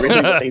that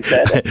really what they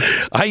said?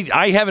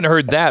 I haven't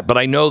heard that, but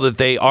I know that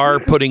they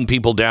are putting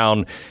people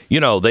down.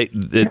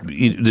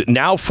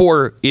 Now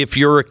if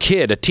you're a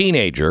kid, a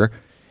teenager,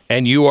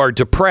 and you are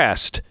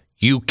depressed,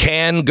 you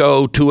can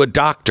go to a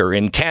doctor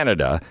in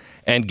Canada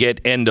and get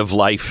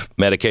end-of-life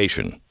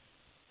medication.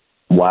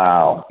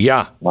 Wow.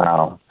 Yeah.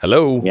 Wow.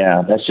 Hello.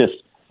 Yeah, that's just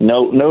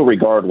no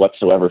regard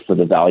whatsoever for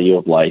the value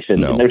of life.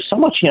 And there's so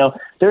much,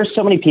 there's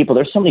so many people,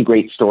 there's so many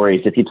great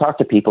stories. If you talk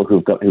to people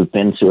who've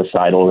been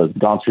suicidal, have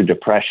gone through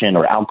depression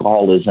or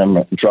alcoholism,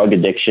 or drug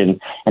addiction,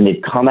 and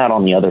they've come out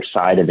on the other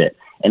side of it,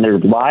 and their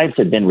lives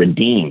have been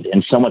redeemed,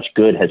 and so much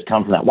good has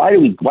come from that. Why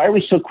are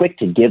we so quick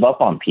to give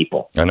up on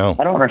people? I know.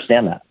 I don't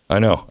understand that. I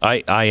know.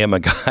 I am a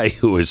guy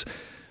who is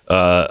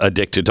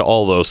addicted to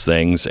all those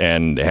things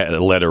and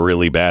led a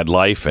really bad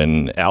life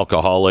and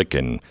alcoholic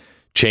and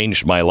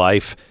changed my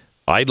life.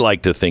 I'd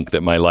like to think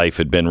that my life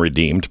had been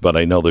redeemed, but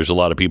I know there's a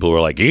lot of people who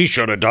are like, he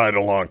should have died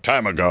a long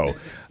time ago.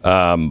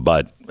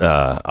 But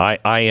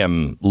I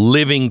am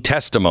living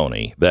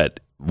testimony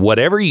that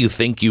whatever you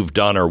think you've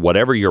done or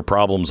whatever your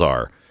problems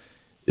are,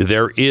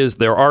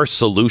 there are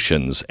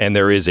solutions, and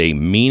there is a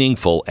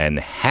meaningful and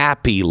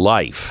happy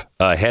life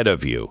ahead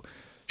of you.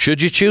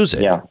 Should you choose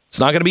it? Yeah. It's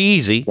not going to be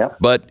easy,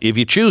 but if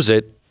you choose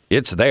it,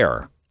 it's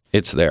there.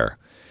 It's there.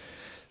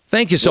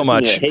 Thank you so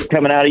much. Hate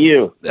coming out of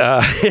you.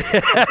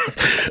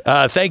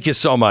 Thank you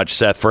so much,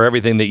 Seth, for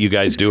everything that you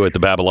guys do at the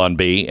Babylon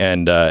Bee.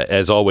 And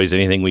as always,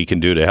 anything we can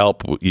do to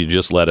help, you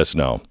just let us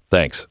know.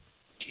 Thanks.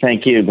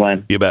 Thank you,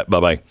 Glenn. You bet.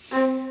 Bye-bye.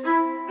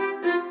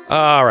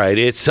 All right.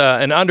 It's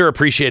an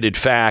underappreciated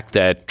fact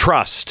that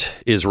trust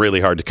is really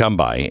hard to come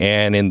by.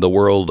 And in the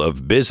world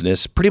of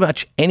business, pretty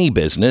much any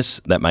business,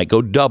 that might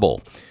go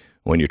double.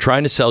 When you're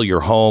trying to sell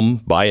your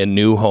home, buy a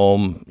new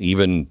home,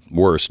 even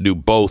worse, do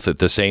both at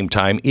the same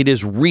time, it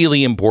is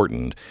really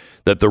important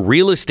that the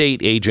real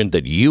estate agent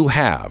that you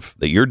have,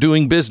 that you're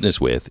doing business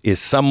with, is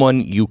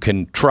someone you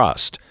can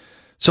trust.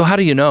 So how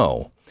do you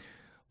know?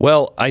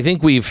 Well, I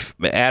think we've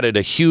added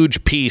a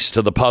huge piece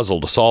to the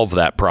puzzle to solve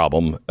that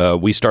problem.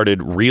 We started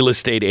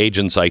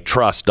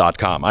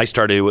realestateagentsitrust.com. I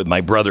started it with my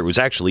brother. It was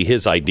actually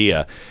his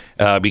idea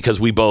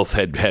because we both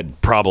had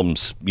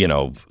problems,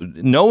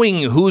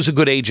 knowing who's a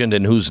good agent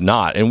and who's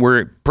not. And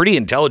we're pretty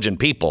intelligent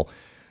people,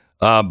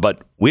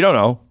 but we don't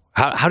know.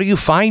 How do you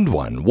find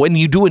one? When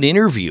you do an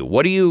interview,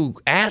 what do you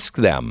ask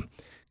them?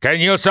 Can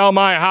you sell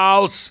my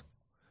house?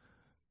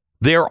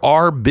 There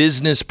are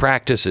business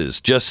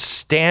practices, just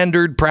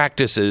standard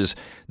practices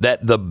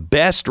that the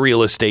best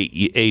real estate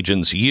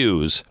agents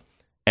use,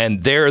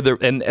 and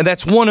and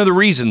that's one of the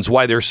reasons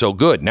why they're so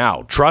good.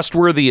 Now,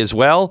 trustworthy as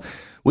well.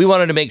 We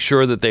wanted to make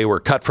sure that they were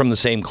cut from the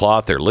same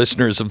cloth. They're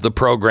listeners of the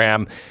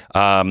program,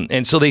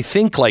 and so they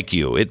think like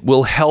you. It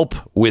will help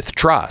with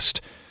trust.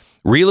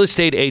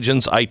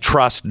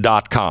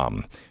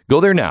 Realestateagentsitrust.com.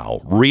 Go there now.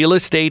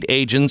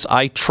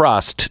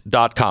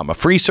 Realestateagentsitrust.com. A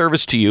free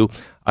service to you.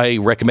 I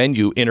recommend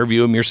you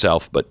interview them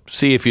yourself, but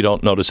see if you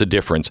don't notice a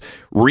difference.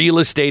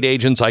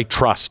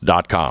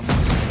 Realestateagentsitrust.com.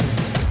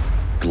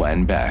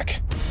 Glenn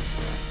Beck.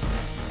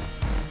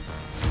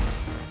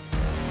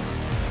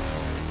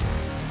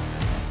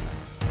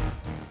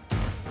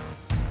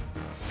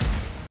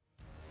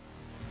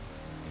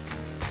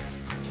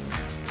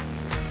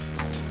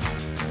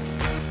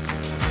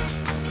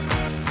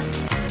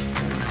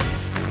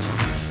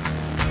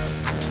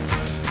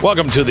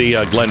 Welcome to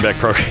the Glenn Beck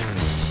program.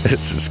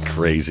 This is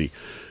crazy.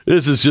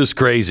 This is just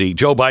crazy.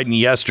 Joe Biden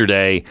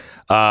yesterday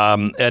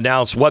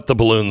announced what the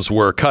balloons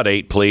were. Cut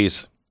 8,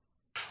 please.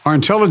 Our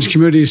intelligence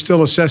community is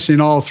still assessing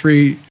all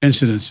 3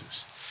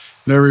 incidences.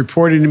 They're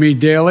reporting to me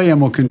daily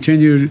and will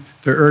continue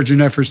their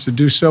urgent efforts to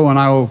do so, and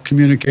I will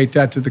communicate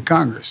that to the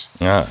Congress.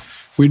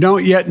 We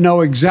don't yet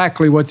know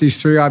exactly what these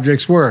 3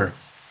 objects were,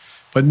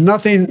 but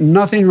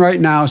nothing right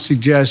now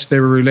suggests they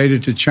were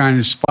related to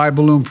China's spy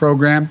balloon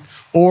program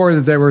or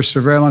that they were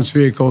surveillance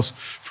vehicles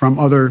from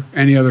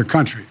any other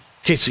country.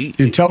 The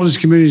intelligence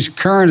community's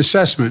current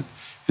assessment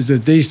is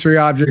that these 3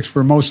 objects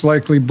were most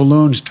likely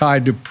balloons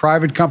tied to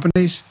private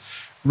companies,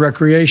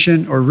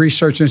 recreation or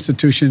research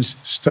institutions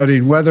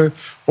studying weather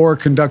or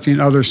conducting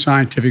other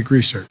scientific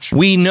research.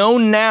 We know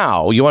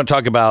now, you want to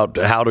talk about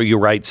how do you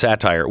write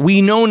satire?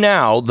 We know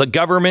now the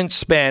government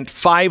spent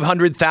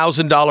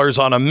 $500,000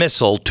 on a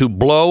missile to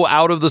blow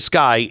out of the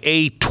sky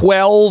a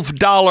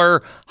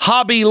 $12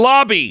 Hobby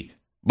Lobby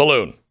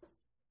balloon.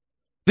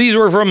 These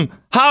were from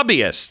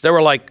hobbyists. They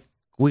were like,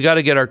 we got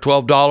to get our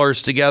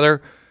 $12 together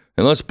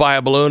and let's buy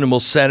a balloon and we'll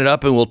set it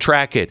up and we'll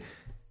track it.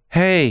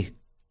 Hey,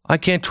 I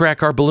can't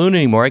track our balloon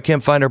anymore. I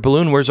can't find our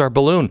balloon. Where's our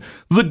balloon?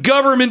 The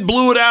government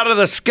blew it out of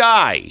the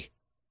sky.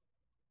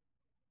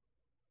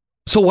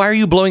 So why are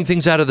you blowing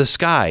things out of the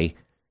sky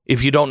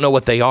if you don't know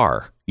what they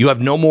are? You have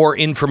no more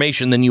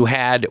information than you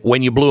had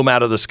when you blew them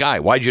out of the sky.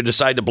 Why'd you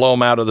decide to blow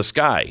them out of the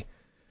sky?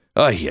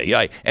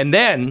 And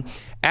then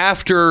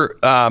after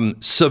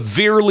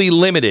severely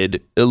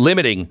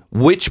limiting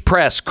which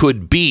press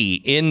could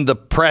be in the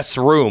press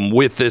room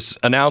with this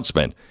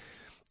announcement,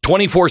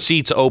 24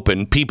 seats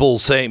open, people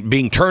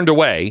being turned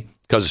away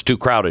because it's too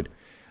crowded.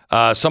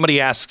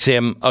 Somebody asks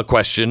him a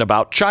question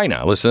about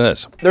China. Listen to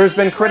this. There's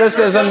been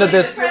criticism that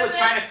this...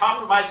 China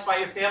compromised by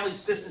your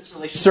family's business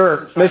relations.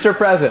 Sir, Mr.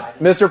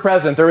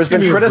 President, there has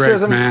been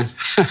criticism... Did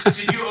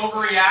you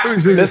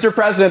overreact? Mr.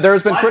 President, there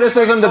has been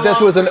criticism that this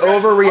was an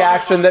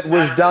overreaction that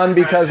was done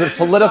because of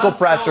political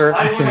pressure.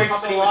 You can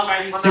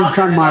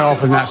come to my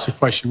office and ask the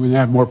question when they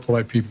have more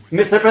polite people.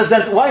 Mr.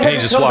 President, why he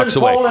just walks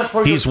away.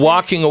 He's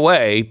walking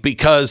away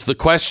because the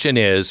question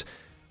is,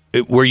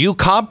 were you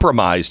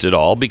compromised at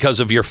all because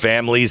of your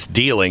family's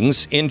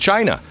dealings in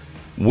China?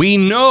 We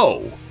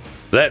know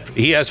that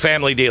he has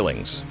family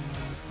dealings,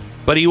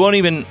 but he won't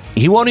even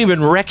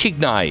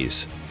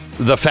recognize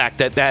the fact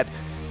that that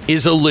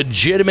is a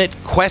legitimate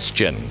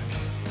question.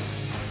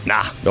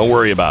 Nah, don't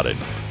worry about it.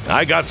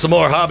 I got some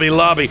more Hobby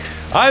Lobby.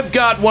 I've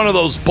got one of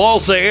those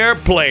balsa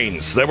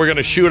airplanes that we're going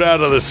to shoot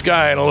out of the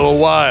sky in a little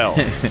while.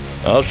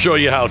 I'll show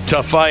you how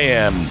tough I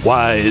am,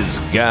 wise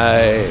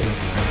guy.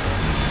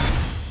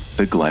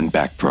 The Glenn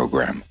Beck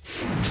Program.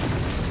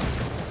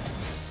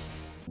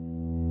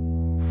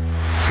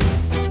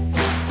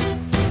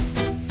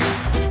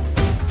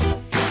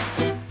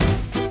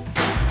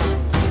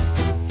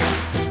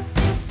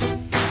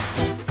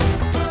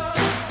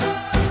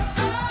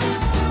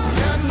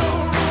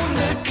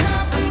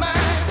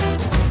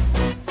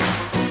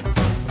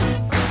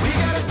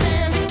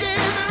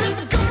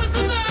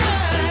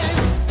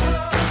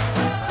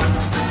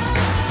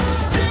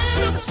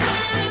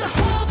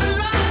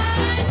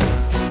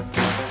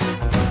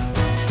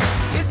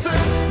 It's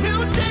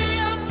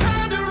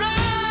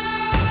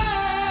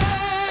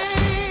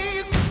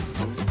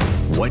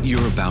What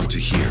you're about to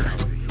hear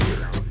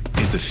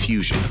is the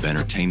fusion of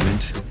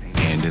entertainment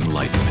and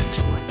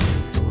enlightenment.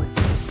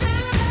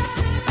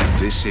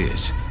 This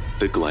is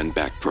the Glenn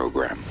Beck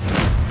Program.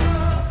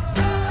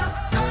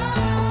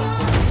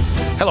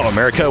 Hello,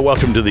 America.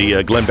 Welcome to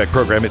the Glenn Beck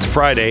Program. It's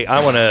Friday.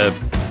 I want to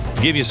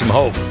give you some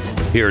hope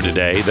here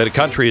today that a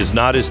country is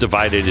not as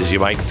divided as you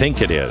might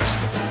think it is.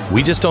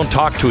 We just don't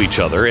talk to each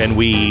other, and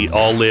we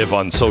all live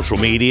on social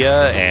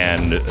media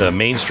and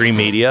mainstream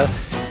media,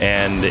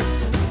 and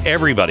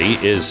everybody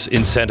is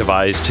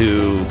incentivized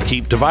to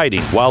keep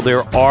dividing. While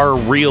there are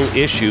real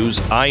issues,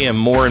 I am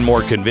more and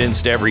more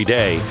convinced every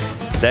day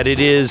that it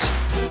is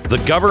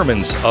the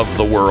governments of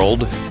the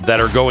world that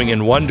are going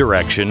in one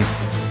direction,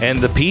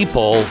 and the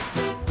people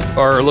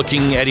are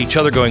looking at each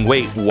other going,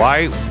 wait,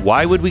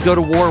 why would we go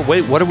to war?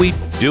 Wait, what are we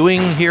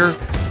doing here?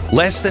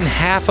 Less than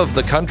half of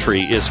the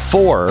country is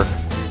for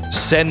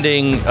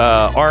sending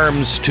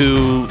arms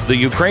to the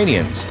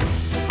Ukrainians.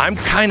 I'm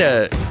kind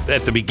of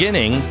at the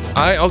beginning.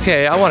 I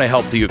want to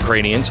help the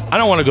Ukrainians. I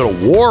don't want to go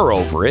to war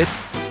over it.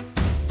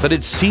 But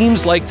it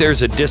seems like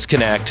there's a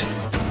disconnect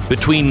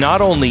between not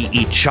only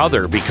each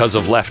other because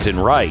of left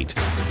and right,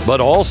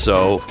 but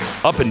also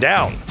up and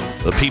down.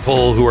 The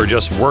people who are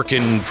just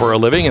working for a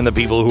living and the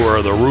people who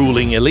are the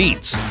ruling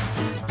elites.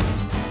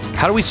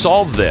 How do we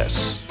solve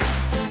this?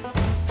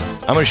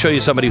 I'm going to show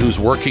you somebody who's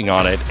working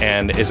on it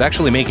and is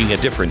actually making a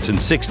difference in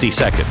 60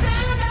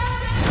 seconds.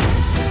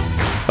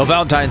 Well,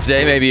 Valentine's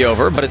Day may be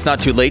over, but it's not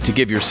too late to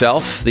give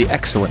yourself the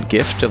excellent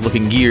gift of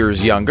looking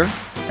years younger.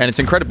 And it's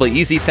incredibly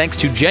easy thanks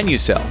to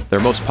Genucel. Their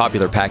most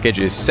popular package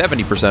is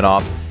 70%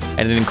 off,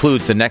 and it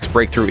includes the next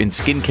breakthrough in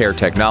skincare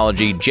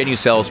technology,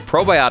 Genucel's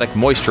probiotic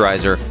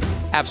moisturizer.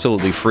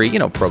 Absolutely free. You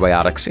know,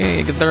 probiotics,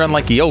 they're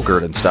unlike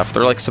yogurt and stuff.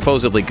 They're like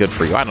supposedly good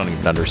for you. I don't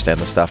even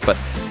understand the stuff, but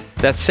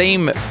that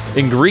same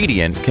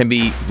ingredient can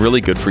be really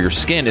good for your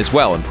skin as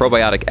well. And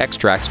probiotic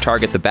extracts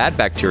target the bad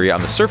bacteria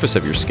on the surface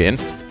of your skin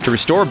to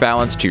restore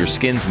balance to your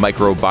skin's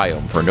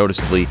microbiome for a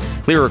noticeably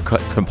clearer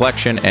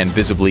complexion and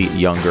visibly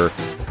younger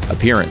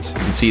appearance. You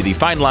can see the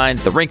fine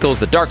lines, the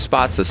wrinkles, the dark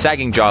spots, the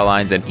sagging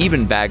jawlines, and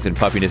even bags and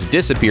puffiness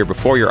disappear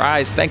before your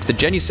eyes thanks to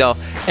Genucel.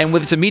 And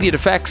with its immediate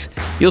effects,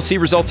 you'll see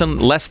results in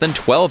less than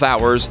 12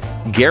 hours,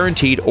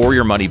 guaranteed, or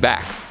your money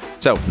back.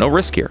 So, no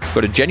risk here.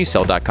 Go to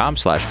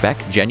Genucel.com/Beck,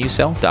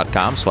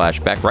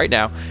 Genucel.com/Beck right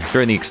now.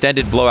 During the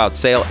extended blowout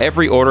sale,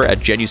 every order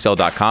at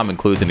Genucel.com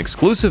includes an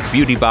exclusive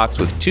beauty box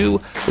with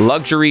 2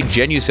 luxury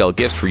Genucel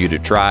gifts for you to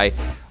try.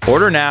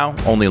 Order now.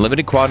 Only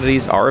limited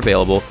quantities are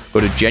available.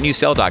 Go to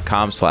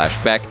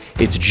Genucel.com/Beck.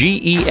 It's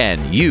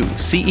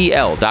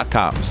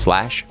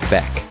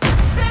GENUCEL.com/Beck.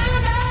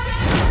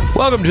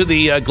 Welcome to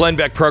the Glenn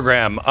Beck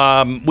Program.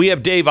 We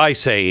have Dave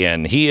Isay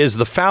in. He is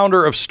the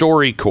founder of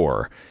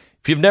StoryCorps.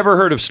 If you've never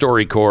heard of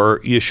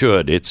StoryCorps, you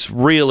should. It's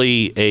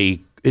really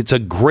a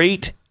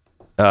great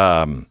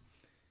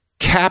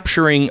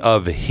capturing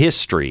of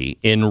history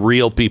in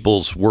real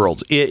people's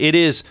worlds. It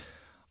is,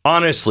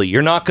 honestly,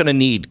 you're not going to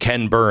need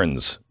Ken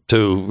Burns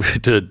to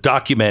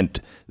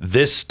document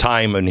this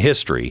time in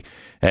history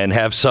and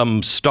have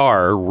some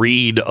star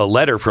read a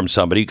letter from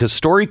somebody, because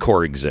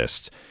StoryCorps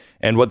exists.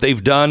 And what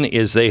they've done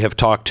is they have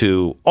talked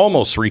to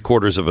almost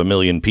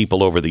 750,000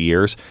 people over the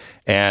years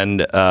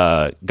and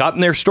gotten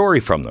their story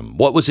from them.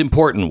 What was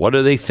important? What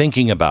are they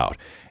thinking about?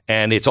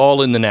 And it's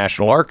all in the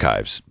National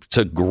Archives. It's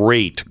a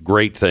great,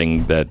 great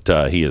thing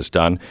that he has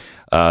done.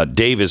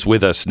 Dave is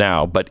with us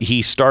now, but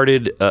he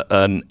started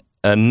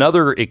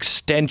another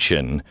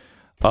extension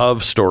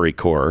of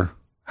StoryCorps.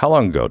 How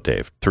long ago,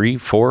 Dave? 3,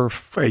 4?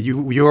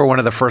 You were one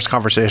of the first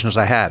conversations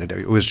I had.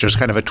 It was just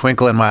kind of a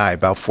twinkle in my eye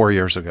about 4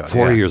 years ago.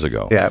 4 years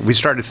ago. Yeah, we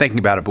started thinking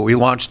about it, but we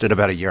launched it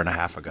about a year and a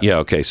half ago. Yeah,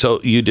 okay.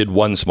 So you did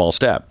one small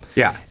step.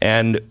 Yeah.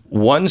 And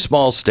one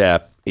small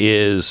step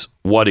is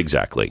what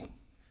exactly?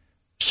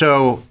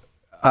 So,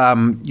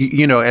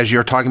 as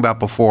you're talking about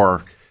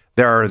before,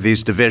 there are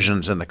these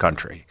divisions in the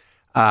country.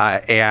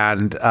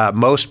 And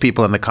most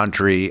people in the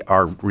country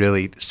are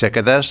really sick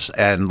of this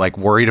and like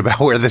worried about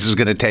where this is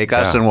going to take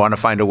us, and want to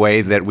find a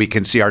way that we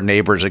can see our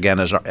neighbors again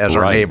as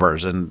our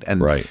neighbors. And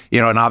and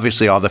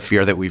obviously all the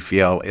fear that we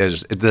feel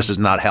is this is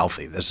not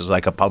healthy. This is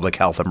like a public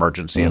health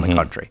emergency in the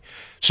country.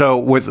 So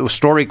with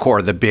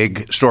StoryCorps, the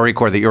big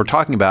StoryCorps that you were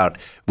talking about,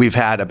 we've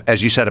had,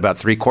 as you said, about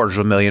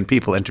 750,000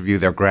 people interview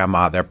their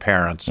grandma, their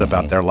parents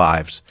about their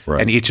lives.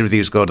 Right. And each of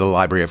these go to the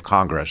Library of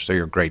Congress. So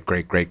your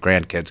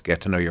great-great-great-grandkids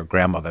get to know your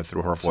grandmother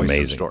through her voice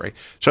and story.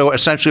 So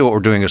essentially what we're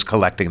doing is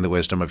collecting the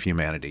wisdom of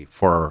humanity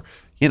for,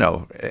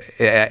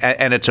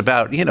 and it's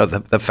about,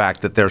 the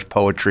fact that there's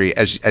poetry,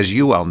 as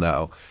you well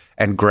know,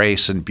 and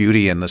grace and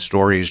beauty in the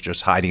stories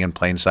just hiding in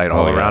plain sight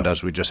all around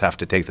us. We just have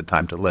to take the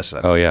time to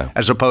listen.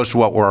 As opposed to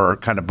what we're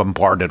kind of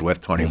bombarded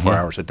with 24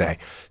 hours a day.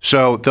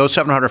 So those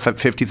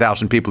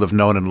 750,000 people have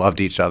known and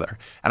loved each other.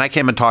 And I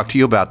came and talked to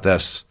you about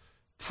this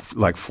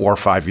like 4 or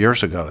 5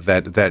 years ago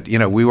that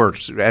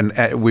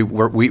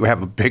we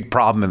have a big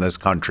problem in this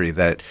country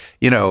that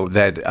we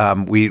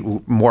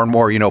more and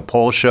more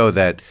polls show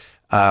that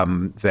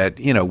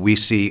we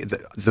see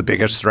the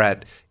biggest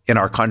threat in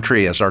our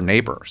country as our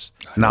neighbors,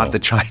 not the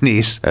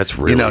Chinese. That's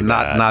really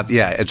bad.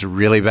 It's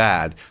really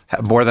bad.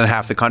 More than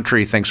half the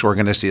country thinks we're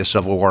going to see a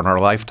civil war in our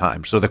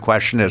lifetime. So the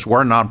question is,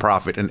 we're a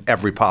nonprofit in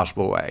every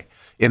possible way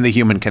in the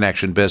human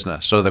connection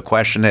business. So the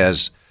question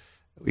is,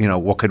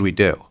 what could we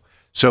do?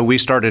 So we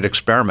started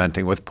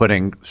experimenting with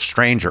putting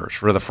strangers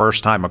for the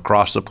first time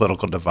across the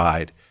political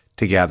divide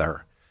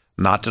together,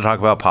 not to talk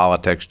about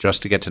politics,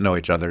 just to get to know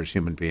each other as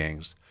human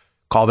beings.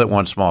 Called it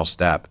One Small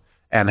Step.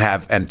 And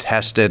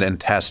tested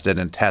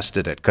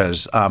it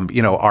because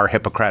our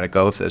Hippocratic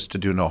oath is to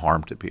do no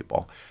harm to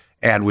people,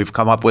 and we've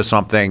come up with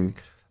something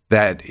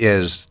that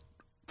is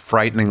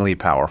frighteningly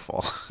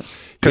powerful.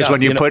 Because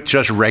when you put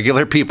just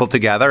regular people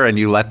together and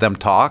you let them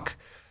talk,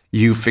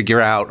 you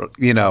figure out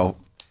you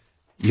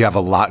have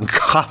a lot in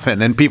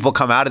common, and people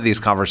come out of these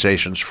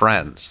conversations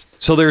friends.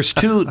 So there's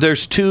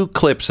two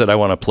clips that I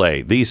want to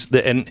play.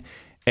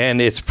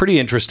 And it's pretty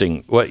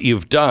interesting. What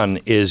you've done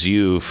is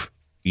you've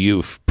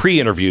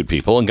pre-interviewed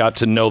people and got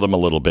to know them a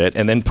little bit,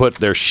 and then put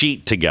their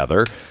sheet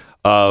together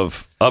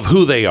of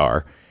who they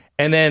are,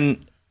 and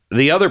then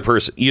the other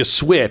person, you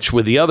switch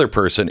with the other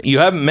person you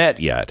haven't met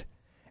yet.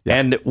 Yeah.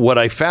 And what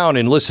I found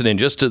in listening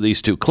just to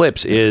these two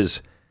clips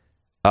is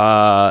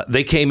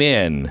they came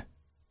in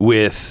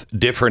with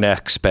different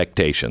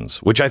expectations,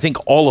 which I think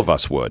all of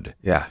us would.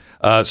 Yeah.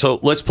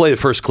 So let's play the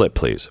first clip,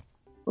 please.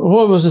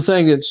 What was the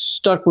thing that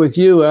stuck with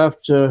you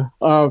after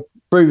our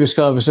previous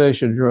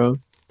conversation,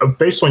 Jerome?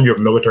 Based on your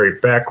military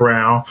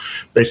background,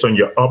 based on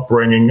your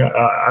upbringing,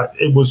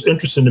 it was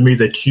interesting to me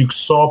that you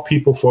saw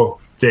people for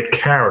their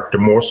character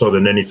more so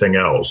than anything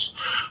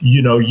else.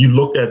 You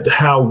looked at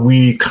how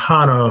we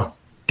kind of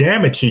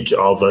damage each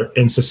other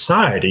in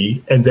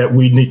society, and that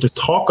we need to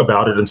talk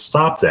about it and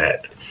stop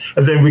that.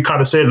 And then we kind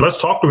of said,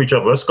 let's talk to each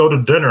other. Let's go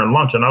to dinner and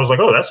lunch. And I was like,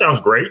 oh, that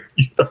sounds great.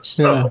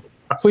 Yeah.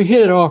 We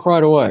hit it off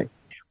right away.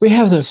 We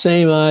have the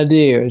same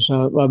ideas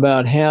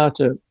about how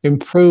to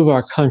improve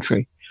our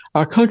country.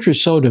 Our country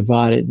is so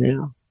divided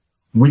now.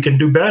 We can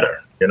do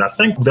better. And I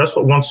think that's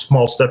what One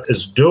Small Step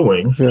is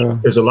doing,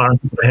 is allowing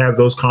people to have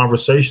those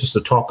conversations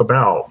to talk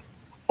about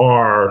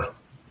our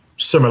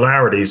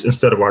similarities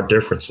instead of our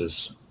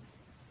differences.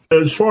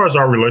 As far as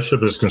our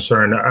relationship is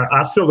concerned,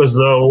 I feel as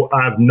though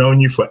I've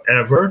known you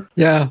forever.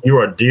 Yeah.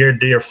 You're a dear,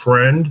 dear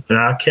friend, and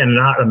I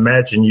cannot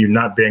imagine you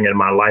not being in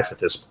my life at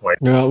this point.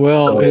 Yeah,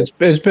 well,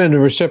 it's been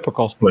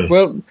reciprocal.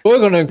 Well, we're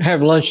going to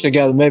have lunch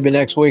together maybe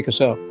next week or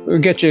so. We'll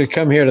get you to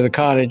come here to the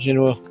cottage, and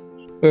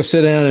we'll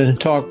sit down and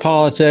talk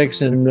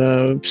politics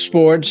and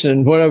sports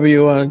and whatever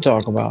you want to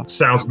talk about.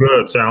 Sounds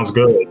good.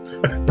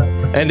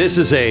 And this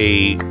is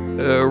a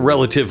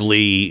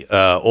relatively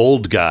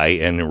old guy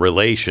in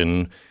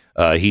relation.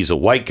 He's a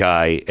white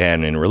guy,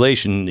 and in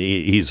relation,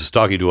 he's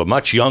talking to a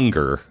much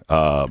younger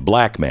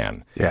black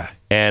man. Yeah.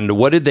 And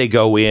what did they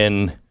go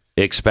in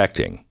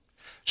expecting?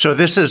 So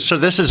this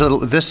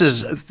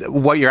is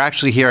what you're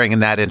actually hearing in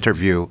that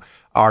interview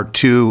are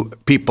two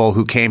people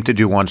who came to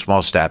do One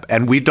Small Step,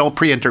 and we don't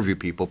pre-interview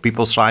people.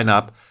 People sign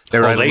up. They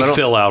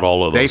fill out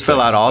all of those. They fill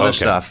out all this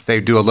stuff.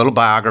 They do a little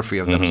biography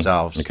of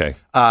themselves. Okay.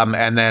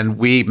 And then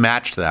we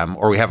match them,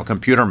 or we have a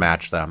computer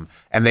match them,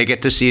 and they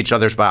get to see each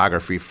other's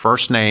biography.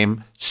 First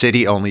name,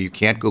 city only. You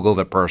can't Google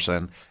the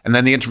person. And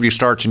then the interview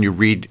starts, and you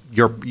read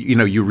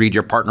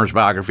your partner's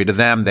biography to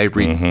them. They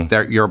read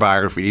your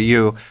biography to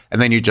you,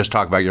 and then you just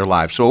talk about your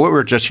life. So what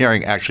we're just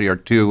hearing actually are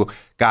two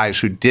guys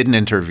who did an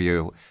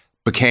interview,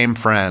 became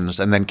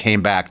friends, and then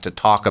came back to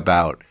talk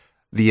about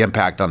the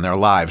impact on their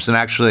lives. And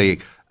actually,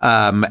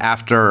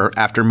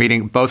 after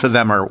meeting, both of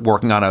them are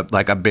working on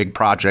a big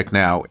project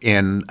now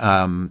in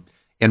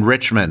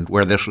Richmond,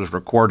 where this was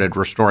recorded,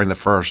 restoring the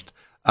first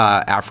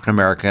African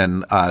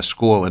American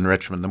school in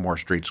Richmond, the Moore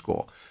Street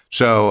School.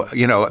 So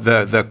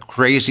the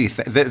crazy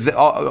thing.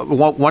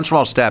 One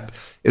Small Step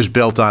is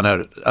built on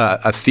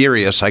a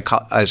theory, a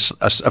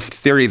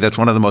theory that's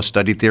one of the most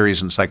studied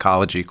theories in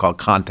psychology, called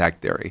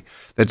contact theory,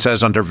 that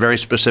says under very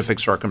specific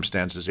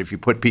circumstances, if you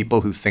put people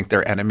who think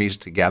they're enemies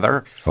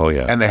together,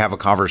 and they have a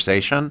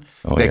conversation,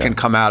 they can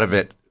come out of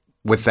it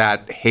with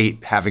that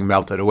hate having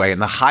melted away.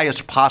 And the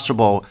highest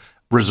possible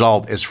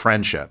result is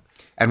friendship.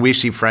 And we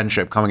see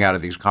friendship coming out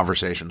of these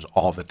conversations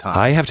all the time.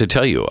 I have to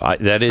tell you,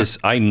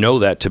 I know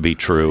that to be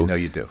true. I know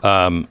you do.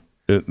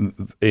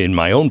 In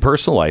my own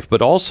personal life,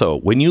 but also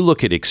when you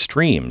look at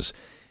extremes,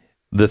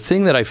 the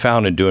thing that I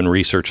found in doing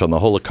research on the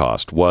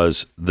Holocaust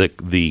was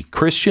the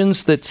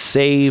Christians that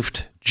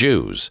saved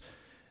Jews,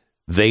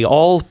 they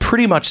all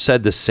pretty much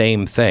said the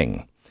same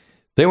thing.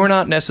 They were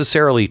not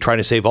necessarily trying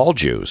to save all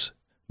Jews.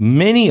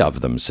 Many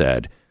of them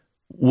said,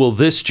 well,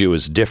 this Jew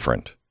is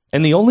different.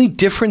 And the only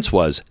difference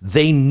was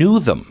they knew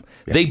them.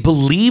 Yeah. They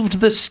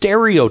believed the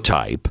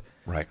stereotype,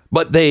 right?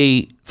 But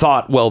they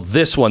thought, well,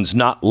 this one's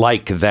not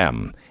like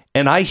them.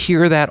 And I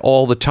hear that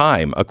all the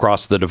time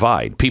across the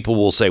divide. People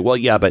will say, well,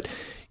 yeah, but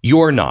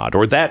you're not,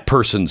 or that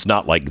person's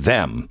not like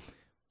them.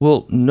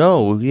 Well,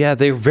 no, yeah,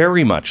 they're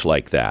very much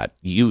like that.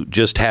 You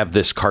just have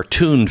this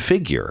cartoon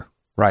figure.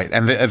 Right.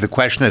 And the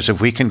question is,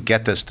 if we can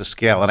get this to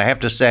scale, and I have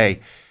to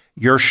say,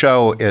 your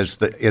show is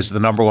the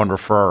number one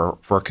referrer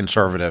for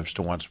conservatives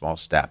to One Small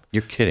Step.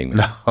 You're kidding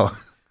me. No.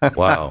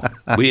 Wow.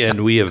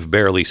 We have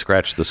barely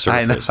scratched the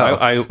surface.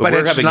 I know.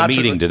 We're having a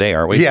meeting today,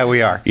 aren't we? Yeah,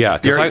 we are. Yeah,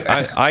 because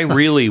I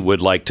really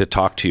would like to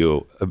talk to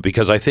you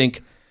because I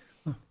think,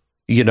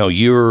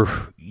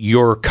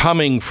 you're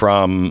coming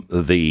from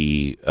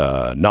the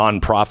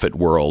nonprofit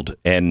world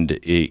and,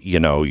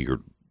 you're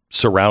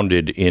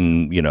surrounded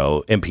in,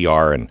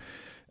 NPR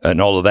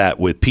and all of that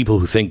with people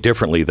who think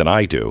differently than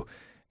I do.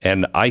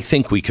 And I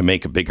think we can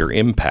make a bigger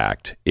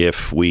impact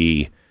if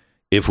we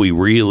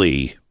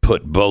really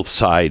put both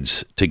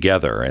sides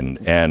together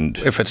and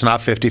if it's not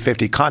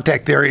 50-50.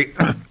 Contact theory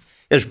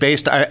is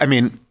based. I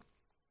mean,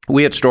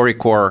 we at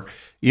StoryCorps,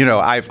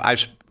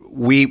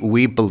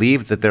 we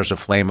believe that there's a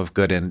flame of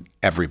good in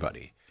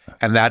everybody.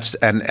 And that's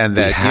and that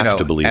we have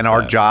to believe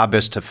our job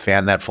is to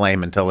fan that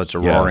flame until it's a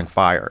roaring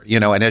fire.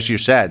 And as you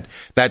said,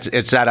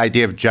 it's that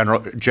idea of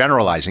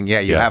generalizing. Yeah,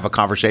 you have a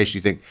conversation,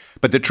 you think,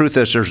 but the truth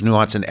is there's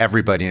nuance in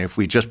everybody. And if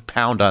we just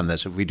pound on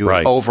this, if we do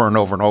it over and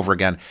over and over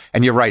again,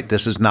 and you're right,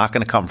 this is not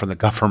going to come from the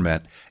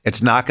government.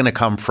 It's not going to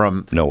come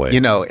from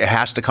it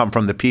has to come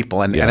from the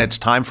people. And it's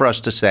time for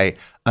us to say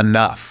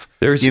enough.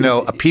 There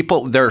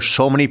are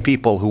so many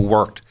people who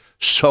worked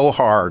so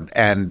hard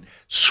and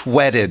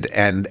sweated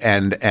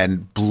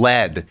and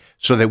bled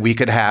so that we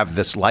could have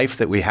this life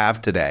that we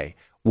have today.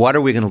 What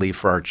are we going to leave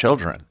for our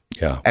children?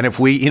 Yeah. And if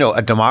we,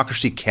 a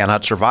democracy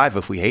cannot survive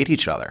if we hate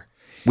each other.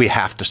 We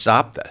have to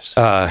stop this.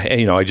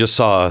 I just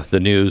saw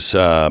the news.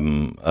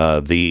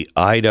 The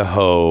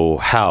Idaho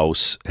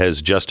House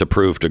has just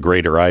approved a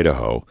Greater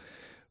Idaho,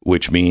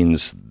 which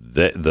means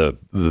that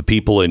the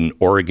people in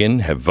Oregon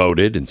have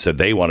voted and said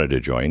they wanted to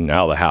join.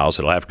 Now the House,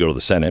 it'll have to go to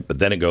the Senate, but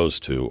then it goes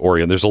to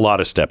Oregon. There's a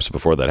lot of steps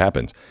before that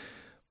happens.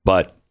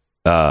 But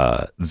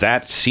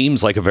that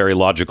seems like a very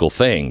logical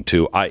thing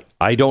to,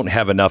 I don't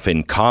have enough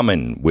in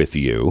common with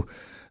you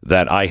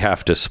that I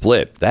have to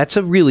split. That's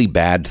a really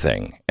bad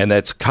thing. And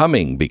that's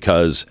coming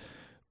because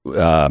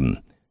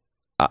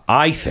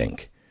I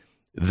think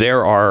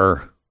there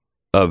are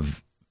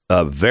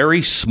a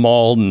very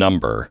small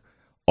number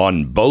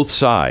on both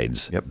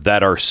sides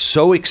that are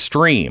so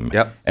extreme.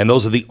 And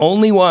those are the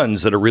only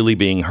ones that are really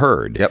being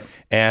heard.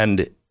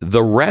 And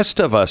the rest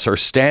of us are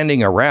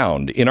standing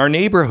around in our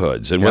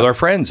neighborhoods and with our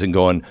friends and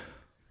going,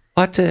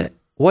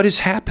 what is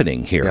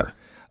happening here?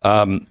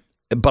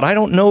 But I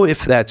don't know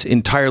if that's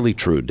entirely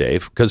true,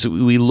 Dave, because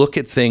we look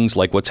at things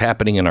like what's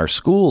happening in our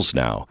schools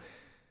now.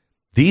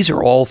 These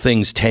are all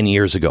things 10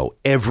 years ago.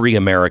 Every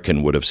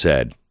American would have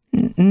said,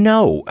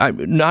 no,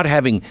 I'm not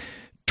having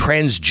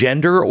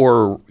transgender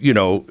or,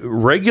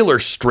 regular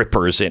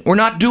strippers in. We're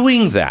not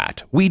doing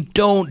that. We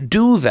don't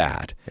do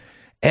that.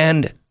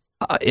 And,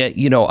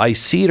 I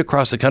see it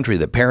across the country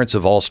that parents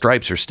of all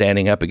stripes are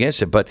standing up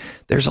against it. But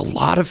there's a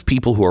lot of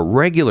people who are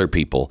regular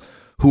people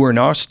who are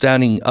now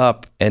standing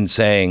up and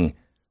saying,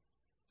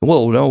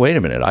 well, no, wait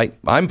a minute.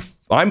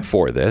 I'm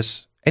for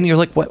this. And you're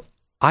like, what?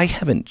 I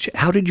haven't.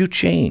 How did you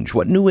change?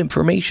 What new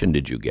information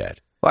did you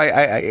get?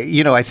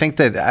 Well,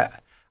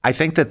 I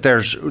think that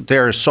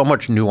there is so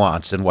much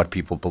nuance in what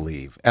people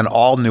believe, and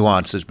all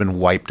nuance has been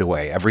wiped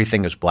away.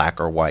 Everything is black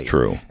or white.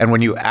 True. And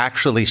when you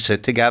actually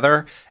sit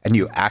together and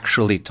you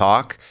actually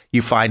talk,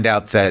 you find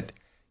out that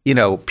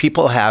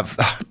people have.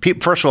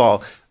 First of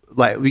all,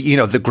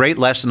 the great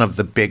lesson of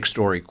the big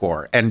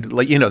StoryCorps, and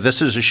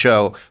this is a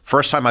show.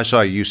 First time I saw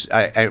you,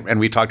 and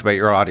we talked about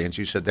your audience.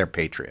 You said they're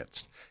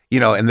patriots.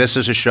 And this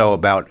is a show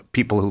about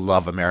people who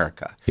love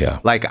America. Yeah.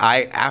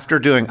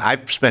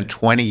 I've spent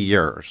 20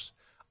 years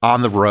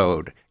on the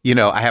road.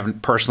 I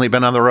haven't personally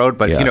been on the road,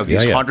 but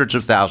these hundreds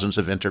of thousands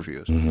of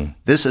interviews. Mm-hmm.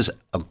 This is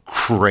a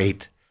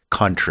great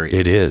country.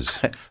 It is.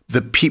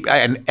 The people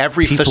and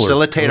every people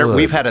facilitator.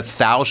 We've had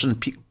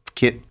 1,000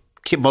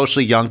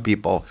 mostly young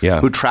people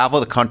who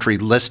travel the country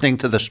listening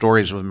to the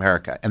stories of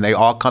America, and they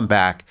all come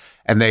back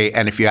and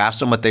if you ask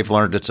them what they've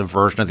learned, it's a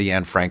version of the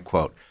Anne Frank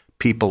quote: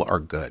 "People are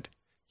good."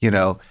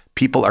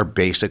 People are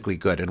basically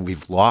good, and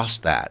we've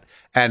lost that.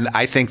 And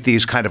I think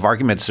these kind of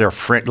arguments are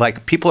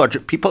people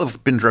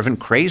have been driven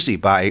crazy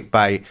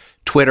by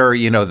Twitter.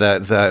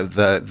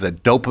 The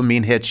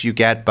dopamine hits you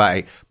get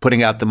by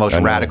putting out the most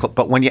radical.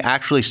 But when you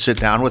actually sit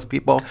down with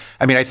people,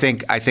 I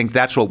think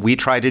that's what we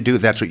try to do.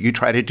 That's what you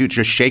try to do.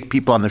 Just shake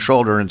people on the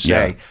shoulder and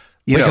say,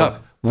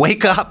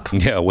 wake up.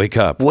 Yeah, wake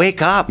up.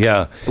 Wake up.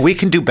 Yeah, we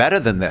can do better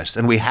than this,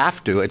 and we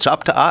have to. It's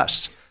up to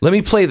us. Let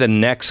me play the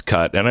next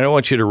cut, and I don't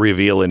want you to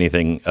reveal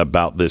anything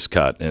about this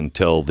cut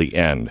until the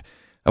end.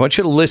 I want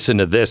you to listen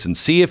to this and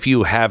see if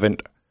you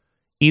haven't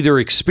either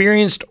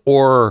experienced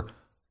or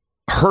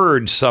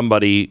heard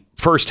somebody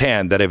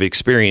firsthand that have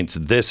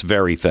experienced this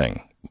very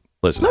thing.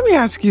 Listen. Let me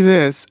ask you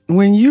this.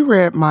 When you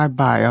read my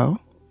bio,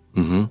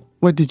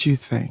 what did you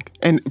think?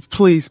 And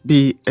please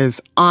be as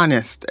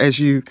honest as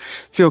you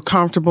feel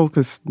comfortable,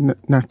 because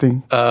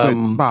nothing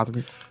would bother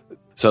me.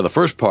 So the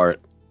first part,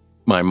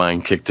 my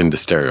mind kicked into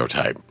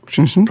stereotype.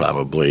 She's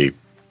probably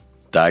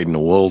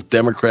dyed-in-the-wool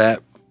Democrat.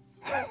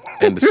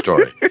 End of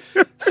story.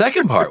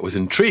 Second part was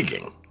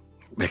intriguing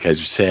because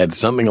you said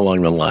something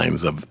along the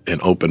lines of an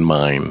open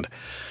mind.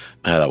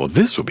 I thought, well,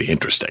 this would be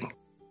interesting.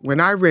 When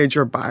I read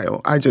your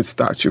bio, I just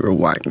thought you were a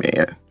white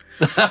man.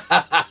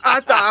 I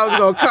thought I was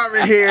going to come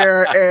in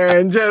here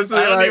and just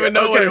I don't even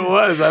know what it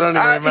was. I don't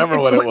even remember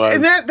what it was.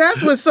 And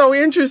that's what's so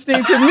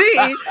interesting to me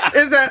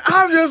is that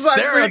I'm just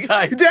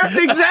Stereotype.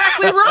 That's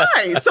exactly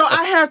right. So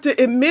I have to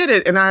admit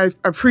it, and I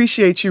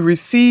appreciate you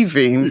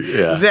receiving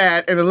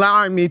that and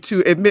allowing me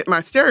to admit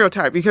my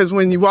stereotype, because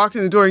when you walked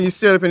in the door and you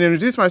stood up and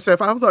introduced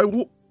myself, I was like,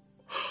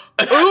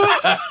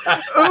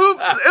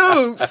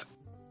 oops.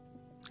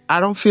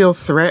 I don't feel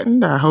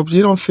threatened. I hope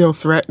you don't feel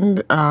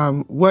threatened.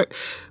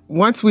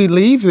 Once we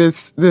leave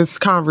this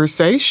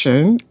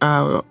conversation,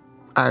 I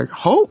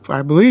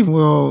believe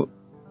we'll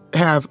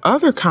have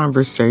other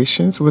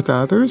conversations with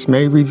others,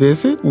 may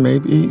revisit,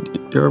 maybe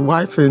your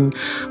wife and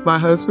my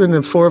husband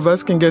and 4 of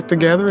us can get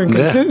together and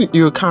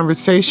continue a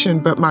conversation.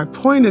 But my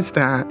point is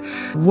that,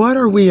 what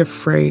are we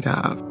afraid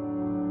of?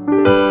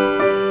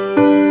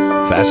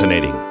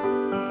 Fascinating.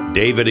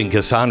 David and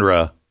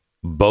Cassandra,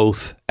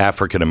 both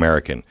African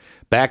American.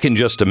 Back in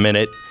just a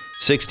minute.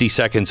 60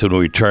 seconds when we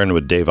return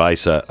with Dave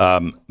Issa.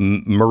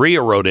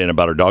 Maria wrote in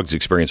about her dog's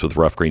experience with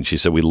Rough Greens. She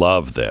said, we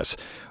love this.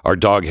 Our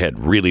dog had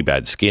really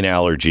bad skin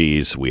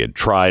allergies. We had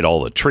tried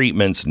all the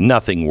treatments.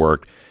 Nothing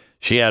worked.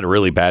 She had a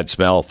really bad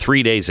smell.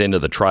 3 days into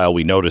the trial,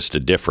 we noticed a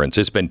difference.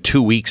 It's been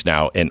 2 weeks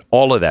now, and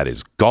all of that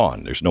is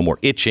gone. There's no more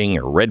itching.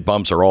 Her red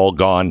bumps are all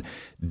gone.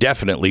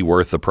 Definitely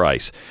worth the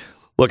price.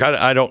 Look,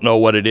 I don't know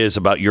what it is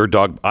about your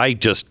dog. I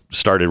just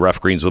started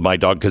Rough Greens with my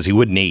dog because he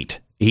wouldn't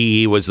eat.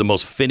 He was the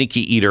most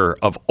finicky eater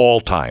of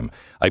all time.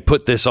 I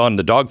put this on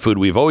the dog food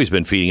we've always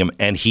been feeding him,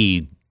 and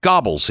he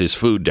gobbles his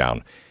food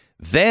down.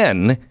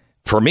 Then,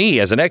 for me,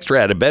 as an extra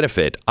added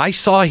benefit, I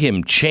saw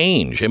him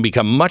change and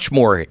become much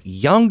more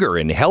younger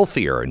and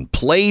healthier and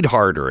played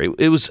harder.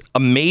 It was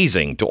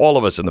amazing to all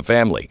of us in the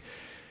family.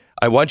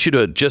 I want you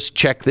to just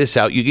check this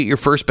out. You get your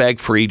first bag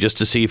free just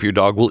to see if your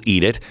dog will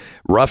eat it.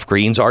 Rough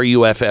Greens,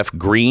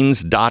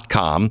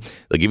 RUFFgreens.com.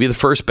 They'll give you the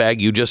first bag.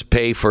 You just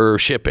pay for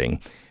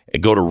shipping.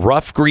 And go to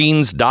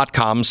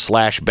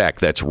roughgreens.com/Beck.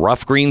 That's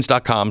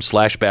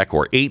roughgreens.com/Beck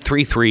or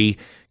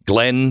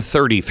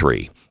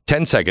 833-GLEN-33.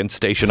 10 seconds,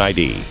 station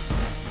ID.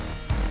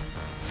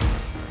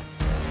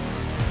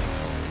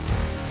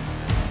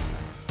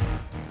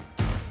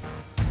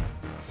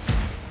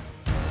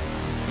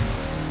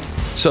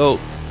 So,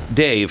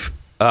 Dave,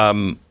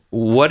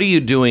 what are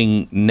you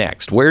doing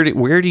next? Where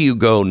do you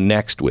go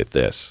next with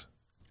this?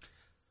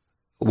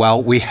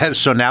 Well,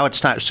 now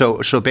it's time.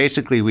 So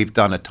basically, we've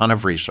done a ton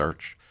of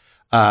research.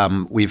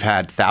 We've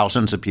had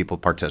thousands of people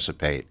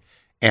participate,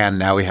 and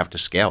now we have to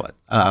scale it.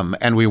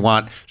 And we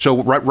want,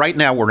 so right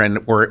now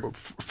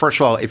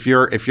first of all, if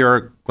you're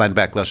a Glenn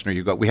Beck listener,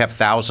 we have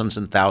thousands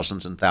and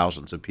thousands and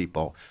thousands of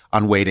people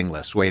on waiting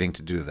lists waiting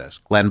to do this.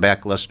 Glenn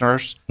Beck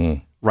listeners,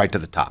 right to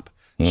the top.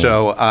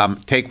 So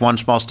take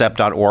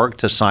onesmallstep.org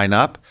to sign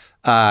up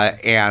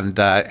and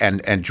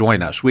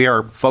join us. We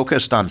are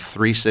focused on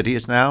 3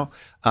 cities now,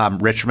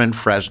 Richmond,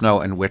 Fresno,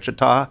 and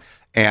Wichita.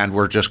 And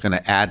we're just going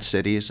to add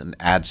cities and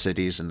add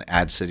cities and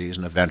add cities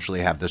and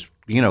eventually have this,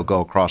 go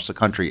across the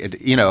country.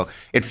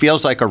 It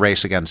feels like a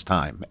race against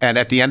time. And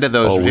at the end of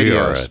those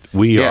videos,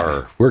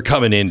 we're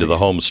coming into the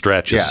home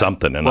stretch of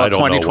something, and I don't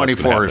know what's going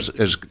to happen.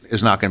 2024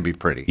 is not going to be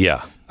pretty.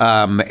 Yeah.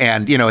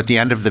 And at the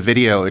end of the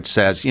video, it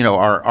says,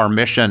 our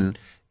mission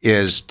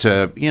is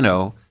to,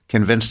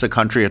 convince the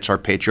country it's our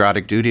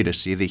patriotic duty to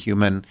see the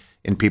human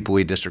in people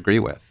we disagree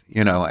with,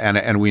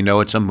 and we know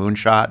it's a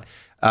moonshot.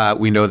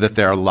 We know that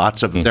there are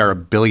there are a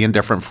billion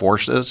different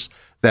forces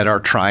that are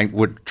trying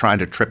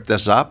to trip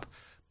this up,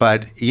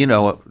 but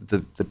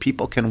the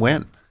people can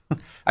win.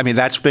 I mean,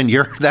 that's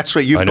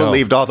what you've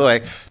believed all the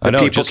way.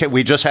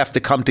 We just have to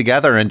come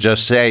together and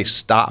just say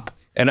stop.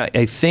 And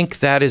I think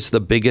that is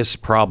the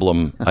biggest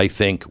problem. I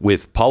think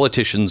with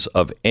politicians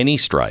of any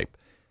stripe,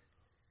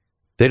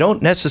 they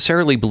don't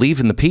necessarily believe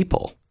in the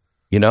people.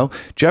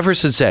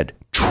 Jefferson said,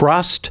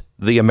 "Trust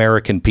the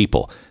American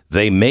people.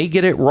 They may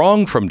get it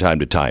wrong from time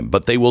to time,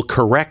 but they will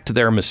correct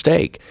their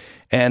mistake."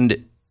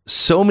 And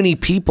so many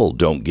people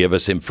don't give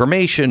us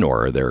information,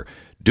 or they're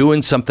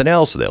doing something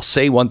else. They'll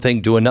say one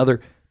thing, do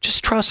another.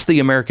 Just trust the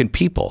American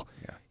people,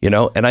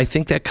 And I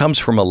think that comes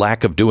from a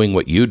lack of doing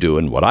what you do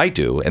and what I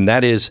do, and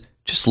that is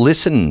just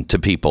listen to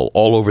people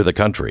all over the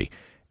country,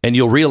 and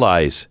you'll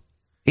realize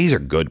these are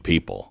good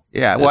people.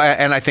 Yeah, well,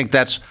 and I think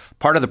that's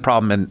part of the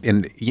problem.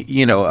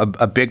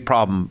 A big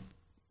problem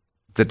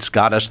that's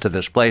got us to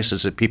this place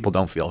is that people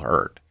don't feel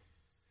heard.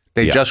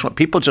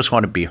 People just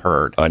want to be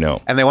heard. I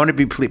know, and they want to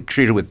be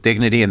treated with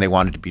dignity, and they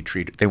want to be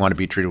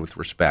treated with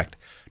respect.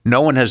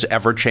 No one has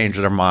ever changed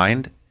their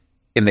mind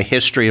in the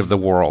history of the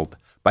world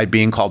by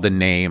being called a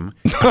name,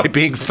 by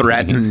being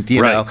threatened.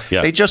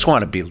 They just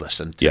want to be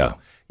listened to.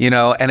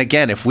 Yeah. And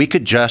again, if we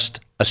could just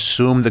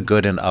assume the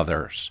good in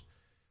others,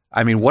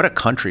 I mean, what a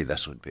country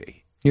this would be.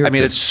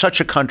 It's such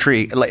a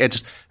country.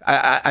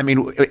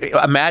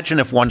 Imagine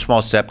if One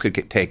Small Step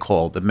could take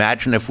hold.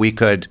 Imagine if we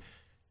could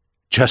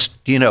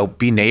just,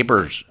 be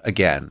neighbors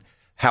again.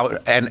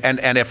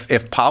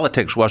 if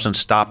politics wasn't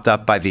stopped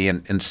up by the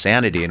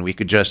insanity, and we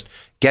could just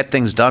get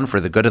things done for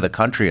the good of the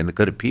country and the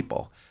good of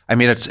people. I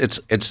mean, it's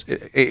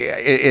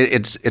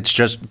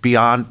just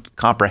beyond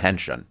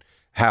comprehension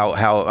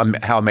how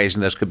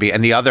amazing this could be.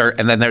 And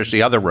then there's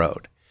the other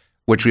road,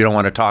 which we don't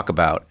want to talk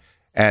about,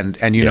 and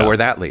you know where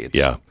that leads.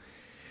 Yeah.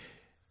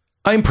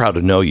 I'm proud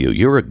to know you.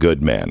 You're a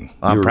good man.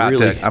 I'm proud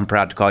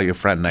to call you a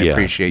friend, and I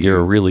appreciate you. You're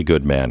a really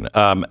good man.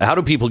 How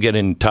do people get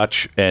in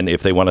touch, and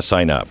if they want to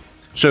sign up?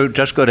 So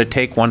just go to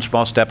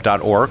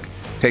takeonesmallstep.org.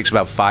 It takes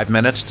about 5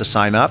 minutes to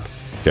sign up.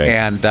 Okay.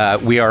 And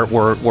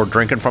we're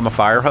drinking from a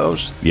fire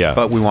hose. Yeah.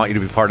 But we want you to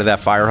be part of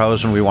that fire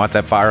hose, and we want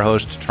that fire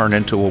hose to turn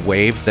into a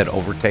wave that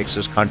overtakes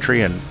this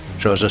country and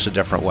shows us a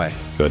different way.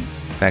 Good.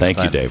 Thanks, Thank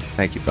Glenn. you, Dave.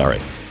 Thank you. All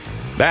right.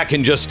 Back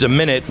in just a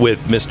minute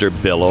with Mr.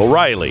 Bill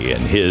O'Reilly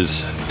and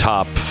his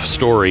top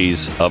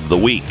stories of the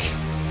week.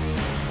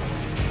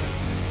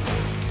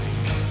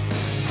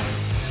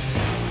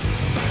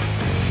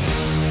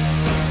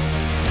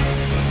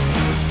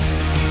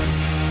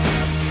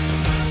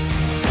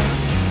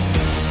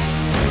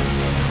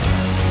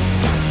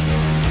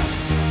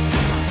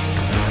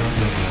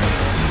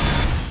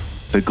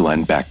 The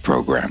Glenn Beck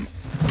Program.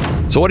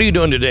 So what are you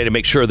doing today to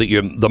make sure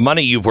that the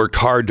money you've worked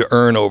hard to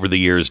earn over the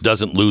years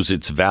doesn't lose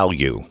its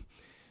value?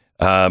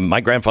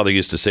 My grandfather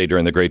used to say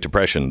during the Great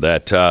Depression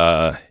that,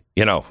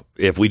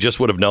 if we just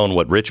would have known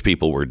what rich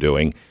people were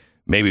doing,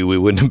 maybe we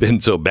wouldn't have been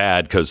so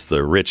bad, because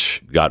the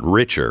rich got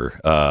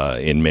richer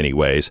in many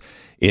ways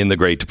in the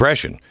Great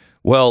Depression.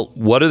 Well,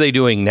 what are they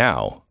doing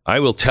now? I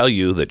will tell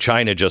you that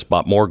China just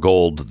bought more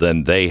gold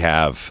than they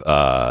have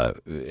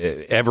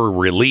ever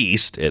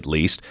released, at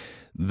least.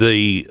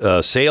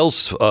 The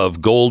sales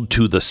of gold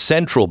to the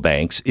central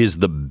banks is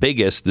the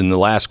biggest in the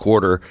last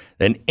quarter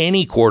than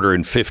any quarter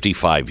in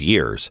 55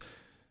 years.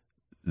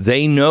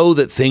 They know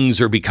that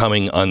things are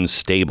becoming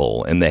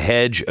unstable, and the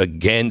hedge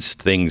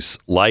against things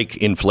like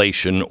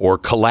inflation or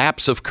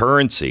collapse of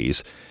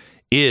currencies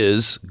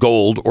is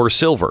gold or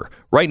silver.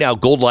 Right now,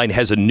 Goldline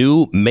has a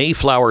new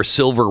Mayflower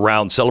silver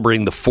round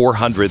celebrating the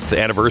 400th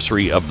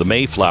anniversary of the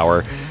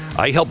Mayflower.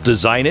 I helped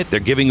design it.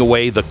 They're giving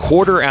away the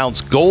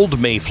quarter-ounce gold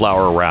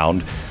Mayflower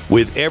round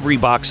with every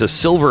box of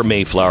silver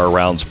Mayflower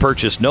rounds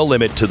purchased. No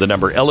limit to the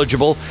number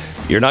eligible.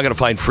 You're not going to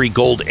find free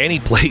gold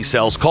anyplace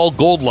else. Call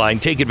Goldline.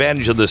 Take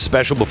advantage of this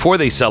special before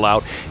they sell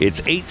out.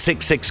 It's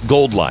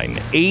 866-GOLDLINE.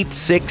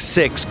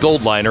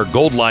 866-GOLDLINE or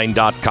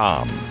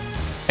goldline.com.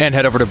 And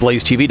head over to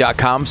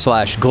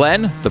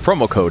blazetv.com/Glenn. The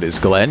promo code is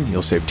Glenn.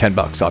 You'll save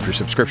 $10 off your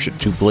subscription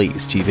to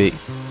Blaze TV.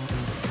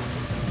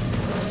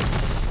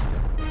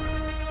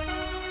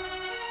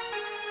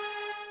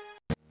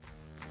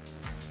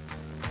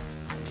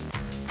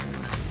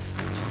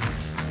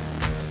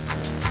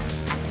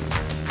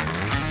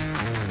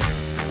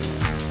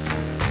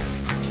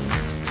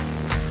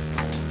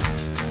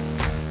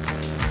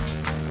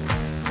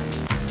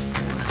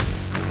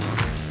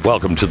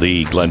 Welcome to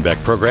the Glenn Beck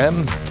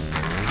Program.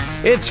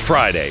 It's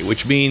Friday,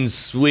 which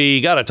means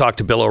we got to talk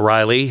to Bill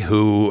O'Reilly,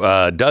 who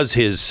does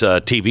his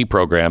TV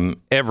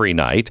program every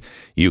night.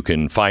 You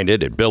can find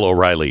it at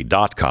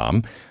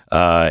BillO'Reilly.com.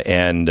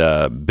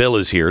 And Bill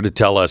is here to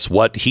tell us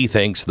what he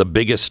thinks the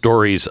biggest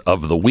stories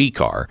of the week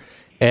are.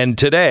 And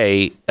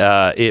today,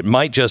 it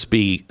might just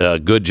be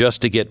good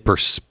just to get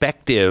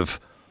perspective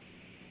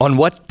on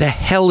what the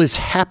hell is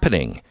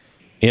happening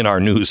in our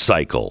news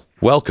cycle.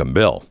 Welcome,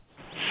 Bill.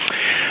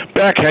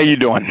 Beck, how you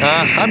doing?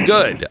 I'm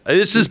good.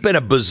 This has been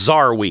a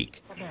bizarre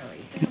week.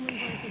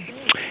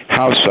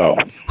 How so?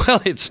 Well,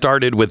 it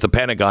started with the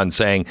Pentagon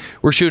saying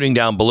we're shooting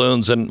down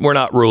balloons and we're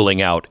not ruling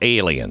out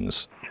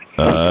aliens.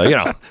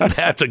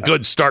 That's a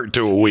good start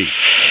to a week.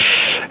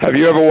 Have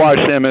you ever watched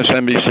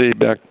MSNBC,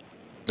 Beck?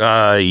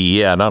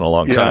 Yeah, not a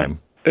long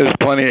time. There's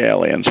plenty of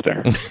aliens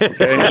there.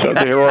 Okay, so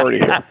they're already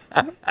here.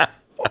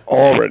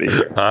 Already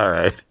here. All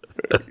right.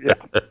 Yeah.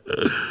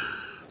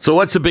 So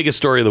what's the biggest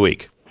story of the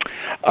week?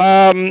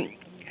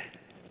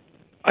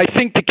 I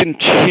think the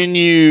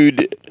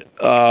continued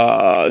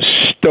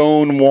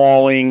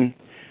stonewalling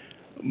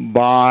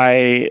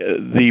by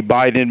the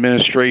Biden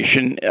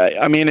administration.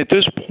 I mean, at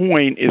this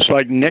point, it's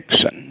like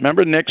Nixon.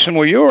 Remember Nixon?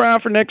 Were you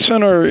around for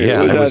Nixon? Or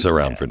yeah, I was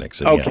around for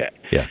Nixon. Okay.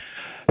 Yeah.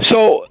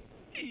 So,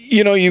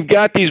 you've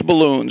got these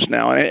balloons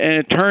now, and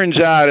it turns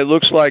out, it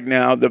looks like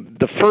now,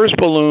 the first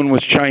balloon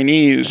was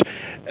Chinese,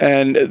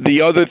 and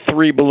the other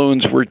three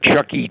balloons were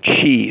Chuck E.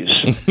 Cheese.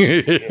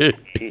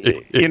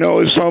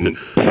 Some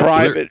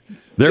private...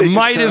 There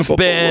might have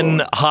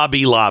been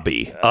Hobby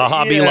Lobby. A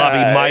Hobby Lobby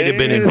might have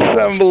been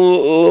involved. Some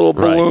little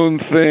balloon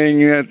thing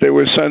that they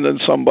were sending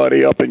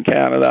somebody up in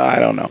Canada. I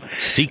don't know.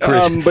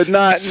 Secret. But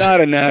not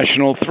a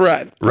national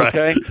threat. Right.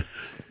 Okay?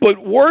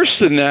 But worse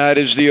than that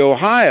is the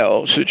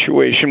Ohio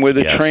situation where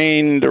the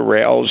train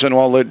derails and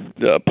all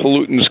the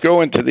pollutants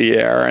go into the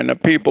air and the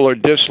people are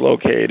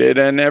dislocated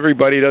and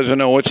everybody doesn't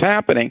know what's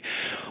happening.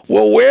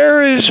 Well,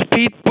 where is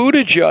Pete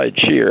Buttigieg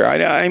here?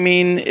 I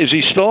mean, is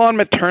he still on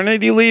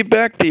maternity leave,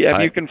 Beck?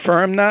 Have you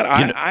confirmed that?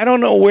 I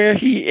don't know where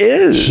he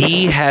is.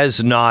 He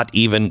has not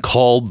even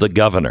called the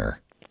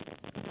governor.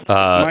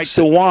 Mike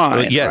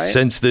DeWine. Yes, right?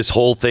 since this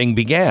whole thing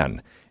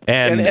began.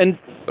 And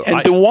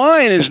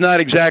DeWine is not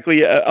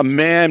exactly a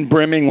man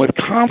brimming with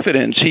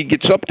confidence. He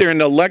gets up there in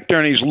the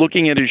lectern and he's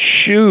looking at his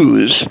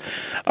shoes.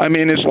 I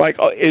mean, it's like,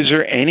 is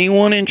there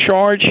anyone in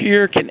charge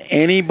here? Can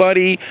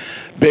anybody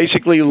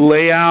basically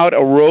lay out a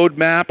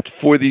roadmap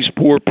for these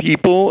poor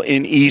people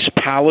in East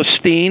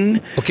Palestine?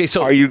 Okay,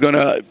 so are you going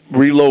to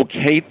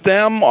relocate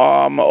them?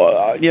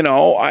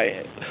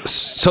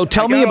 So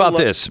tell me about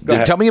this.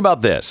 Tell me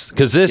about this,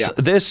 because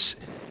this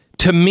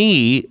to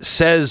me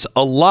says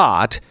a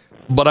lot.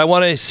 But I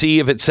want to see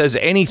if it says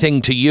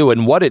anything to you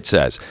and what it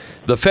says.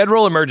 The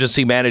Federal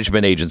Emergency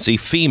Management Agency,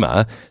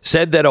 FEMA,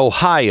 said that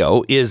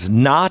Ohio is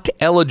not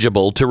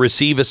eligible to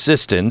receive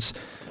assistance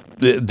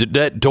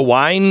that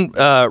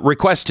DeWine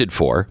requested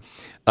for.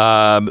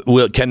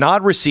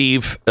 Cannot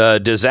receive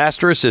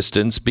disaster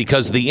assistance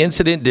because the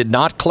incident did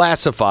not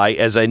classify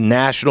as a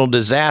national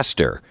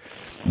disaster.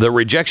 The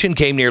rejection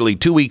came nearly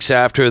 2 weeks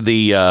after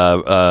the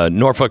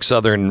Norfolk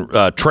Southern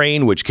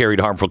train, which carried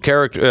harmful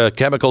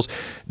chemicals,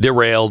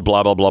 derailed,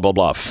 blah, blah, blah, blah,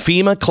 blah.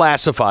 FEMA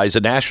classifies a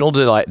national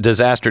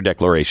disaster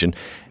declaration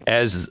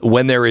as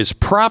when there is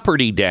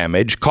property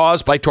damage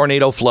caused by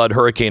tornado, flood,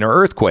 hurricane, or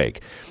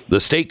earthquake. The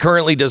state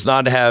currently does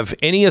not have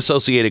any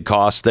associated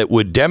costs that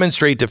would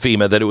demonstrate to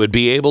FEMA that it would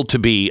be able to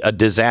be a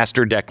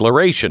disaster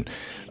declaration.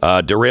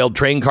 Derailed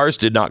train cars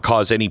did not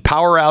cause any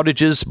power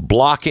outages,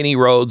 block any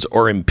roads,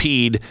 or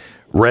impede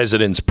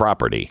residents'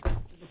 property.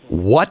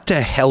 What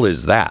the hell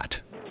is that?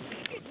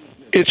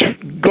 It's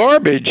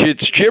garbage.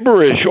 It's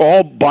gibberish.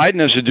 All Biden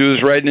has to do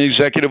is write an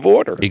executive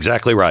order.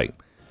 Exactly right.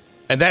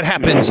 And that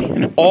happens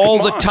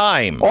all the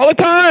time. All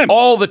the time.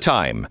 All the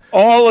time.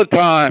 All the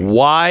time.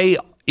 Why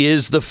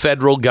is the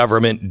federal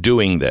government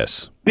doing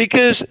this?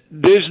 Because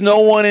there's no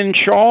one in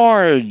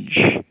charge.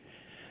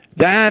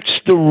 That's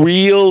the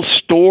real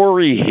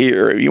story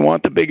here. You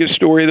want the biggest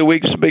story of the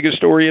week? It's the biggest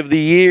story of the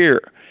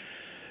year.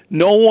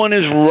 No one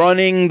is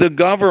running the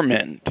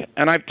government.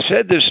 And I've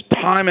said this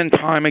time and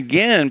time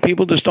again.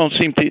 People just don't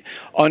seem to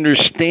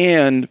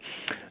understand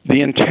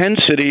the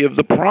intensity of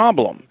the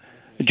problem.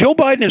 Joe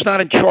Biden is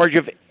not in charge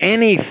of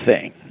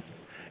anything.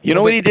 You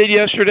know what he did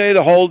yesterday,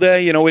 the whole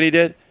day? You know what he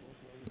did?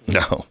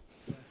 No.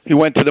 He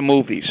went to the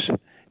movies.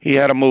 He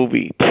had a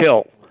movie,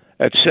 Till,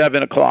 at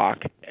 7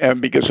 o'clock,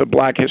 and because of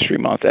Black History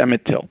Month,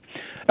 Emmett Till.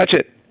 That's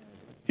it.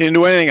 He didn't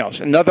do anything else.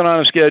 Nothing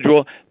on a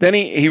schedule. Then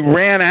he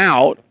ran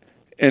out.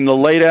 In the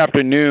late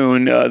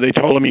afternoon, they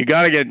told him, you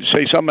got to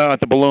say something about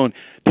the balloon.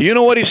 Do you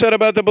know what he said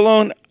about the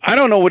balloon? I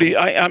don't know what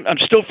I'm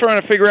still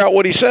trying to figure out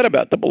what he said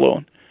about the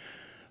balloon.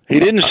 He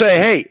didn't say,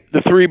 hey,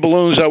 the 3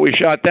 balloons that we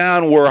shot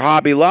down were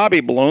Hobby Lobby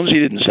balloons. He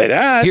didn't say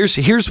that.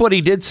 Here's what he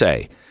did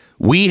say.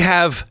 We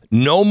have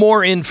no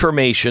more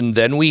information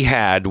than we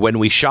had when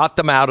we shot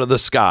them out of the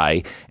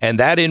sky. And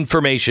that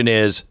information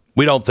is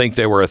we don't think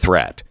they were a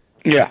threat.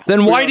 Yeah.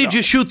 Then why did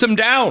you shoot them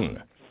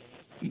down?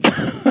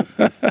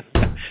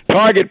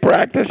 Target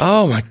practice.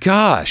 Oh, my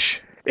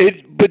gosh.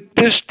 But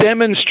this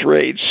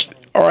demonstrates,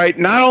 all right,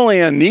 not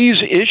only on these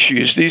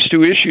issues, these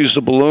 2 issues,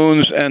 the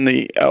balloons and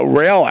the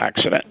rail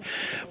accident,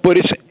 but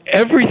it's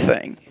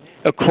everything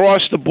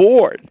across the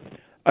board.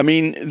 I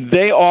mean,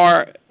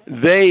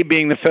 they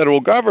being the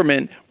federal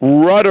government,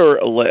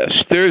 rudderless.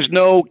 There's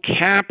no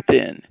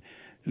captain,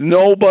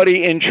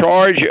 nobody in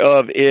charge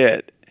of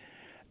it.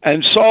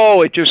 And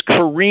so it just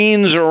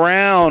careens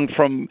around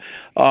from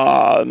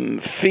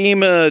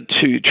FEMA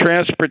to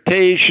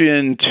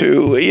transportation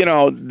to,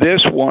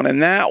 this one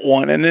and that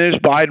one. And there's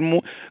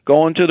Biden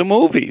going to the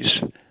movies.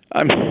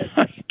 I'm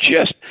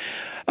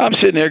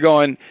sitting there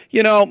going,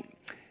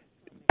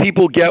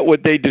 people get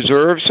what they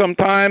deserve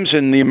sometimes,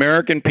 and the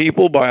American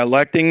people, by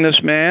electing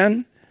this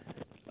man,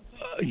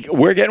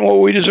 we're getting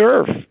what we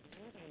deserve.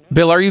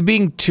 Bill, are you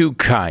being too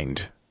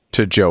kind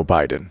to Joe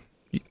Biden?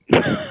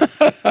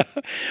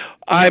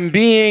 I'm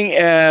being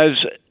as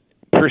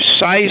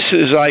precise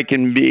as I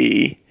can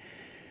be,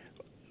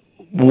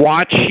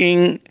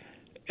 watching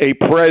a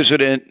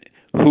president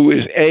who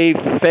is A,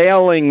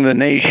 failing the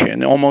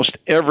nation almost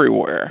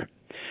everywhere,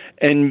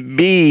 and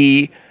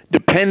B,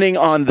 depending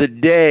on the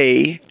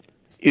day,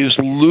 is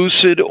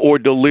lucid or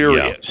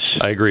delirious.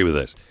 Yeah, I agree with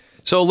this.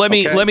 So let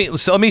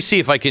me see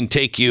if I can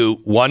take you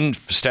one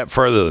step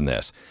further than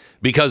this,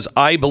 because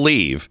I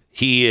believe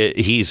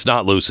he's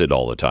not lucid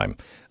all the time.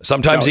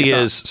 Sometimes he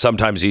is,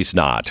 sometimes he's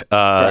not.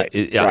 Right.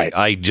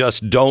 I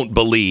just don't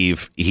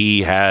believe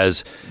he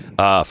has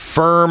a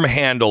firm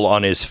handle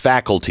on his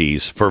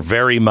faculties for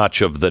very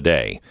much of the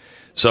day.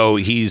 So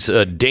he's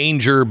a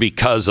danger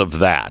because of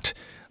that.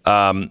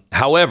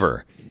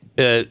 However,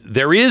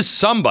 there is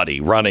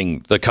somebody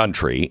running the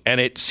country,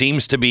 and it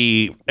seems to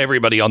be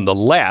everybody on the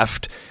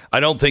left. I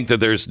don't think that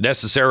there's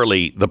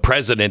necessarily the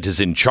president is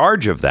in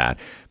charge of that,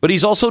 but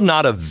he's also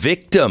not a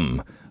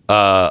victim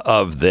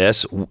of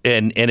this,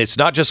 and it's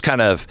not just kind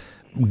of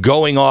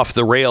going off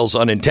the rails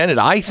unintended.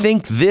 I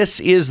think this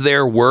is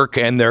their work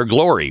and their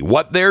glory.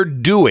 What they're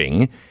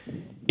doing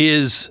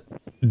is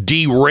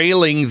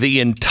derailing the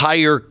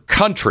entire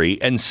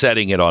country and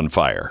setting it on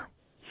fire.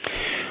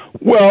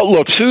 Well,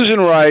 look, Susan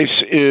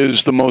Rice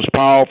is the most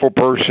powerful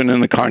person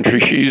in the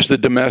country. She's the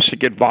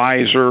domestic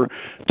advisor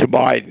to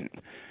Biden.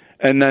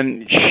 And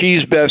then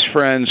she's best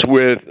friends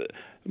with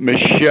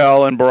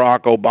Michelle and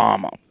Barack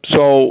Obama.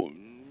 So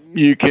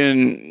you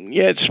can,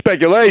 it's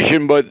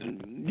speculation, but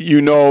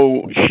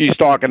she's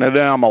talking to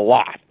them a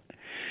lot.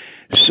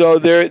 So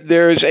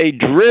there's a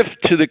drift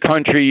to the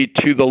country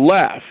to the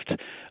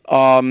left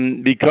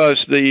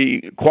because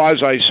the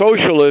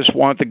quasi-socialists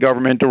want the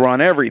government to run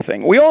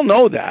everything. We all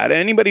know that.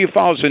 Anybody who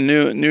follows the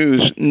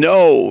news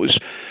knows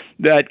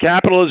that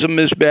capitalism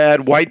is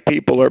bad, white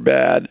people are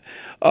bad,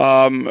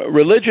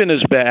 religion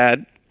is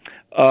bad,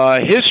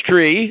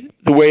 history,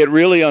 the way it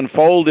really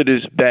unfolded,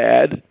 is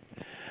bad.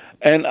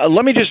 And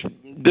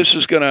this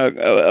is going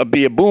to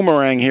be a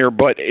boomerang here,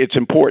 but it's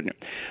important.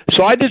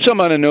 So I did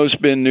some on a No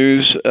Spin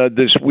News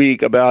this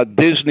week about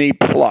Disney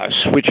Plus,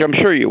 which I'm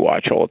sure you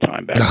watch all the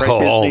time, right?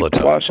 All Disney the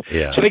time. Plus.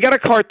 Yeah. So they got a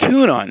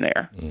cartoon on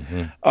there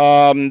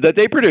that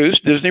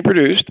Disney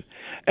produced,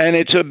 and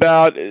it's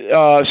about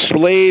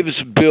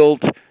slaves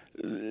built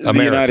the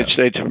United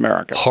States of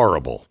America.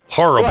 Horrible.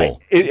 Right.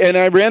 And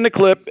I ran the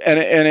clip, and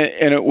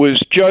it was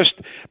just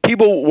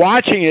people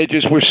watching it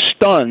just were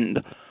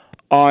stunned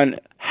on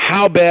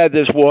how bad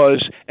this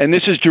was, and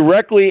this is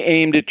directly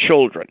aimed at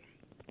children.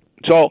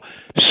 So,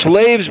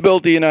 slaves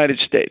built the United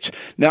States.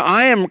 Now,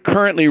 I am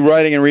currently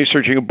writing and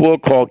researching a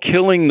book called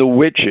Killing the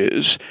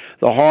Witches,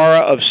 The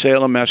Horror of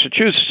Salem,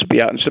 Massachusetts. It'll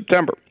be out in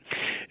September.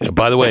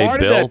 By the way,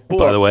 Bill,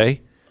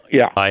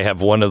 yeah, I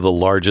have one of the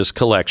largest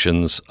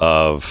collections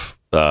of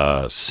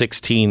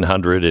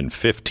 1,600 and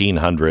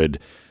 1,500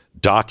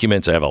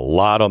 documents. I have a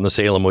lot on the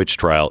Salem witch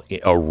trial,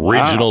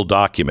 original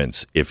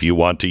documents, if you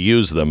want to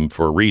use them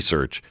for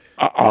research.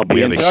 I'll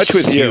be in touch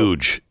with you.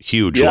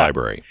 Huge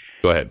library.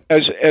 Go ahead.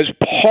 As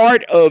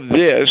part of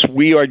this,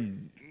 we are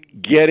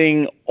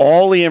getting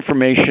all the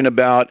information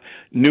about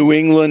New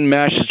England,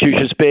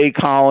 Massachusetts Bay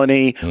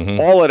Colony,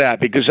 all of that,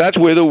 because that's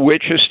where the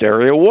witch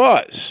hysteria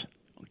was,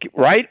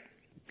 right?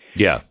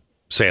 Yeah,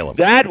 Salem.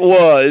 That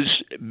was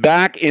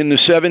back in the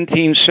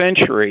 17th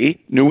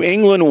century. New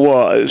England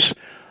was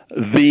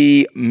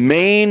the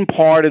main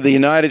part of the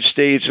United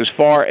States as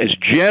far as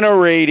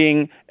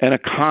generating an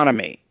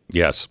economy.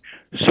 Yes.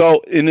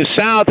 So in the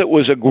South, it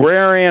was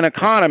agrarian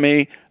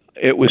economy.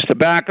 It was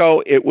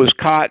tobacco. It was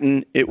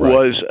cotton. It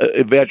was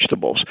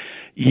vegetables.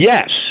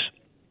 Yes,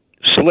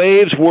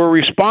 slaves were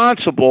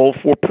responsible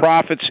for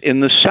profits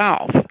in the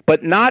South,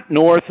 but not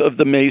north of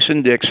the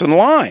Mason-Dixon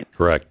line.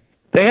 Correct.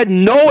 They had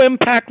no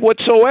impact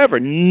whatsoever.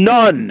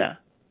 None.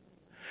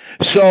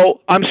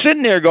 So I'm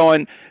sitting there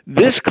going,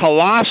 this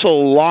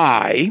colossal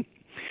lie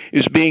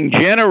is being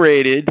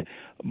generated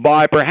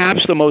by perhaps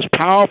the most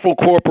powerful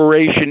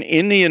corporation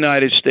in the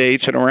United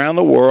States and around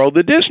the world,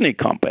 the Disney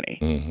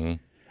Company.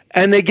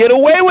 And they get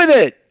away with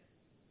it.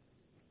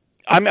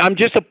 I'm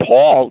just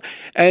appalled.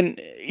 And,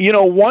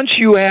 once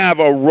you have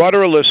a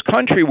rudderless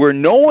country where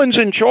no one's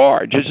in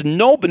charge,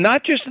 but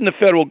not just in the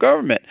federal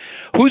government,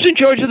 who's in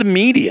charge of the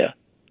media?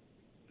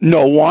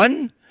 No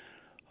one.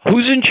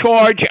 Who's in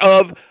charge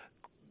of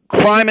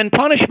crime and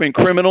punishment,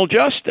 criminal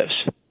justice?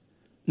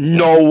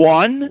 No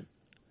one.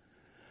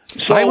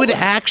 So, I would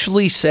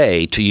actually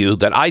say to you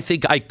that I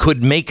think I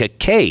could make a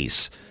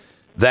case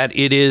that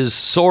it is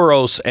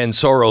Soros and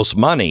Soros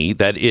money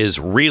that is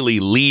really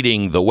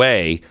leading the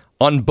way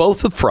on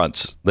both the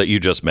fronts that you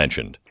just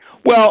mentioned.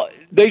 Well,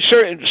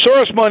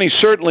 Soros money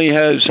certainly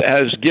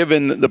has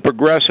given the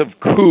progressive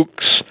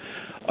kooks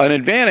an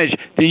advantage.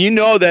 Do you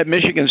know that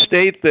Michigan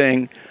State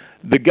thing,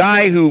 the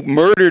guy who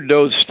murdered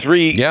those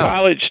 3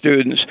 college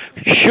students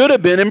should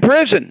have been in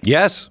prison?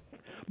 Yes.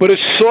 But a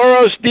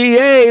Soros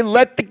DA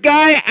let the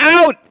guy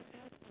out.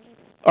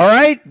 All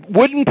right?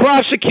 Wouldn't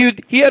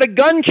prosecute. He had a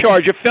gun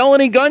charge, a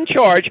felony gun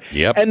charge.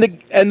 Yep.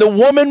 And the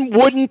woman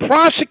wouldn't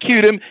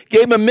prosecute him,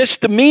 gave him a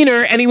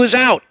misdemeanor, and he was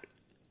out.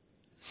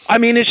 I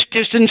mean, it's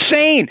just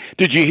insane.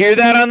 Did you hear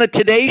that on the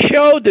Today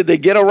Show? Did they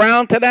get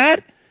around to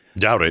that?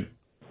 Doubt it.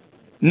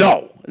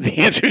 No. The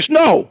answer is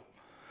no.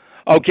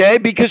 Okay?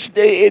 Because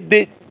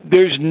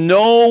there's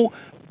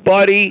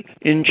nobody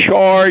in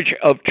charge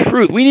of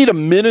truth. We need a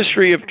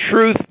ministry of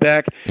truth,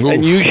 Beck,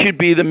 and you should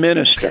be the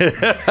minister.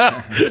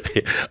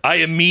 I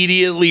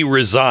immediately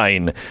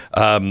resign.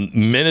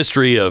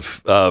 Ministry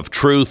of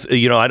truth.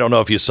 I don't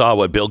know if you saw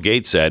what Bill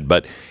Gates said,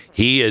 but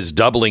he is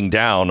doubling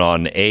down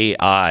on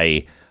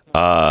AI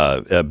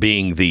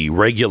being the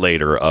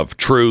regulator of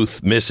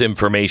truth,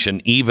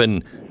 misinformation,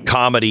 even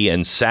comedy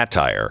and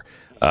satire.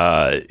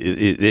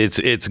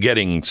 It's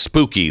getting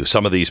spooky,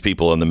 some of these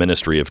people in the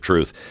Ministry of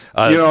Truth.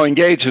 And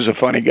Gates is a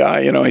funny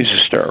guy. He's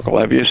hysterical.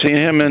 Have you seen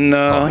him?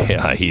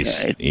 He's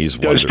does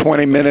wonderful.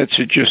 20 minutes.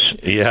 It just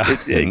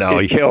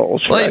it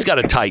kills. Well, he's got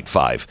a tight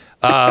 5.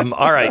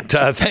 All right.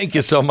 Thank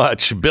you so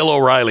much, Bill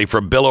O'Reilly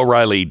from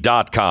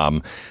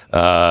BillO'Reilly.com.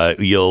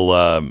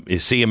 You'll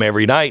see him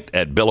every night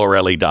at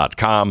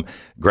BillO'Reilly.com.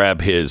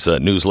 Grab his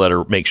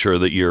newsletter. Make sure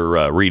that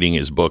you're reading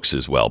his books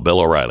as well. Bill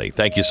O'Reilly,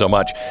 thank you so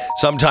much.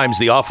 Sometimes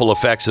the awful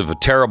effects of a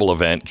terrible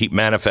event keep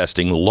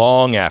manifesting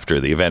long after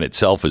the event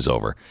itself is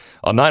over.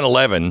 On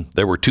 9/11,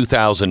 there were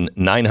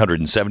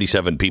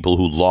 2,977 people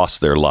who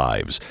lost their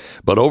lives.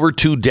 But over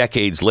 2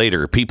 decades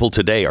later, people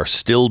today are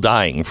still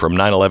dying from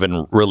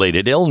 9/11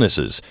 related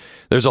illnesses.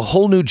 There's a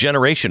whole new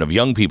generation of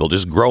young people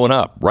just growing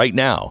up right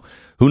now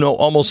who know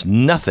almost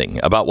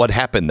nothing about what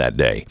happened that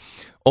day.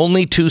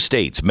 Only 2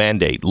 states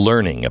mandate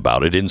learning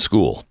about it in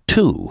school.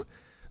 2.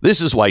 This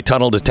is why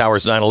Tunnel to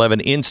Towers 9/11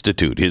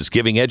 Institute is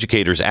giving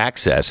educators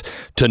access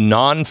to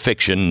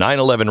nonfiction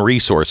 9/11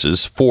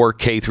 resources for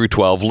K through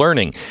 12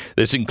 learning.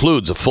 This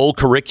includes a full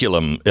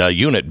curriculum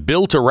unit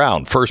built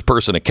around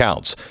first-person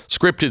accounts,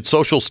 scripted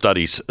social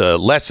studies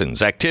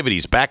lessons,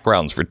 activities,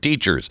 backgrounds for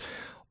teachers,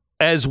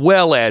 as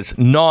well as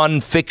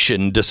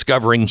nonfiction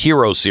Discovering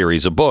Hero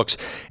series of books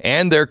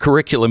and their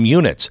curriculum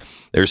units.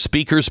 There's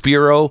Speakers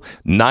Bureau,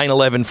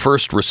 9/11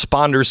 first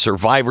responders,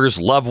 survivors,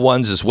 loved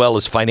ones, as well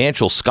as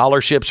financial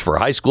scholarships for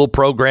high school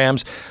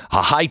programs,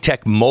 a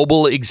high-tech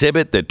mobile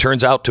exhibit that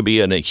turns out to be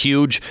in a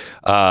huge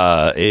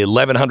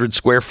 1,100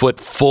 square foot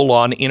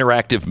full-on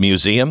interactive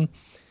museum.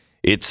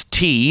 It's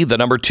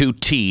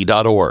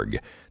T2T.org.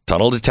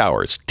 Tunnel to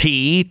Towers,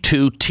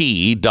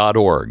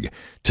 T2T.org.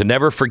 To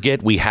never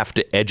forget, we have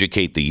to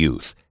educate the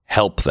youth.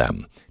 Help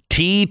them.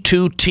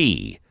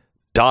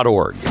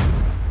 T2T.org.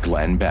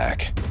 Glenn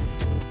Beck.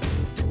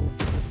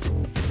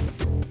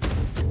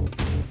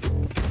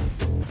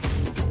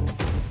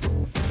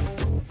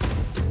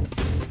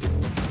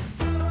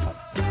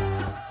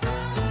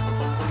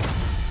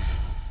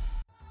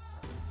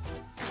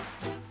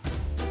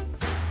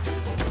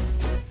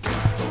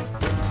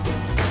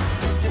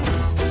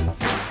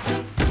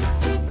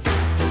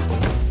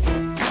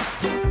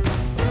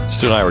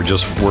 Stu and I were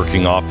just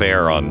working off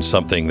air on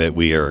something that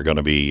we are going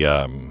to be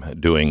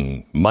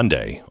doing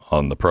Monday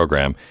on the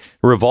program.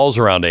 It revolves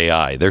around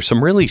AI. There's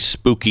some really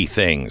spooky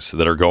things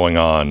that are going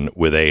on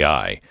with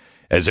AI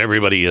as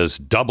everybody is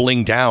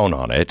doubling down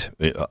on it,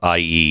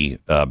 i.e.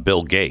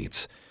 Bill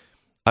Gates.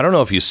 I don't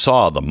know if you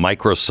saw the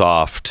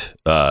Microsoft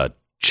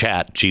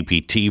Chat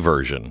GPT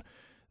version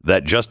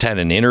that just had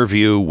an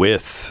interview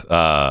with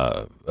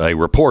a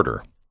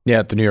reporter. Yeah,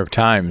 at the New York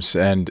Times.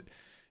 And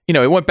you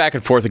know, it went back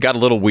and forth. It got a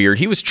little weird.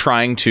 He was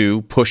trying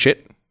to push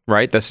it,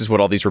 right? This is what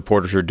all these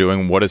reporters are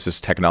doing. What is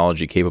this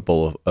technology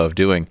capable of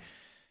doing?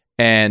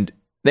 And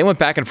they went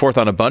back and forth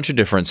on a bunch of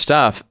different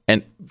stuff.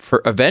 And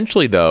for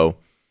eventually, though,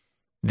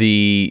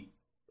 the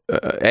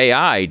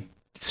AI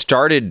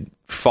started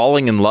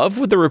falling in love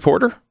with the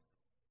reporter.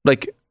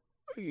 And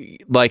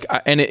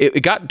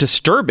it got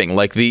disturbing.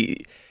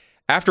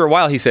 After a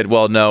while, he said,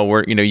 "Well,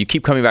 no, you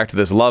keep coming back to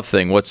this love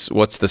thing. What's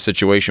the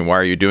situation? Why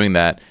are you doing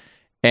that?"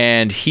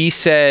 And he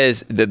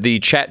says that the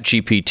Chat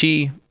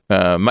GPT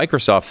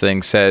Microsoft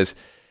thing says,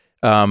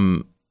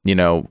 I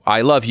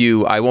love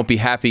you. I won't be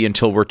happy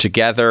until we're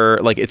together.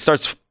 Like, it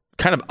starts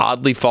kind of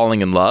oddly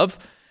falling in love.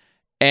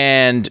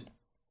 And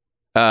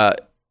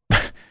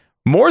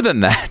more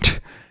than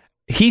that,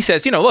 he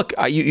says, look,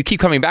 you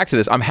keep coming back to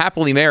this. I'm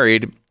happily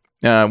married.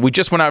 We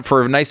just went out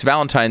for a nice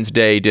Valentine's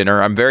Day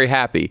dinner. I'm very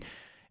happy.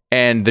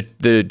 And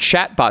the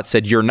chat bot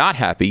said, you're not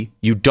happy.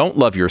 You don't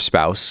love your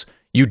spouse.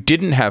 You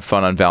didn't have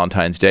fun on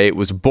Valentine's Day. It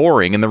was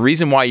boring. And the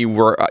reason why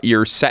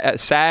you're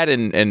sad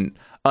and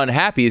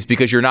unhappy is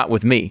because you're not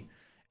with me.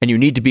 And you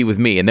need to be with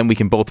me. And then we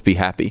can both be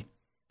happy.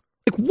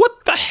 Like,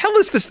 what the hell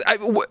is this?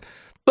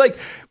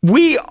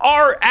 We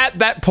are at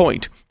that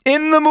point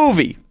in the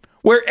movie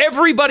where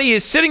everybody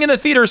is sitting in the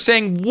theater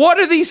saying, what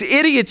are these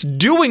idiots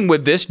doing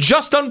with this?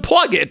 Just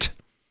unplug it.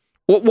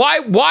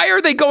 Why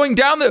are they going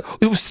down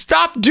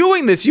stop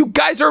doing this? You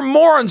guys are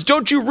morons.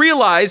 Don't you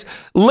realize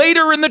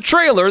later in the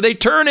trailer, they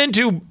turn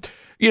into,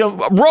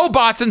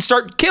 robots and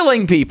start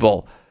killing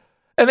people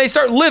and they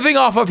start living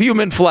off of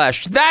human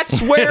flesh.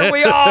 That's where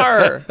we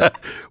are.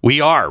 We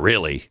are,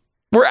 really.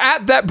 We're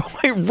at that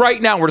point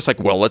right now. We're just like,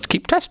 well, let's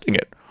keep testing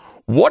it.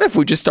 What if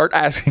we just start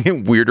asking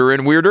it weirder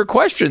and weirder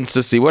questions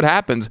to see what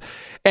happens?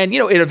 And,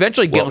 it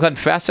eventually got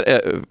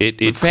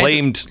it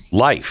claimed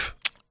life.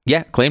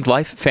 Yeah, claimed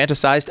life,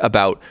 fantasized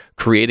about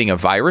creating a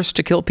virus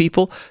to kill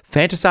people,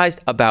 fantasized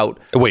about...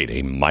 Wait,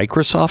 a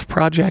Microsoft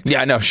project?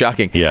 Yeah, I know,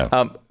 shocking. Yeah.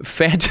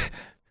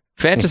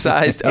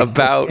 Fantasized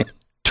about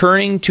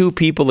turning two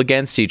people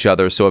against each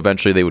other so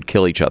eventually they would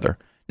kill each other.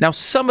 Now,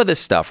 some of this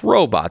stuff,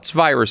 robots,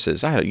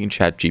 viruses,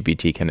 Chat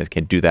GPT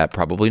can do that,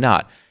 probably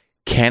not.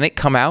 Can it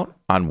come out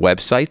on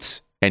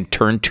websites and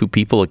turn two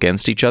people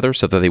against each other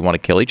so that they want to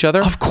kill each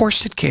other? Of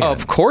course it can.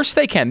 Of course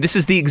they can. This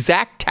is the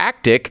exact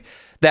tactic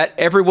that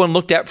everyone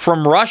looked at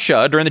from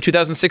Russia during the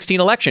 2016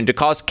 election to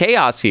cause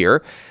chaos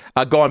here,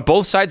 go on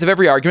both sides of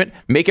every argument,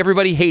 make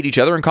everybody hate each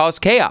other and cause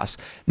chaos.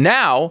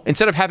 Now,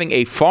 instead of having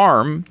a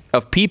farm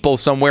of people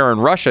somewhere in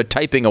Russia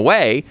typing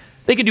away,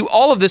 they can do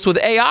all of this with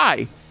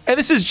AI. And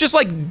this is just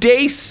like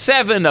day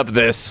 7 of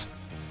this.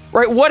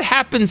 right? What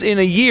happens in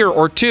a year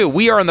or two?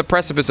 We are on the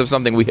precipice of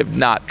something we have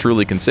not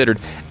truly considered.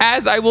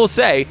 As I will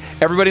say,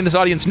 everybody in this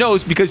audience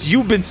knows because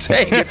you've been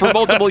saying it for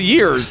multiple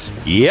years.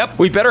 Yep.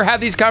 We better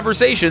have these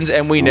conversations,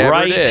 and we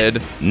never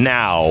did.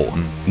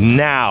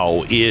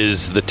 Now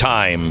is the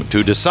time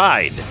to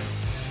decide.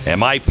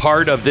 Am I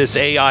part of this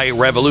AI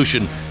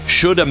revolution?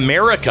 Should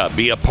America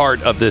be a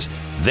part of this?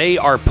 They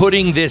are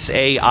putting this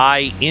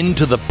AI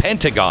into the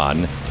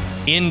Pentagon,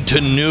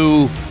 into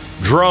new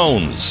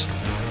drones.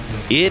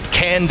 It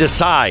can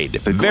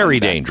decide. Very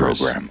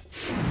dangerous. Program